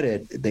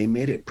credit, they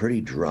made it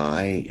pretty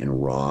dry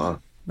and raw,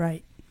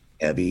 right,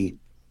 heavy.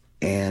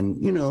 And,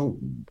 you know,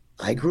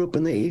 I grew up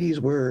in the 80s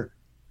where,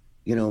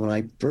 you know,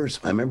 I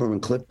remember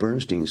when Cliff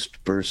Bernstein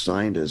first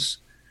signed us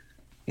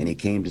and he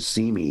came to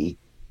see me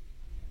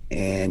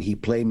and he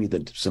played me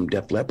some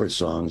Def Leppard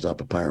songs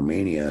off of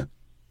Pyromania,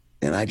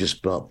 and I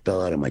just fell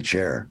out of my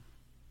chair.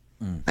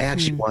 I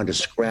actually wanted to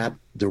scrap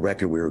the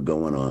record we were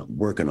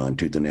working on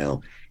tooth and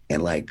nail,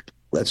 and like,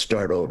 let's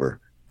start over.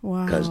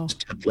 Wow. Because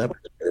Def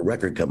Leppard's a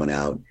record coming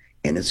out,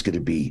 and it's going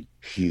to be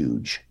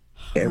huge.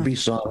 Every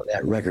song on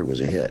that record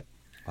was a hit.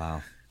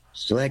 Wow.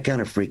 So that kind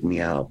of freaked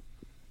me out.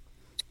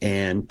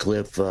 And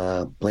Cliff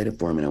played it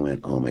for me, and I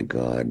went, oh my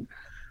God.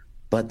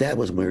 But that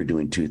was when we were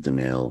doing Tooth and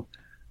Nail.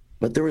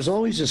 But there was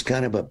always this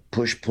kind of a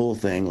push-pull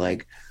thing,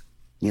 like,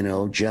 you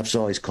know, Jeff's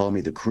always called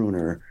me the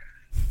crooner.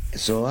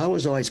 So I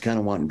was always kind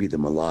of wanting to be the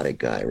melodic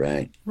guy,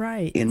 right?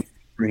 Right. In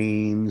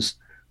Dreams,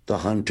 The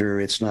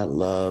Hunter, It's Not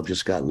Love,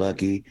 Just Got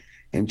Lucky.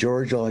 And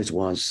George always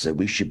wants to say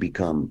we should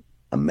become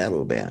a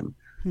metal band.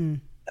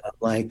 And I'm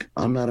like,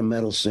 I'm not a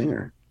metal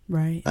singer.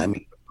 Right. I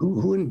mean,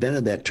 who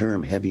invented that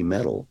term, heavy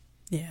metal?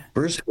 Yeah.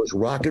 First it was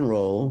rock and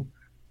roll,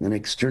 then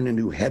it's turned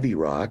into heavy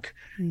rock,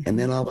 and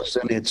then all of a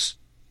sudden it's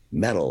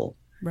metal.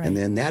 Right. And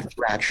then that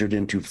fractured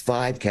into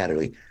 5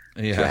 categories.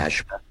 Yeah.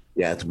 Thrash,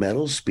 death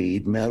metal,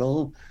 speed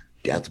metal,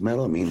 death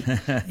metal. I mean,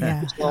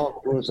 Yeah.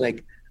 it was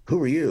like,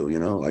 who are you? You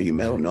know, are you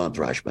metal? No, I'm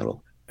thrash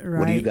metal. Right.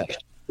 What do you guys?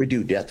 We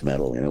do death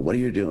metal. You know, what are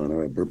you doing?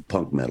 Or we're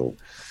punk metal.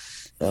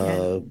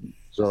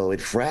 So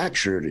it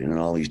fractured in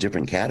all these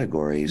different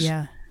categories.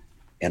 Yeah.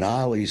 And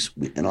all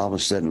of a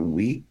sudden,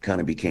 we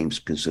kind of became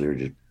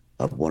considered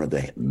one of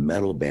the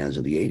metal bands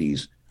of the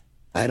 80s.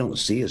 I don't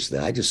see us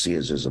that. I just see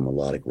us as a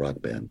melodic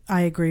rock band.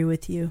 I agree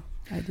with you.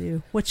 I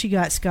do. What you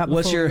got, Scott?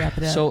 Before we wrap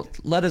it up? So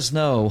let us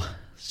know.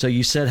 So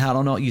you said, I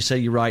don't know, you said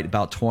you write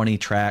about 20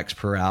 tracks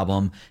per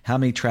album. How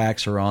many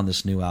tracks are on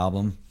this new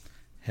album,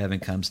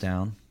 Heaven Comes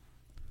Down?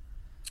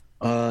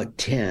 10,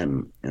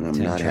 and I'm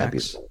 10 not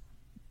tracks. happy.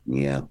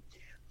 Yeah.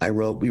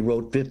 We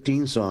wrote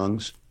 15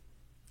 songs,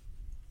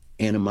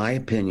 and in my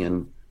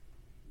opinion,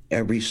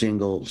 every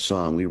single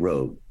song we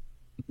wrote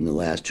in the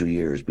last 2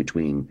 years,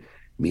 between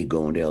me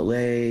going to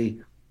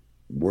LA,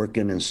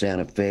 working in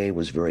Santa Fe,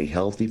 was very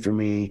healthy for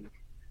me,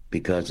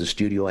 because the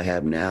studio I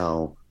have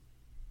now,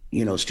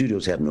 you know,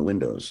 studios have no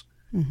windows.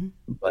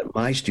 But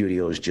my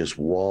studio is just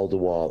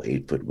wall-to-wall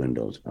 8-foot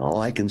windows.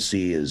 All I can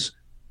see is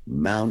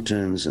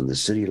mountains and the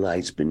city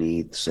lights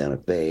beneath Santa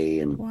Fe,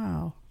 and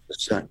wow. the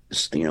sun.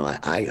 You know,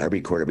 I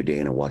record every day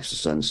and I watch the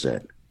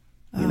sunset.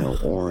 You know,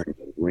 orange,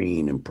 and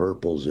green, and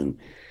purples, and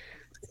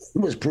it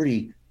was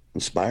pretty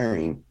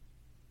inspiring.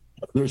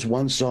 There's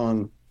one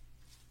song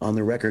on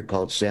the record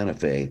called Santa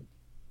Fe,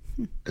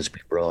 because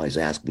people always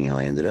ask me how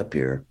I ended up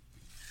here.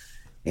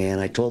 And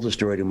I told the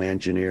story to my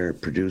engineer,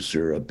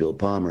 producer, Bill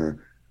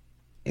Palmer,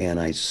 and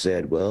I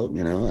said, well,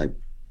 you know,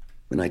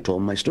 I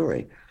told him my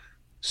story.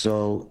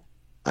 So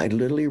I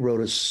literally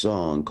wrote a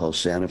song called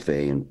Santa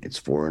Fe, and it's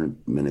 4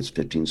 minutes,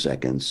 15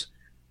 seconds.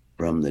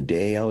 From the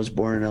day I was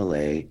born in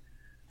LA,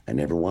 I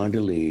never wanted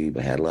to leave.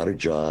 I had a lot of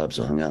jobs.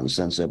 I hung out in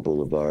Sunset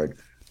Boulevard,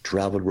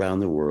 traveled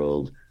around the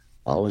world,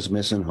 always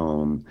missing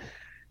home.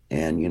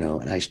 And, you know,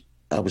 and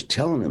I was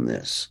telling him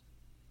this,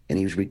 and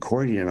he was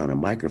recording it on a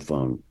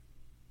microphone.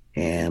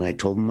 And I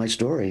told him my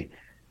story,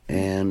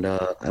 and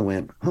I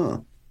went,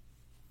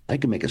 I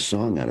can make a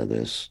song out of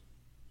this.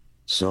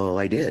 So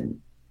I did,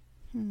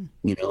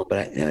 you know,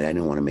 but I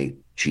didn't want to make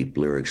cheap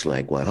lyrics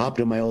like, well, I hopped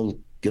in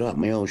get off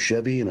my old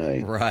Chevy, and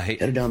I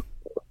headed down.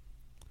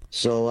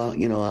 So,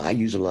 you know, I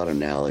use a lot of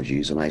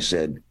analogies, and I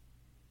said,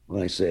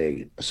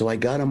 so I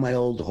got on my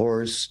old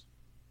horse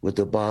with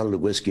a bottle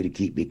of whiskey to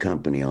keep me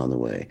company on the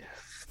way.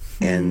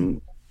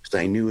 And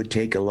I knew it'd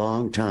take a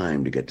long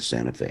time to get to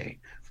Santa Fe.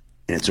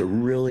 And it's a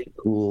really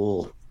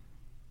cool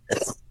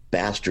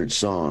bastard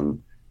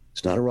song.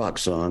 It's not a rock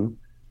song.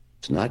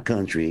 It's not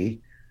country.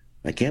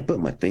 I can't put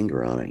my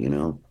finger on it, you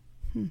know.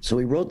 So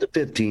we wrote the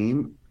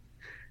 15,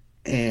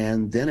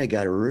 and then it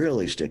got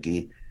really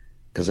sticky,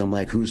 because I'm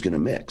like, who's going to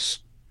mix?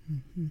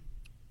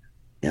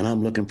 And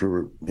I'm looking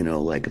for, you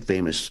know, like a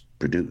famous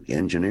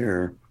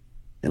engineer,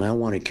 and I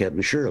wanted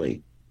Kevin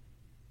Shirley.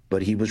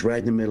 But he was right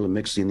in the middle of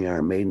mixing the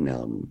Iron Maiden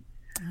album.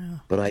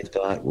 But I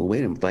thought, well, wait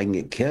a minute, if I can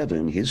get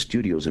Kevin, his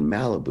studio's in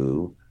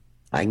Malibu,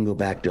 I can go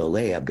back to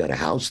LA. I've got a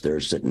house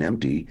there sitting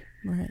empty.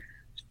 Right.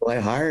 So I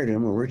hired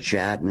him, and we're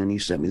chatting, and he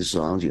sent me the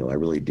songs. You know, I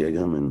really dig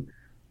them. And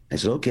I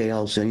said, okay,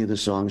 I'll send you the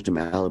songs to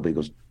Malibu. He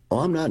goes, oh,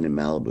 I'm not in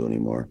Malibu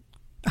anymore.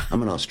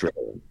 I'm in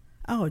Australia.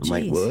 Oh, geez.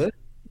 I'm like, what?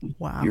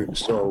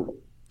 Wow.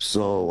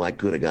 So I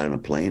could have got on a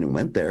plane and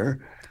went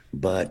there,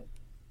 but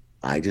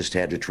I just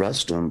had to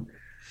trust him.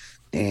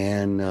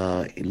 And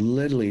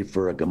literally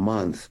for like a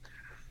month,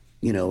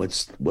 you know,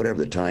 it's whatever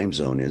the time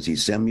zone is. He'd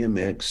send me a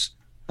mix.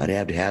 I'd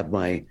have to have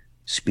my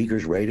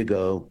speakers ready to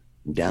go,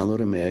 download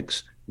a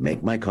mix,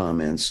 make my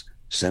comments,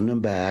 send them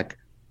back.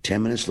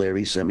 10 minutes later,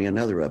 he sent me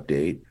another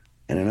update,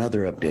 and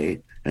another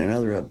update and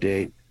another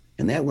update.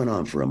 And that went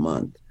on for a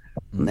month.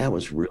 And that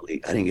was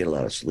really, I didn't get a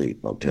lot of sleep,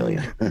 I'll tell you.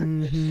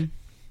 Mm-hmm.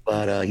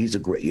 But he's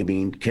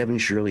Kevin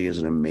Shirley is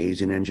an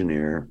amazing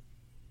engineer.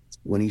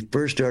 When he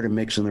first started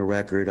mixing the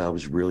record, I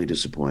was really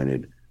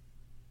disappointed.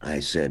 I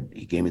said,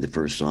 he gave me the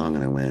first song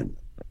and I went,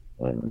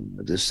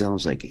 this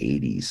sounds like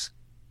 80s.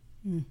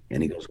 Mm.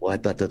 And he goes, well, I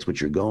thought that's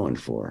what you're going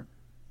for.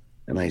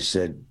 And I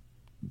said,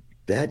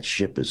 that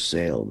ship has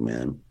sailed,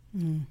 man.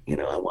 Mm.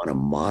 I want a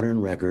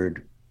modern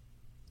record,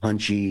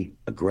 punchy,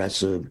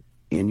 aggressive,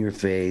 in your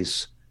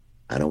face.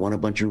 I don't want a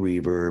bunch of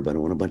reverb. I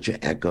don't want a bunch of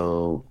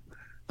echo.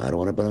 I don't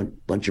want a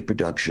bunch of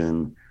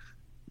production,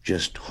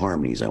 just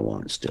harmonies I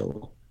want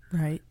still.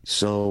 Right.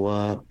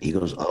 So he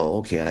goes, oh,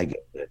 okay, I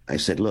get it. I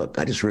said, look,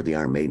 I just heard the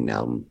Iron Maiden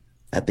album.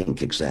 That thing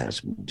kicks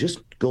ass.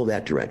 Just go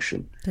that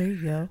direction. There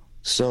you go.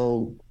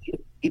 So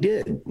he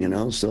did,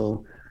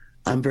 so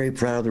I'm very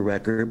proud of the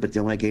record. But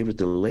then when I gave it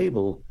to the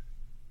label,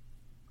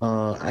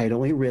 I had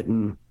only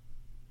written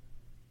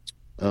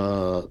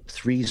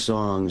 3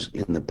 songs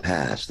in the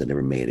past that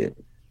never made it,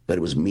 but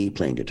it was me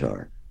playing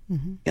guitar.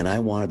 Mm-hmm. And I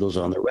wanted those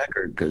on the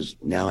record because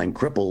now I'm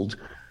crippled.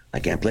 I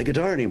can't play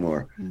guitar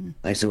anymore. Mm-hmm.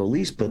 I said, well, at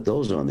least put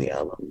those on the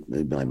album,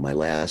 my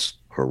last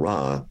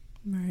hurrah.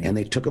 Right. And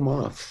they took them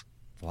off.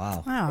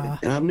 Wow.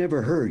 And I've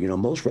never heard,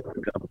 most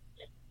record companies,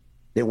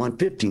 they want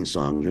 15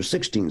 songs or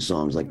 16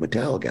 songs like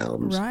Metallica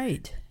albums.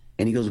 Right.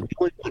 And he goes, we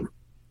only want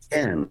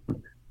 10.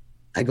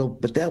 I go,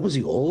 but that was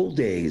the old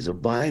days of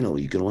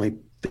vinyl. You can only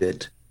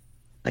fit,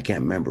 I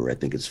can't remember, I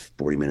think it's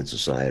 40 minutes a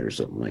side or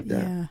something like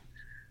that. Yeah.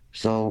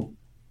 So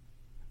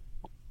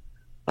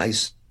I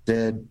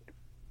said,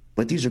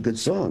 but these are good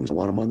songs. I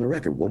want them on the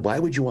record. Well, why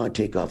would you want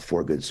to take off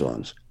 4 good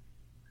songs?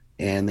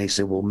 And they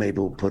said, well, maybe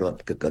we'll put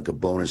up like a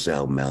bonus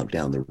album out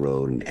down the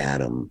road and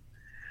add them.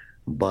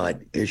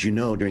 But as you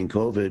know, during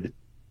COVID,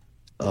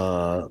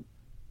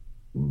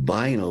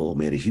 vinyl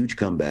made a huge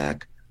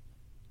comeback.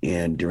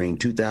 And during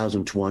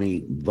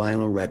 2020,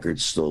 vinyl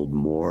records sold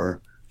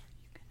more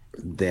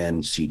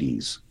than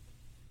CDs,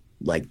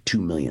 like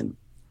 2 million.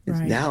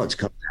 Right. Now it's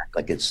come back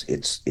like it's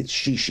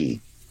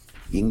shishi.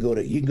 You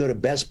can go to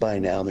Best Buy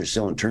now and they're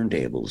selling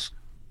turntables.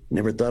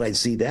 Never thought I'd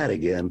see that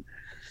again.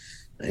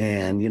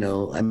 And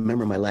I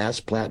remember my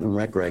last platinum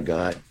record I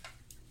got,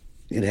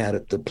 it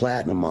had the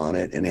platinum on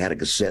it and it had a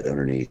cassette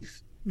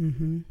underneath.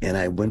 Mm-hmm. And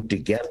I went to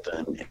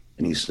Geffen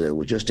and he said,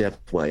 well, just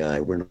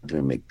FYI, we're not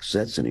going to make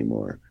cassettes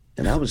anymore.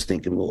 And I was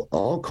thinking, well,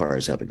 all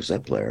cars have a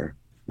cassette player.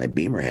 My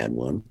Beamer had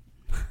one,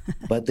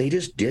 but they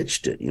just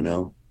ditched it,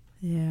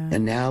 Yeah.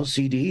 And now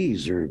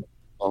CDs are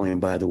falling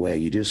by the way.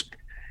 You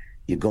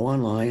go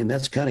online, and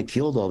that's kind of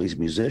killed all these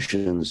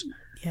musicians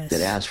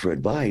that ask for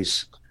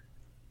advice.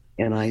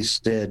 And I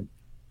said,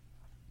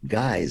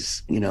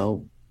 guys,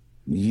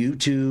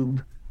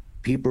 YouTube,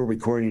 people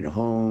recording at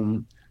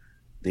home,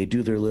 they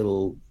do their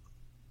little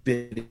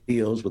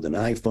videos with an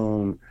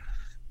iPhone.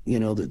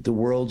 The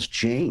world's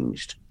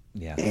changed.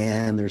 Yeah.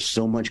 And there's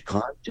so much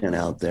content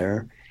out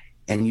there,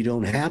 and you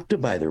don't have to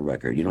buy the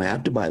record. You don't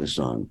have to buy the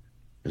song.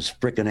 Because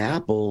frickin'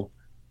 Apple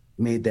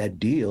made that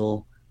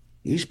deal.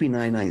 It used to be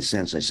 99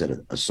 cents, I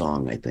said, a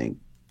song, I think.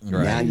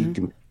 Right. Now you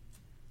can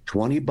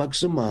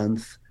 $20 a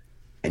month,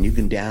 and you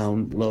can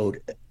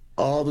download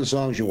all the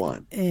songs you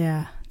want.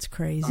 Yeah, it's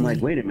crazy. I'm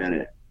like, wait a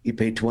minute. You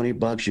pay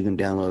 $20, you can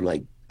download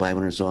like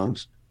 500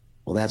 songs?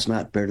 Well, that's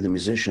not fair to the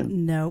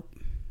musician. Nope,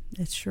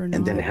 it's sure not.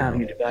 And then how do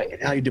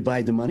you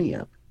divide the money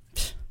up?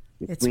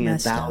 It's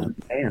messed up.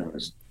 1,000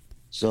 bands.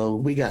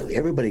 So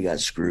everybody got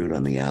screwed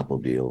on the Apple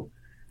deal.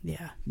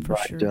 Yeah, for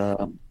sure.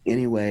 But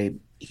anyway,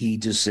 he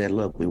just said,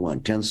 look, we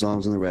want 10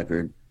 songs on the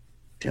record,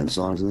 10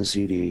 songs on the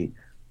CD.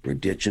 We're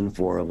ditching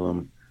 4 of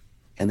them.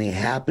 And they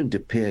happened to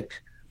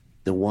pick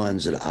the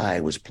ones that I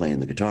was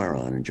playing the guitar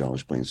on and John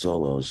was playing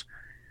solos.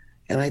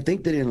 And I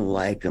think they didn't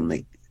like them.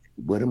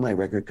 What did my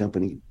record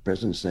company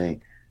president say?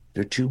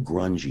 They're too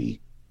grungy.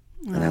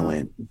 Oh. And I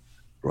went,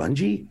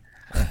 grungy?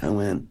 I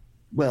went,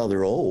 well,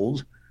 they're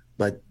old,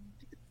 but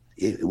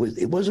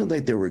it wasn't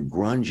like they were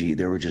grungy.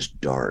 They were just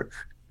dark.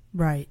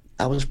 Right.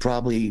 I was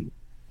probably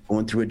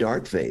going through a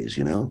dark phase,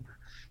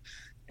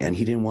 and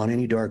he didn't want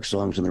any dark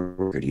songs on the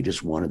record. He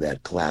just wanted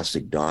that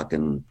classic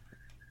Dokken,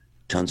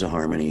 tons of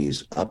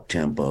harmonies, up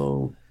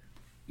tempo,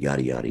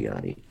 yada, yada,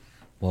 yada.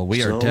 Well,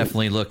 we are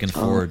definitely looking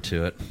forward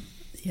to it.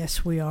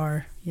 Yes, we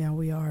are. Yeah,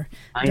 we are.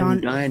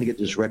 I'm dying to get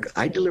this record.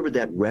 I delivered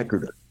that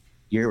record a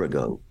year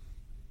ago.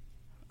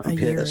 I'm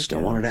pissed. I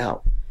want it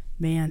out.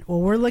 Man, well,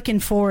 we're looking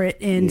for it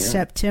in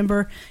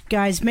September.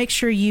 Guys, make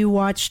sure you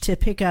watch to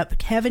pick up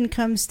Heaven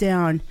Comes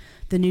Down,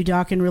 the new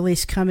Dokken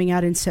release coming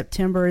out in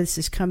September. This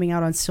is coming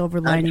out on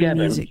Silver Lining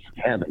Music.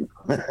 Heaven.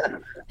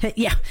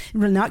 Yeah,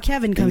 not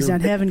Kevin Comes Down,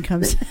 Heaven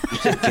Comes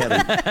Down.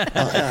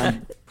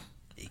 Kevin.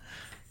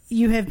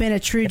 You have been a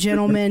true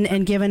gentleman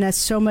and given us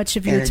so much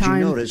of your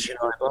time. And as you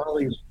notice, I've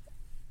always...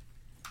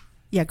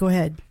 Yeah, go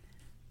ahead.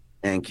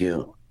 Thank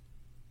you.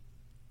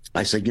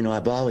 I said,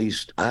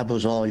 I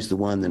was always the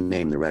one that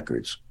named the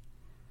records.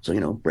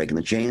 So, Breaking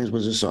the Chains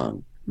was a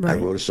song. Right. I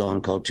wrote a song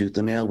called Tooth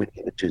and Nail. We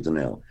named it Tooth and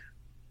Nail.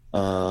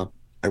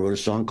 I wrote a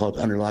song called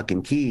Under Lock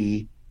and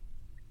Key,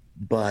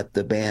 but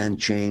the band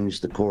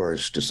changed the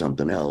chorus to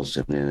something else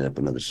and ended up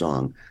another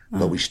song,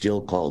 but we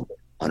still called it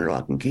Under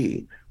Lock and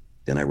Key.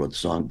 Then I wrote the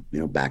song,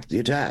 Back to the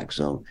Attack.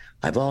 So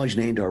I've always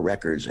named our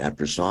records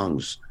after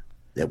songs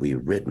that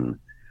we've written,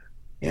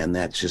 and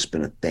that's just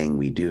been a thing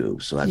we do.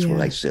 So that's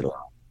what I sit on.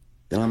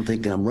 Then I'm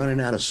thinking, I'm running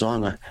out of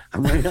song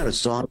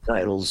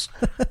titles.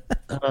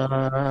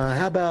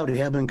 How about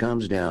Heaven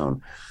Comes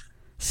Down?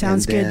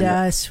 Sounds good to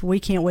us. We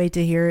can't wait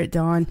to hear it,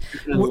 Don.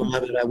 I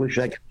love it. I wish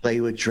I could play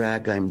you a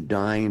track. I'm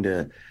dying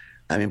to.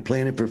 I've been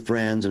playing it for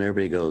friends, and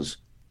everybody goes,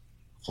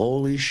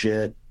 "Holy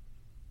shit,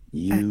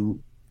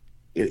 I'm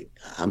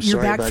You're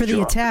sorry back about for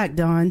the attack,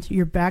 Don.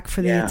 You're back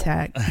for the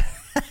attack."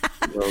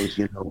 He goes,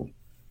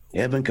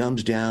 Heaven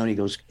Comes Down. He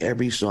goes,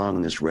 every song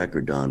on this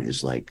record, Don,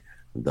 is like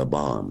the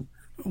bomb.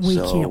 We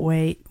can't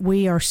wait.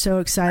 We are so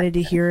excited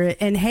to hear it.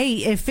 And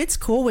hey, if it's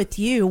cool with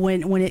you,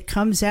 when it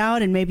comes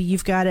out and maybe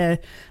you've got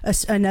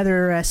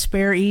another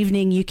spare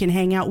evening, you can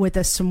hang out with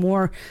us some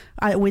more.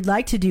 We'd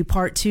like to do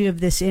part 2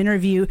 of this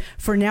interview.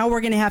 For now, we're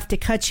going to have to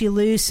cut you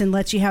loose and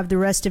let you have the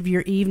rest of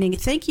your evening.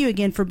 Thank you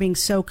again for being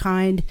so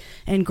kind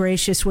and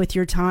gracious with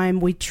your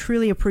time. We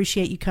truly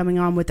appreciate you coming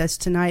on with us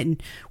tonight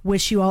and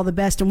wish you all the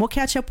best. And we'll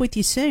catch up with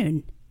you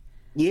soon.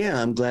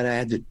 Yeah, I'm glad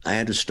I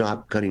had to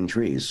stop cutting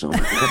trees. So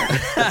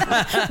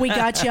we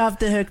got you off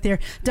the hook there.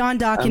 Don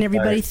Dokken,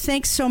 everybody,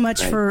 thanks so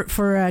much for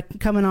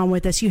coming on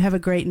with us. You have a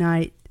great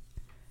night.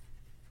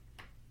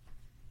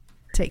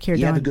 Take care,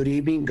 Don. Have a good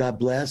evening. God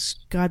bless.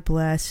 God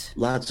bless.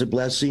 Lots of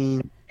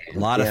blessing. A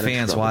lot of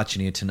fans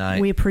watching you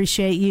tonight. We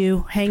appreciate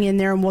you. Hang in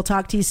there, and we'll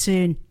talk to you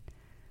soon.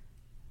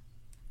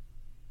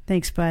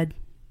 Thanks, bud.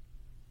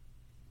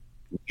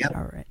 Yep.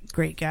 All right,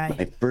 great guy.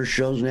 My first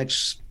show's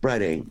next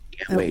Friday.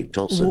 Can't wait,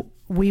 Tulsa.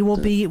 We will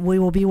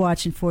be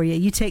watching for you.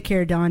 You take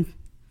care, Don.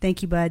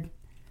 Thank you, bud.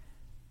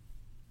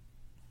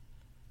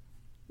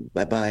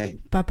 Bye-bye.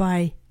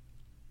 Bye-bye.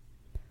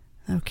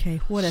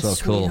 Okay, what a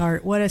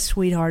sweetheart. Cool. What a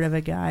sweetheart of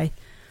a guy.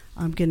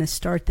 I'm going to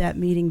start that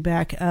meeting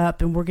back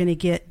up, and we're going to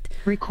get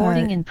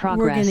recording in progress.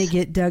 We're going to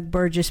get Doug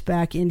Burgess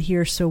back in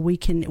here so we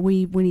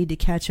need to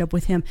catch up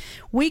with him.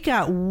 We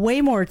got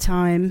way more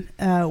time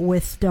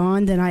with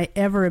Don than I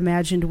ever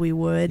imagined we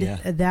would. Yeah.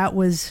 That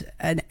was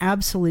an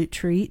absolute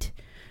treat.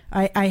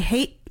 I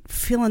hate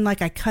feeling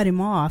like I cut him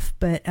off,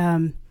 but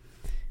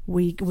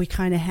we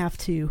kind of have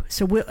to.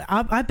 So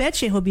I bet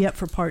you he'll be up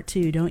for part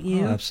 2, don't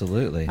you? Oh,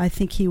 absolutely. I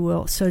think he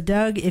will. So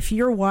Doug, if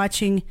you're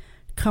watching,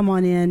 come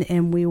on in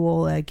and we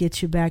will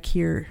get you back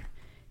here.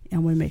 I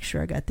want to make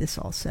sure I got this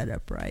all set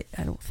up right.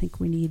 I don't think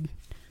we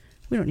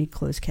don't need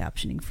closed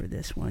captioning for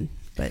this one.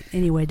 But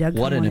anyway, Doug,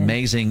 what an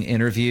amazing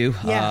interview.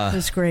 Yeah, it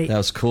was great. That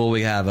was cool.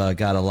 We have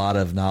got a lot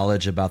of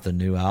knowledge about the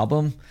new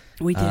album.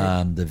 We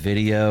did. The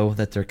video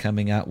that they're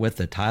coming out with,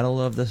 the title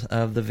of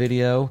the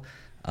video,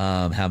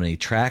 how many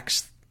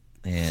tracks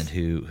and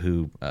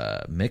who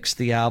mixed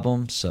the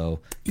album.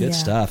 So good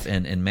stuff.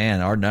 And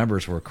man, our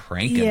numbers were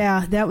cranking.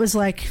 Yeah, that was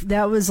like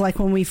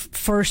when we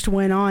first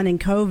went on in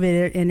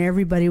COVID and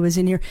everybody was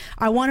in here.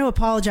 I want to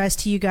apologize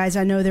to you guys.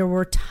 I know there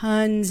were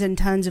tons and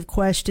tons of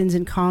questions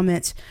and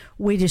comments.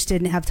 We just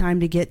didn't have time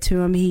to get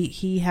to him.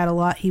 He had a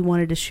lot he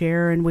wanted to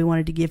share, and we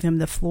wanted to give him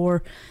the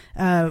floor.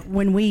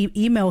 When we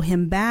email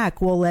him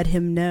back, we'll let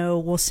him know.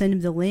 We'll send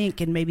him the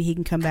link, and maybe he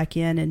can come back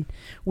in. And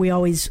we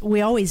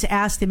always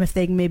ask them if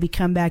they can maybe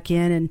come back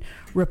in and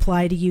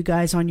reply to you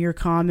guys on your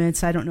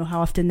comments. I don't know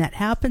how often that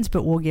happens,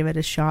 but we'll give it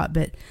a shot.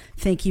 But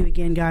thank you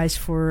again, guys,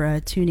 for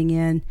tuning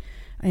in.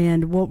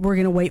 And we're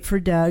going to wait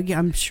for Doug.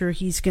 I'm sure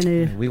he's going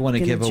to. We want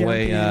to give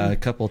away a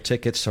couple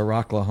tickets to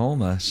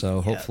Rocklahoma, so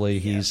hopefully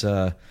he's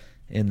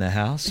in the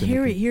house. And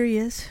here he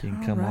is. He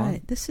can come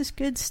on. This is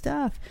good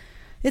stuff.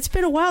 It's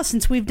been a while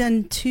since we've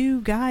done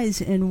 2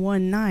 guys in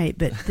one night,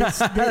 but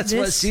that's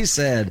what she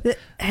said.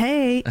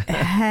 Hey,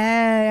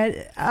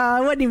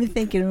 I wasn't even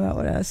thinking about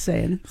what I was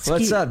saying.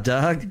 What's up,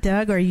 Doug?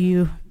 Doug, are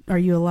you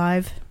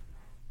alive?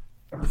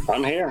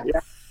 I'm here.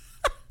 Yeah.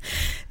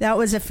 That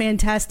was a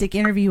fantastic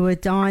interview with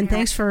Don.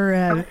 Thanks for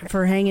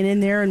hanging in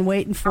there and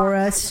waiting for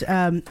us.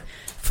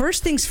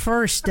 First things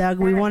first, Doug.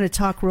 We want to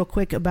talk real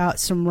quick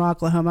about some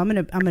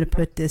Rocklahoma. I'm gonna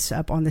put this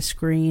up on the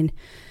screen.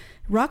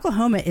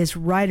 Rocklahoma is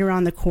right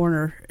around the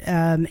corner,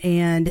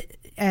 and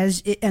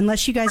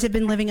unless you guys have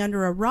been living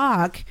under a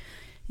rock,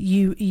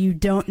 you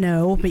don't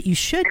know, but you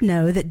should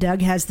know that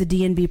Doug has the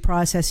DEB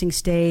processing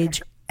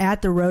stage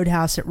at the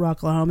Roadhouse at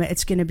Rocklahoma.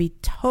 It's going to be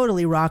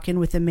totally rocking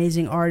with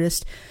amazing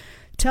artists.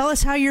 Tell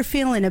us how you're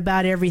feeling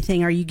about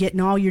everything. Are you getting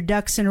all your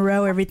ducks in a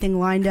row, everything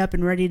lined up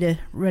and ready to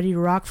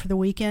rock for the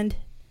weekend?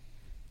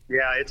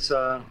 Yeah, it's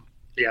right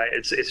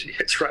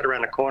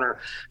around the corner.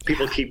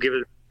 People keep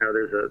giving.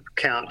 There's a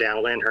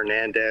countdown. Lynn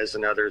Hernandez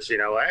and others.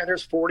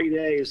 There's 40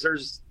 days.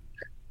 There's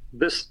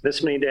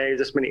this many days.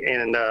 This many,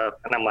 and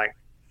I'm like,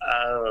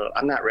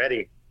 I'm not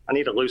ready. I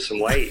need to lose some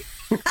weight.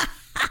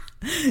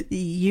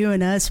 You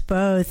and us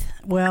both.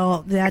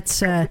 Well,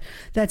 that's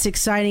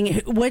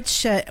exciting.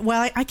 Which,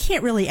 I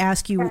can't really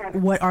ask you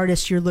what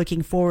artists you're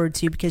looking forward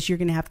to because you're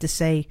going to have to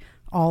say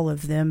all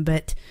of them.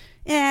 But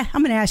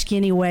I'm going to ask you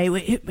anyway.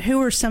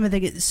 Who are some of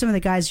the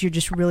guys you're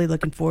just really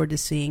looking forward to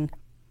seeing?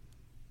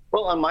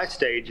 Well, on my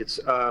stage, it's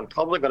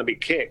probably going to be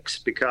Kicks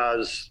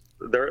because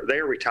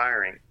they're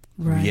retiring.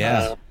 Right.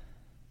 Yeah.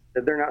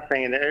 They're not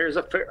saying that there's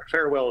a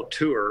farewell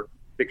tour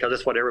because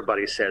that's what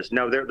everybody says.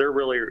 No, they're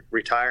really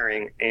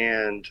retiring,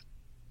 and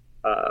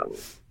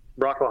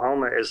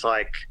Rocklahoma is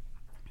like,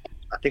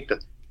 I think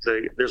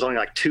there's only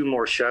like 2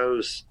 more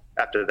shows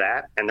after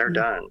that, and they're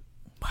done.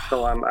 Wow.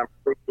 So I'm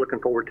really looking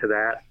forward to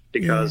that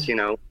because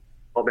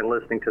I've been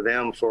listening to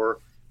them for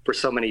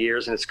so many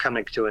years, and it's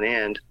coming to an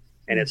end.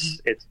 And it's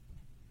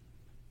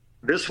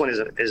this one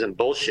isn't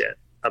bullshit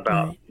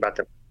about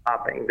the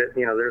stopping. That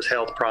there's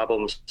health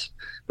problems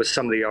with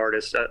some of the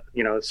artists,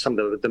 some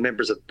of the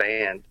members of the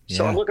band.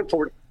 So I'm looking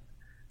forward.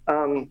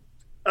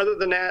 Other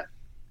than that,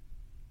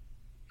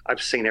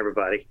 I've seen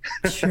everybody.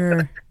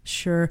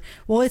 Sure.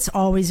 Well, it's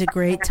always a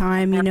great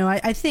time.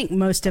 I think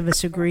most of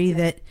us agree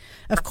that,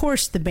 of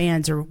course, the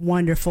bands are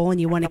wonderful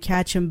and you want to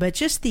catch them, but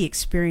just the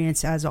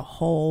experience as a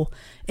whole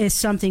is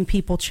something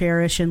people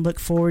cherish and look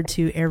forward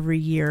to every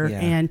year. Yeah.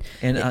 And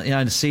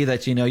to see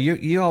that,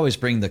 you always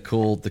bring the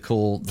cool,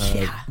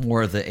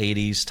 more of the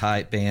 80s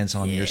type bands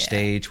on your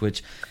stage,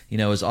 which,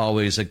 is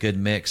always a good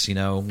mix,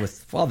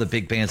 with all the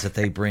big bands that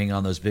they bring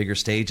on those bigger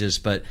stages.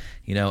 But,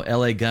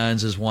 LA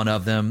Guns is one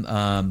of them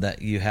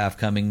that you have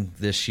coming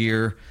this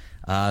year.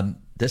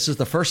 This is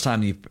the first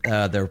time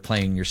they're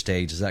playing your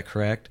stage. Is that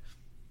correct?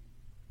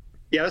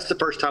 Yeah, that's the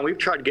first time. We've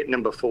tried getting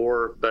them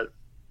before, but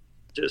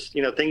just,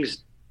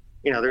 things,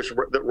 there's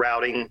the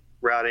routing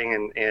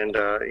and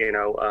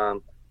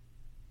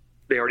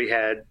they already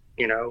had,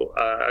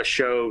 a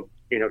show,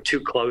 too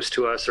close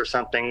to us or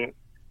something.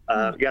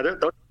 They're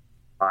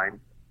fine.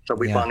 So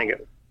we finally get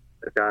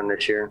it done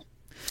this year.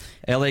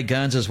 LA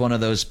Guns is one of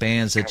those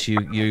bands that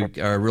you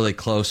are really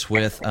close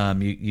with.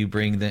 You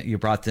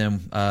brought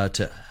them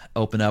to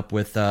open up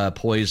with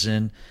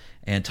Poison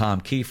and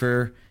Tom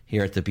Kiefer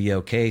here at the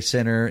BOK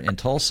Center in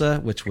Tulsa,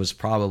 which was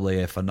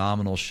probably a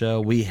phenomenal show.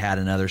 We had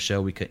another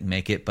show, we couldn't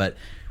make it, but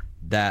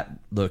that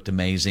looked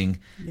amazing.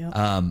 Yep.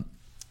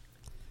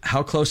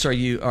 How close are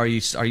you? Are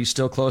you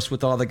still close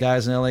with all the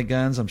guys in LA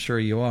Guns? I'm sure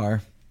you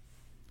are.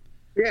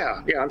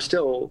 Yeah, I'm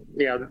still.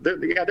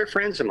 They're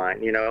friends of mine.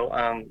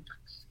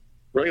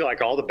 Really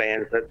like all the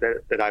bands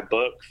that I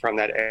booked from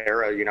that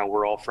era.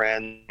 We're all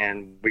friends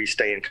and we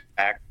stay in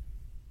contact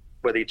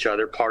with each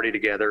other, party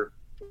together.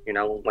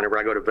 Whenever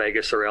I go to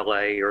Vegas or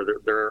LA or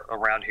they're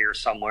around here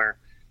somewhere,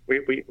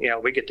 we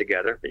get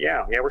together.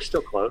 But we're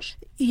still close.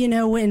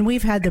 And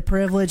we've had the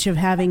privilege of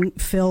having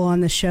Phil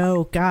on the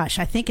show. Gosh,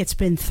 I think it's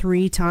been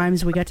 3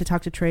 times. We got to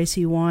talk to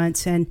Tracy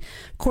once, and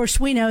of course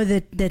we know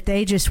that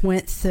they just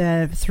went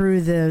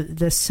through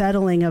the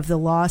settling of the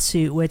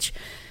lawsuit, which,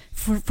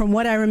 from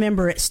what I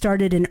remember, it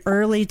started in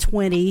early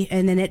 20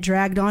 and then it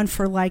dragged on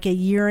for like a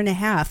year and a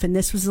half. And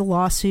this was a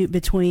lawsuit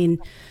between,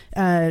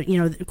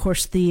 of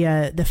course,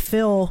 the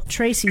Phil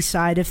Tracy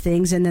side of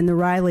things and then the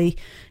Riley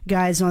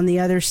guys on the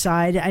other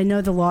side. I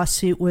know the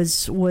lawsuit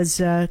was it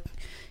was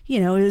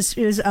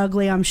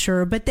ugly, I'm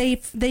sure, but they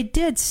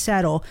did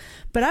settle.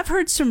 But I've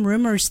heard some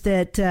rumors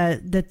that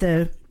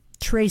the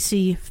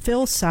Tracy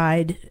Phil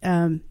side,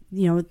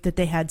 that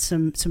they had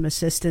some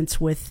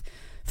assistance with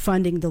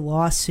funding the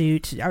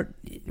lawsuit.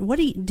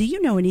 Do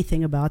you know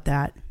anything about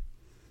that?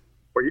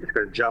 Well, you're just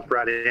going to jump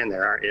right in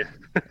there, aren't you?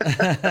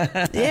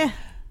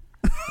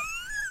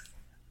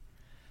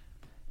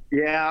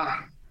 Yeah,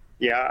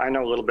 I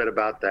know a little bit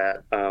about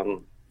that.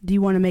 Do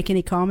you want to make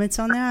any comments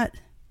on that?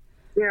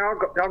 Yeah,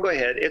 I'll go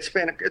ahead. It's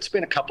been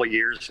a couple of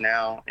years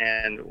now,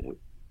 and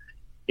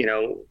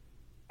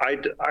I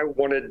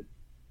wanted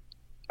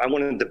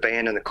the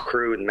band and the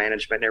crew and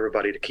management and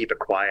everybody to keep it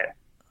quiet.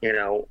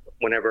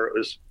 Whenever it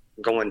was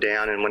going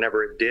down and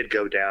whenever it did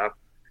go down,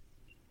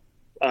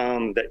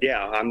 I'm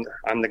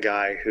the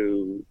guy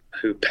who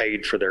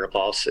paid for their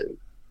lawsuit.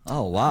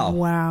 Oh,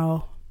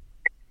 wow.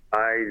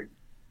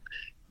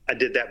 I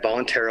did that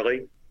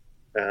voluntarily.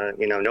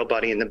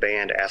 Nobody in the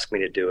band asked me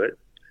to do it.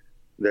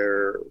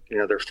 Their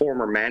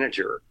former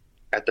manager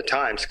at the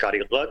time,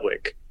 Scotty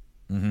Ludwig,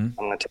 I'm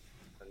going to tell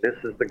you,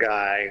 this is the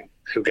guy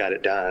who got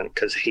it done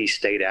because he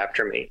stayed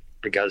after me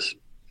because,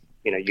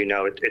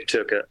 it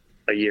took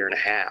a year and a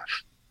half.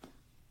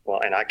 Well,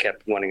 and I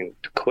kept wanting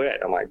to quit.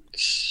 I'm like,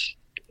 it's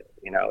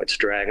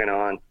dragging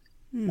on.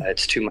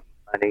 It's too much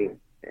money.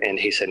 And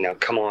he said, no,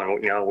 come on.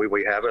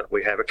 We have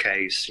a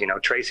case.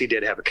 Tracy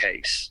did have a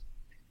case.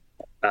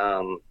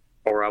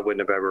 Or I wouldn't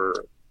have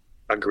ever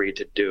agreed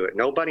to do it.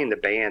 Nobody in the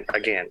band,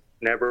 again,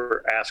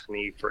 never asked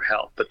me for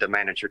help, but the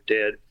manager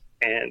did.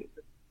 And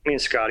me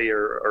and Scotty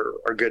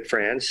are good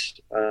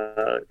friends.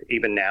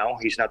 Even now,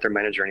 he's not their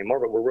manager anymore,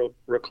 but we're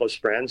real close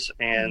friends.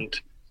 And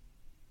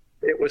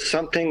it was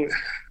something,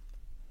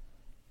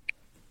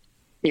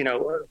 in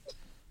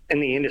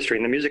the industry,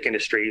 in the music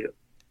industry,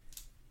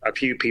 a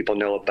few people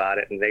know about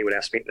it, and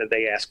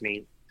they ask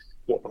me,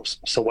 well,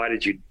 so why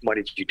did you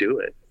do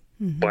it?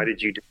 Mm-hmm. Why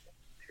did you do it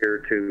here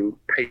to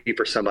pay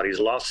for somebody's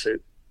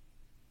lawsuit?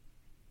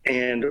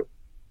 And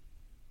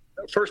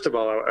first of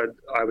all,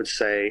 I would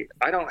say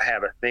I don't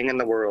have a thing in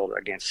the world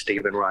against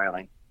Stephen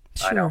Riley.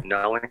 Sure. I don't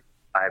know him.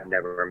 I've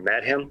never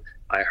met him.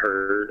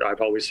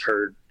 I've always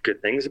heard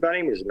good things about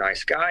him. He's a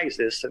nice guy. He's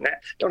this and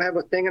that. Don't have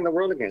a thing in the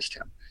world against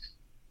him.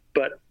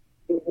 But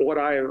what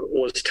I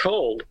was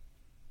told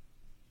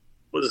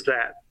was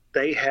that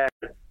they had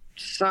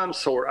some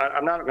sort.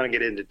 I'm not going to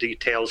get into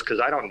details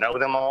because I don't know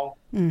them all.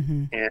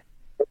 Mm-hmm.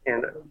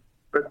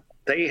 But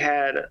they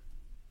had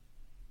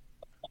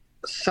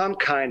some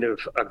kind of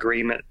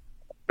agreement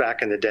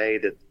back in the day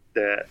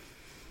that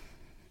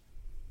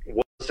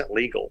wasn't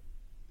legal.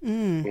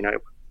 You know,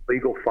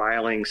 legal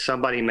filing.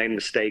 Somebody made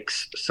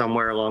mistakes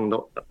somewhere along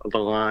the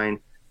line,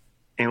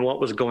 and what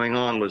was going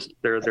on was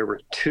there were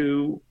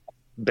two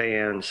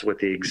bands with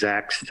the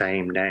exact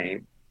same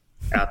name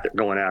out there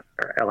going out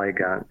there, LA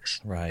Guns.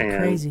 Right.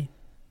 And, Crazy.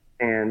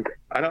 And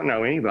I don't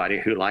know anybody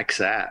who likes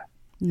that.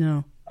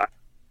 No. I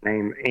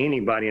name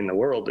anybody in the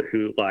world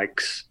who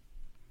likes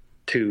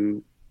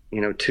two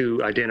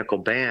identical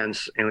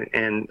bands,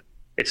 and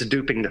it's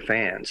duping the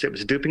fans. It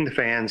was duping the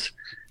fans.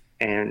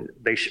 And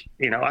they,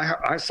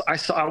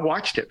 I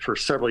watched it for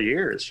several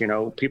years. You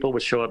know, people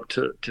would show up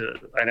to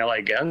an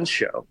LA Guns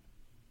show,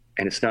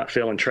 and it's not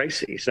Phil and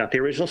Tracy. It's not the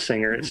original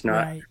singer. It's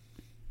not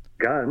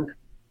Guns.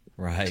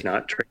 Right. It's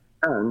not Tracy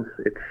Guns.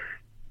 It's,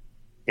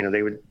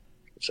 they would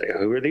say,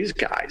 "Who are these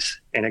guys?"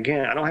 And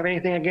again, I don't have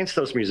anything against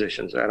those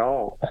musicians at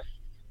all,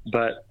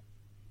 but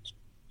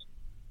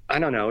I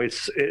don't know.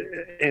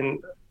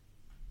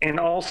 And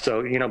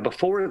also,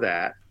 before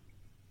that,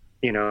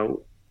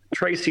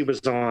 Tracy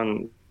was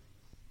on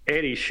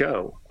Eddie's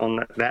show,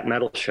 on that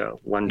metal show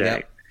one day.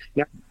 Yep.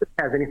 Now, this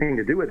has anything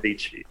to do with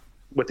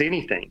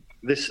anything.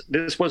 This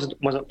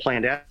wasn't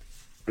planned out.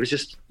 It was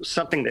just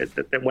something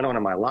that went on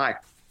in my life.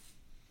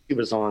 He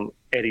was on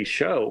Eddie's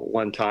show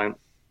one time,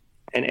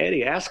 and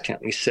Eddie asked him.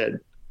 He said,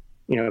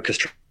 because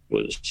Tracy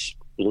was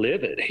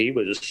livid. He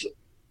was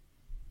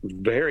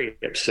very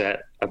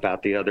upset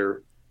about the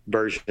other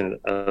version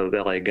of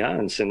LA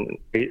Guns, and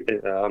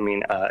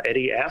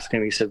Eddie asked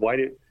him. He said,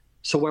 "Why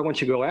won't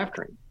you go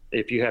after him?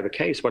 If you have a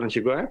case, why don't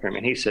you go after him?"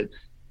 And he said,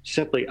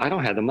 "Simply, I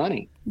don't have the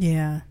money."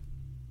 Yeah.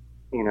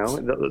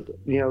 The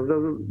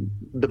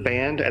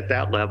band at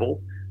that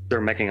level,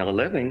 they're making a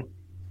living,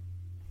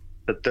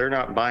 but they're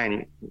not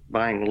buying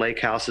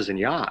lake houses and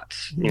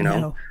yachts.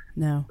 No.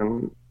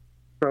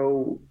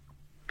 So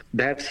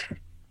that's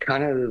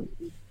kind of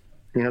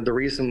the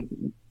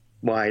reason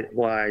why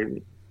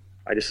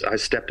I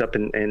stepped up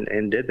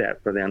and did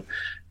that for them.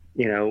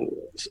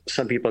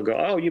 Some people go,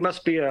 "Oh, you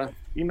must be a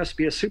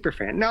super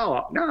fan."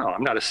 No,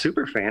 I'm not a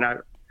super fan.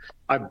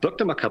 I booked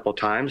them a couple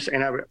times,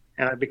 and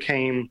I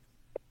became,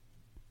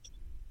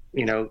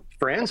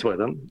 friends with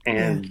them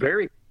and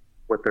very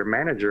with their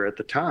manager at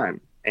the time.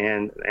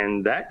 And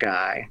that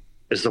guy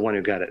is the one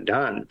who got it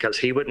done because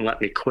he wouldn't let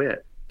me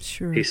quit.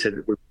 Sure. He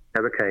said, "We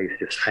have a case.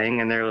 Just hang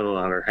in there a little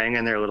longer."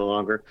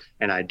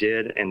 And I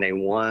did, and they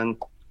won,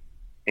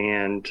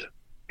 and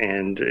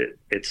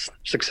it's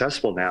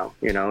successful now.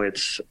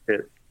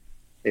 It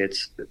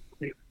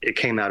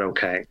came out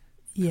okay.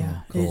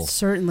 Yeah, Cool. It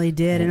certainly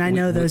did. And I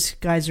know those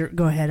guys are.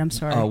 Go ahead. I'm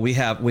sorry. We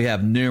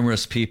have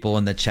numerous people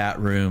in the chat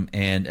room,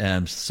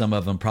 and some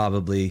of them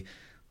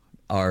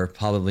are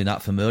probably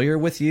not familiar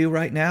with you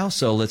right now.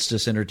 So let's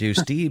just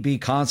introduce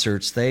DEB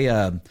Concerts. They,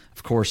 of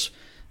course,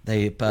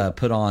 they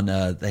put on.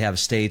 They have a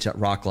stage at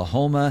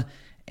Rocklahoma.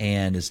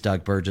 And as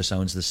Doug Burgess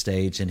owns the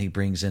stage, and he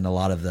brings in a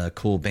lot of the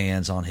cool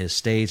bands on his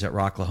stage at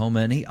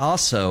Rocklahoma, and he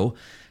also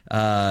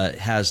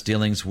has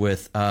dealings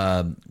with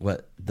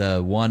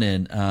the one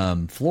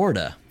in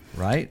Florida,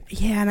 right?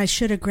 Yeah, and I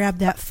should have grabbed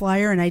that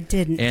flyer, and I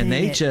didn't. And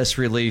they just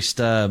released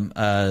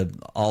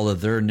all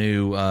of their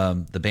new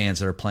the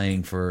bands that are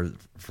playing for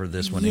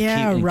this one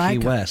in Key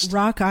West.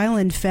 Rock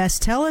Island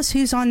Fest. Tell us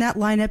who's on that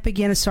lineup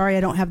again. Sorry,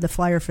 I don't have the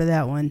flyer for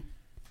that one.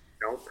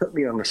 Don't put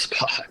me on the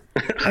spot.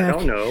 I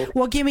don't know.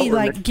 Well, give me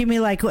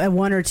like a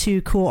one or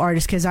two cool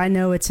artists, because I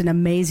know it's an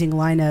amazing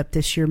lineup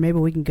this year. Maybe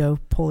we can go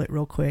pull it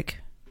real quick.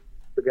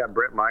 We got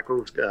Brett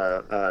Michaels,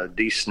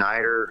 Dee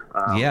Snider.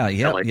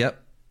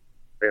 Yep.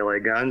 LA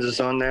Guns is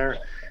on there.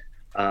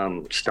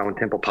 Stone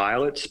Temple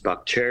Pilots,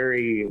 Buck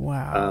Cherry.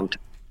 Wow.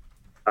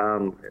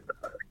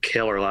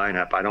 Killer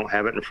lineup. I don't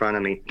have it in front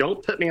of me.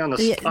 Don't put me on the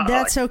spot.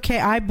 That's okay.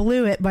 I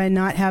blew it by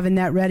not having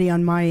that ready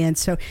on my end.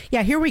 So,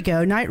 yeah, here we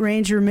go. Night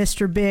Ranger,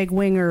 Mr. Big,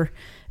 Winger,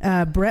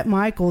 Brett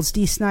Michaels,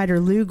 Dee Snider,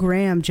 Lou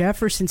Graham,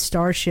 Jefferson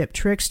Starship,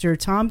 Trickster,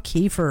 Tom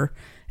Kiefer,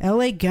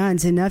 LA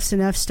Guns, Enough's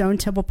Enough, Stone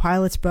Temple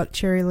Pilots, Buck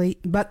Cherry,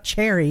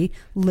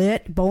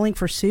 Lit, Bowling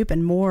for Soup,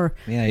 and more.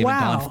 Yeah, even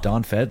wow.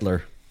 Don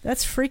Fedler.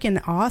 That's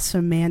freaking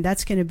awesome, man.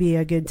 That's going to be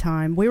a good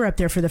time. We were up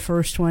there for the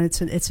first one. It's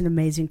an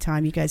amazing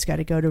time. You guys got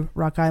to go to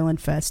Rock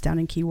Island Fest down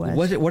in Key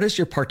West. What is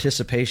your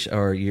participation,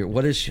 or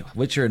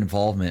what's your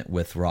involvement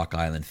with Rock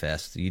Island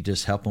Fest? Do you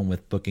just help them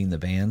with booking the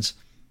bands?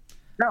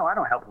 No, I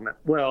don't help them.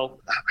 Well,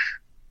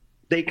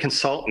 they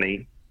consult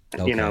me.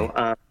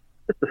 Okay.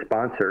 It's a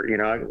sponsor.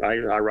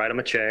 I write them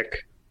a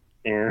check,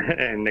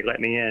 and they let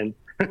me in.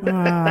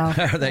 Wow.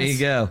 There you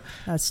go.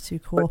 That's too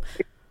cool.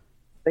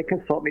 They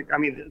consult me. I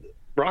mean,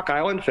 Rock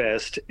Island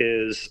Fest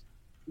is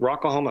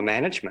Rocklahoma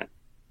management,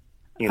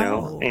 you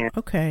know. Oh, and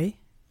okay.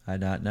 I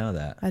did not know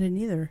that. I didn't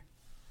either.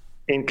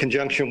 In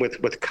conjunction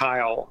with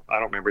Kyle, I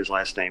don't remember his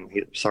last name.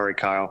 Sorry,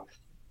 Kyle.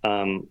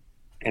 And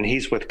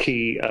he's with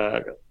Key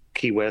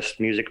West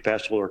Music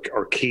Festival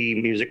or Key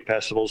Music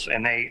Festivals,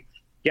 and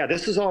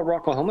this is all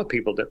Rocklahoma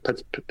people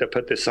that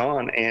put this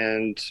on,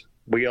 and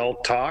we all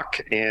talk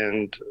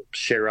and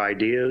share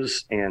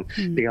ideas, and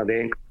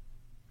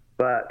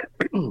but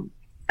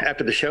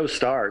after the show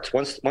starts,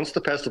 once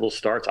the festival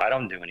starts, I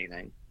don't do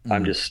anything.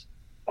 I'm just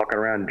walking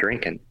around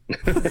drinking.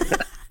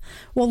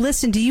 Well,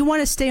 listen, do you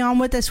want to stay on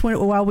with us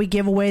while we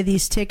give away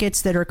these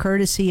tickets that are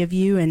courtesy of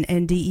you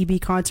and DEB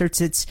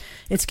Concerts? It's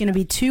going to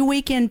be 2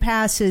 weekend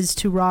passes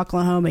to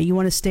Rocklahoma. You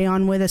want to stay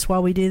on with us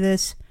while we do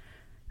this?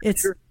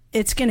 Sure.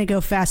 It's going to go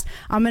fast.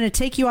 I'm going to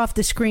take you off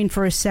the screen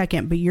for a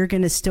second, but you're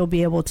going to still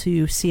be able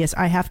to see us.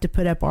 I have to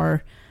put up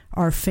our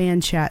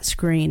fan chat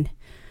screen.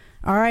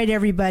 All right,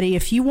 everybody.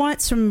 If you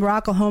want some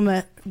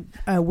Rocklahoma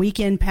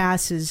weekend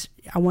passes,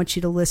 I want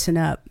you to listen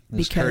up.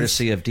 This is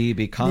courtesy of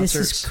DEB Concerts.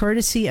 This is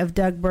courtesy of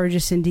Doug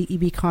Burgess and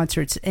DEB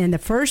Concerts. And the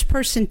first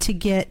person to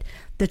get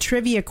the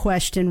trivia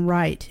question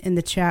right in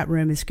the chat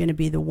room is going to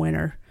be the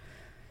winner.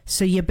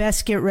 So you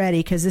best get ready,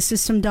 because this is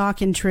some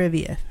Dokken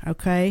trivia,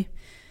 okay?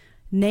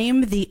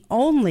 Name the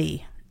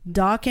only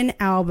Dokken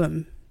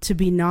album to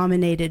be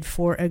nominated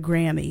for a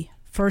Grammy.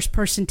 First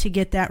person to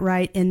get that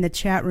right in the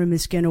chat room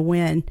is going to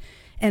win.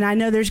 And I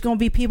know there's going to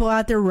be people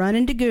out there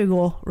running to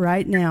Google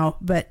right now,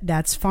 but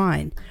that's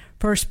fine.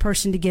 First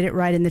person to get it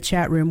right in the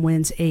chat room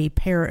wins a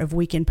pair of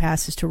weekend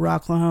passes to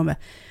Rocklahoma.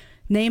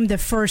 Name the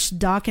first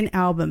Dokken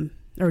album,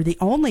 or the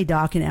only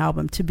Dokken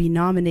album to be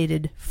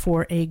nominated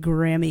for a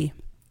Grammy.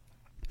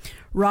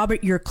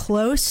 Robert, you're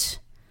close.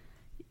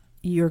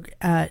 You're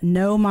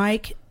no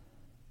Mike,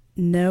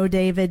 no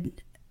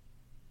David.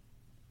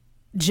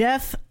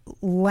 Jeff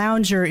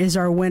Lounger is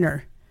our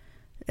winner.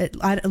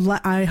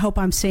 I hope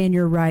I'm saying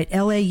you're right.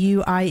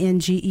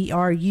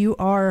 Lauinger. You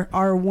are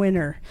our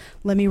winner.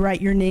 Let me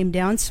write your name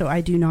down so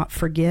I do not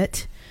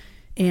forget.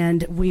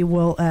 And we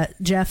will,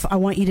 Jeff, I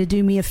want you to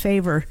do me a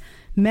favor.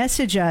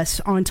 Message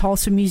us on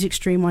Tulsa Music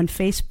Stream on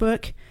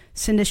Facebook.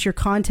 Send us your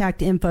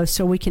contact info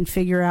so we can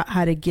figure out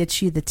how to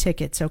get you the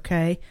tickets,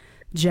 okay?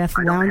 Jeff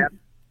Lounger.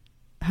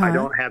 I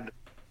don't have it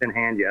in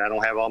hand yet. I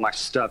don't have all my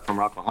stuff from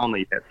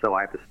Rocklahoma yet, so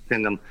I have to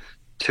send them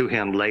to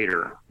him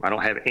later. I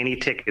don't have any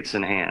tickets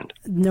in hand.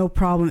 No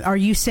problem. Are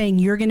you saying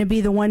you're going to be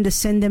the one to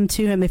send them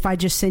to him if I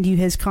just send you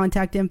his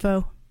contact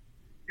info?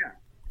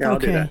 Yeah, I'll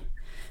do that.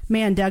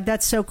 Man, Doug,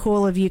 that's so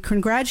cool of you.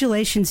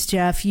 Congratulations,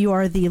 Jeff. You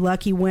are the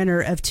lucky winner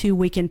of 2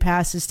 weekend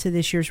passes to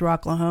this year's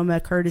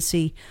Rocklahoma,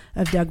 courtesy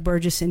of Doug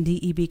Burgess and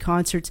DEB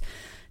Concerts.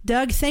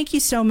 Doug, thank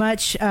you so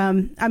much.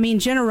 I mean,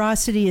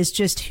 generosity is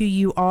just who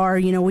you are.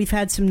 You know, we've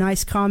had some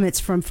nice comments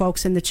from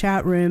folks in the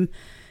chat room.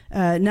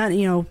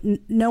 No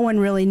one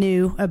really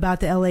knew about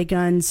the LA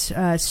Guns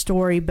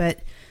story, but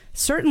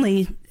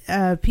certainly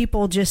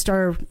people just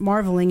are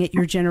marveling at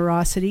your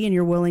generosity and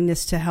your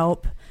willingness to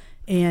help.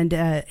 And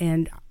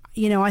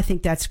I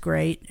think that's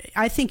great.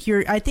 I think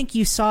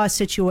you saw a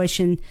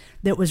situation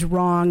that was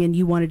wrong and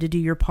you wanted to do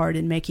your part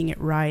in making it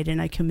right,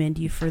 and I commend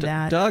you for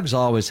that. Doug's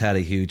always had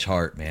a huge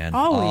heart, man.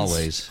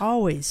 Always.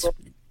 You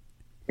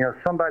know,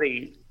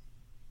 somebody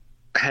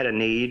had a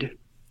need,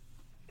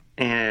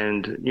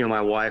 and you know,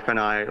 my wife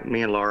and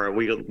me and Laura,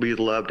 we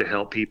love to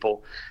help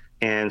people,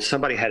 and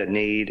somebody had a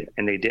need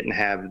and they didn't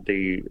have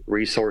the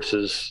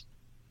resources,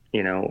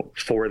 you know,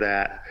 for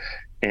that,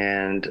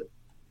 and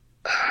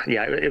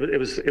yeah, it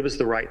was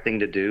the right thing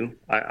to do.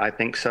 I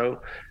think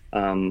so.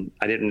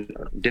 I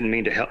didn't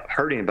mean to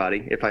hurt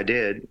anybody. If I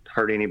did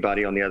hurt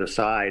anybody on the other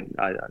side,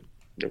 I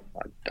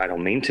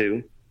don't mean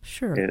to.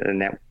 Sure. In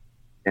that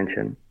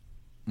intention.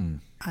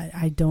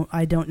 I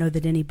don't know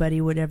that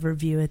anybody would ever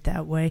view it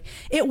that way.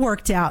 It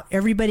worked out.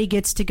 Everybody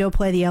gets to go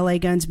play the LA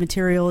Guns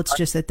material. It's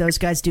just that those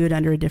guys do it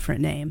under a different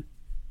name.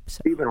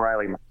 So. Stephen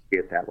Riley might see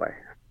it that way,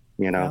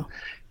 you know. Oh.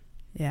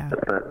 Yeah.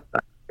 But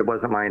it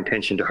wasn't my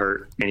intention to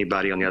hurt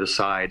anybody on the other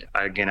side.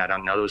 I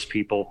don't know those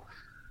people,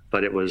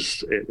 but it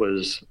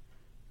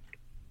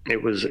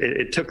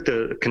took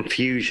the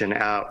confusion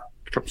out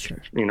from,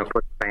 sure, you know,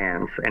 for the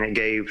fans, and it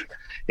gave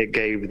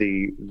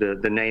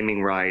the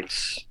naming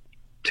rights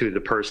to the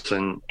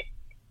person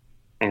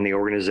and the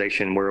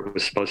organization where it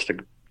was supposed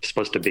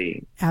to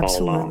be.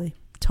 Absolutely. All along.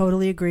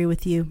 Totally agree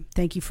with you.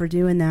 Thank you for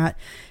doing that.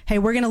 Hey,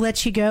 we're going to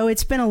let you go.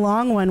 It's been a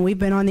long one. We've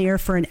been on the air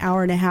for an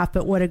hour and a half,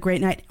 but what a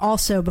great night.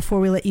 Also, before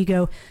we let you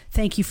go,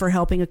 thank you for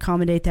helping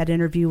accommodate that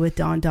interview with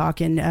Don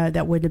Dokken.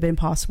 That wouldn't have been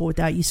possible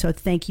without you. So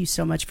thank you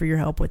so much for your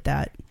help with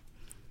that.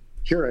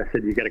 Sure. I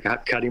said, you got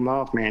to cut him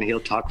off, man. He'll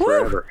talk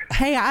forever.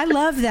 Hey, I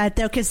love that,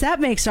 though, because that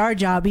makes our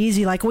job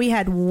easy. Like, we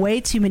had way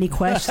too many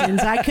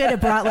questions. I could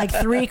have brought like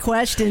 3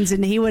 questions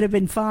and he would have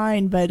been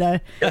fine,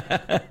 but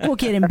we'll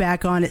get him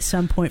back on at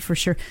some point for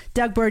sure.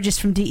 Doug Burgess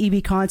from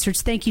DEB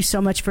Concerts, thank you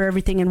so much for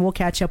everything, and we'll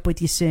catch up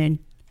with you soon.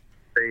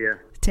 See ya.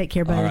 Take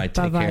care, buddy. All right,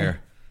 take care.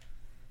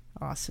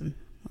 Awesome.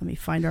 Let me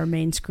find our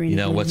main screen. You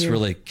know, what's here.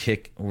 really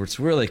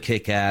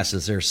kick ass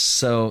is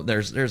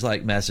there's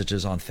like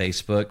messages on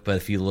Facebook, but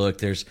if you look,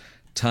 there's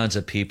tons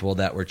of people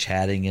that were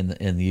chatting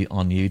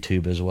on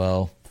YouTube as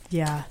well.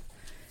 Yeah.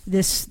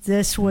 This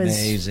was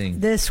amazing.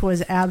 This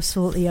was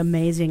absolutely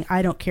amazing.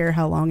 I don't care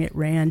how long it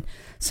ran.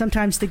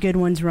 Sometimes the good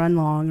ones run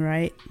long,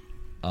 right?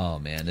 Oh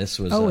man, this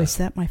was. Oh, is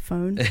that my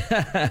phone?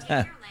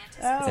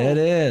 It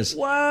is.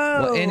 Whoa.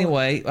 Well,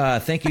 anyway,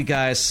 thank you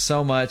guys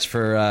so much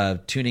for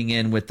tuning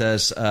in with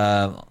us.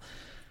 Don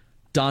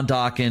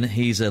Dokken,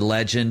 he's a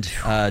legend.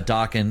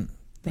 Dokken,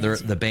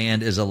 the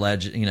band is a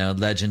legend. You know,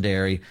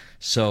 legendary.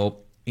 So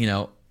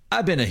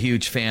I've been a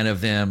huge fan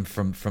of them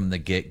from the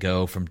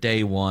get-go, from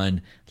day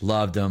one.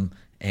 Loved them,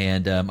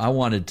 and I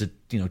wanted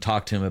to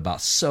talk to him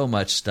about so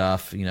much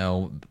stuff.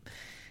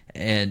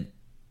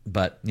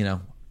 But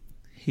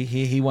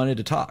he wanted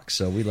to talk,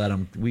 so we let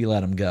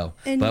him go.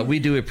 But we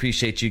do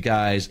appreciate you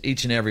guys,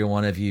 each and every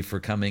one of you, for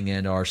coming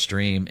into our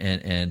stream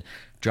and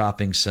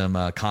dropping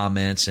some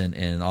comments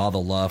and all the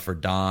love for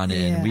Don.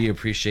 And we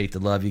appreciate the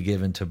love you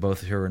given to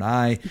both her and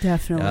I.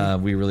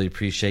 Definitely. We really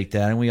appreciate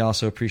that. And we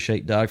also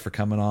appreciate Doug for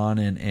coming on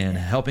and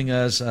helping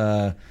us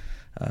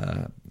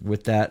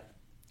with that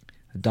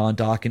Don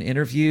Dokken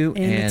interview.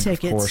 And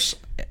of course,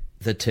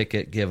 the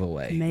ticket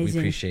giveaway. Amazing. We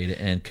appreciate it.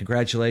 And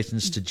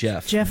congratulations to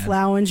Jeff. Jeff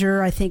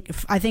Lowinger. I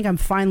think I'm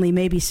finally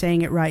maybe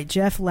saying it right.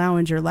 Jeff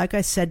Lowinger. Like I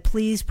said,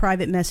 please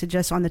private message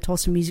us on the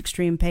Tulsa Music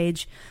Stream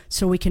page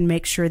so we can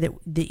make sure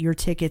that your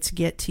tickets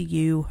get to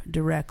you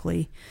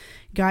directly.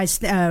 Guys,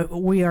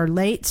 we are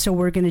late, so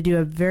we're going to do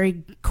a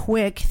very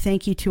quick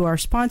thank you to our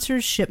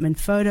sponsors, Shipman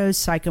Photos,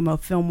 Psychomo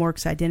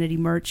Filmworks, Identity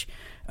Merch,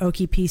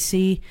 Okie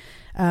PC.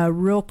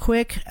 Real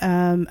quick,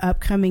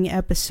 upcoming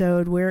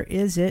episode, where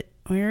is it?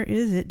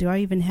 Do I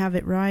even have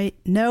it right?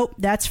 Nope,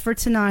 that's for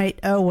tonight.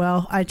 Oh,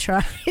 well, I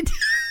tried.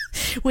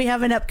 We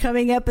have an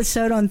upcoming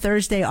episode on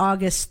Thursday,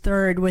 August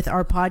 3rd with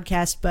our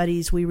podcast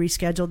buddies. We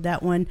rescheduled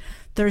that one.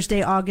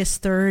 Thursday,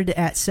 August 3rd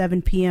at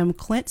 7 p.m.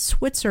 Clint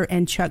Switzer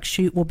and Chuck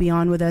Shute will be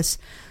on with us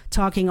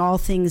talking all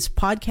things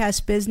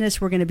podcast business.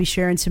 We're going to be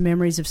sharing some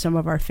memories of some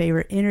of our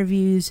favorite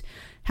interviews,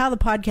 how the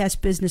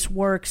podcast business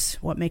works,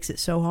 what makes it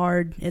so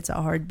hard. It's a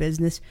hard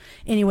business.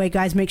 Anyway,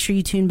 guys, make sure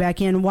you tune back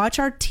in. Watch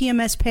our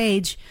TMS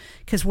page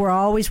because we're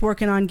always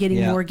working on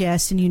getting more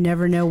guests, and you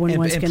never know when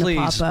one's going to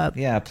pop up.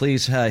 Yeah,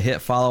 please hit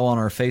follow on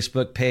our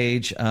Facebook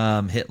page,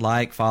 hit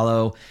like,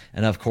 follow,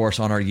 and of course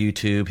on our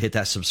YouTube, hit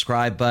that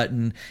subscribe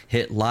button,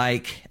 hit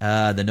like,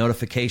 the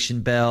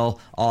notification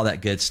bell, all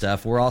that good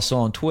stuff. We're also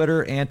on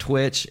Twitter and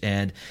Twitch,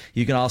 and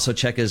you can also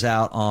check us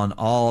out on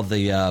all of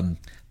the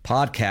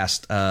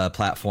podcast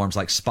platforms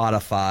like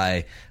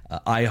Spotify,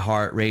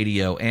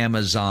 iHeartRadio,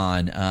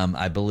 Amazon.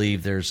 I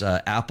believe there's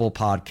Apple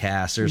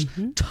Podcasts. There's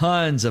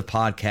tons of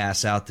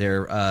podcasts out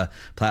there,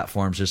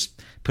 platforms.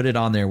 Just put it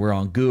on there. We're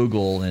on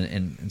Google,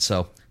 and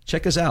so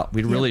check us out.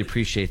 We'd really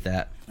appreciate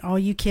that. All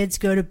you kids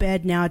go to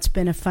bed now. It's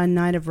been a fun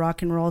night of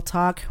rock and roll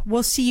talk.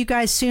 We'll see you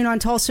guys soon on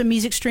Tulsa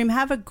Music Stream.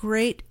 Have a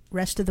great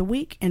rest of the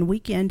week and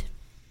weekend.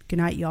 Good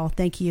night, y'all.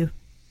 Thank you.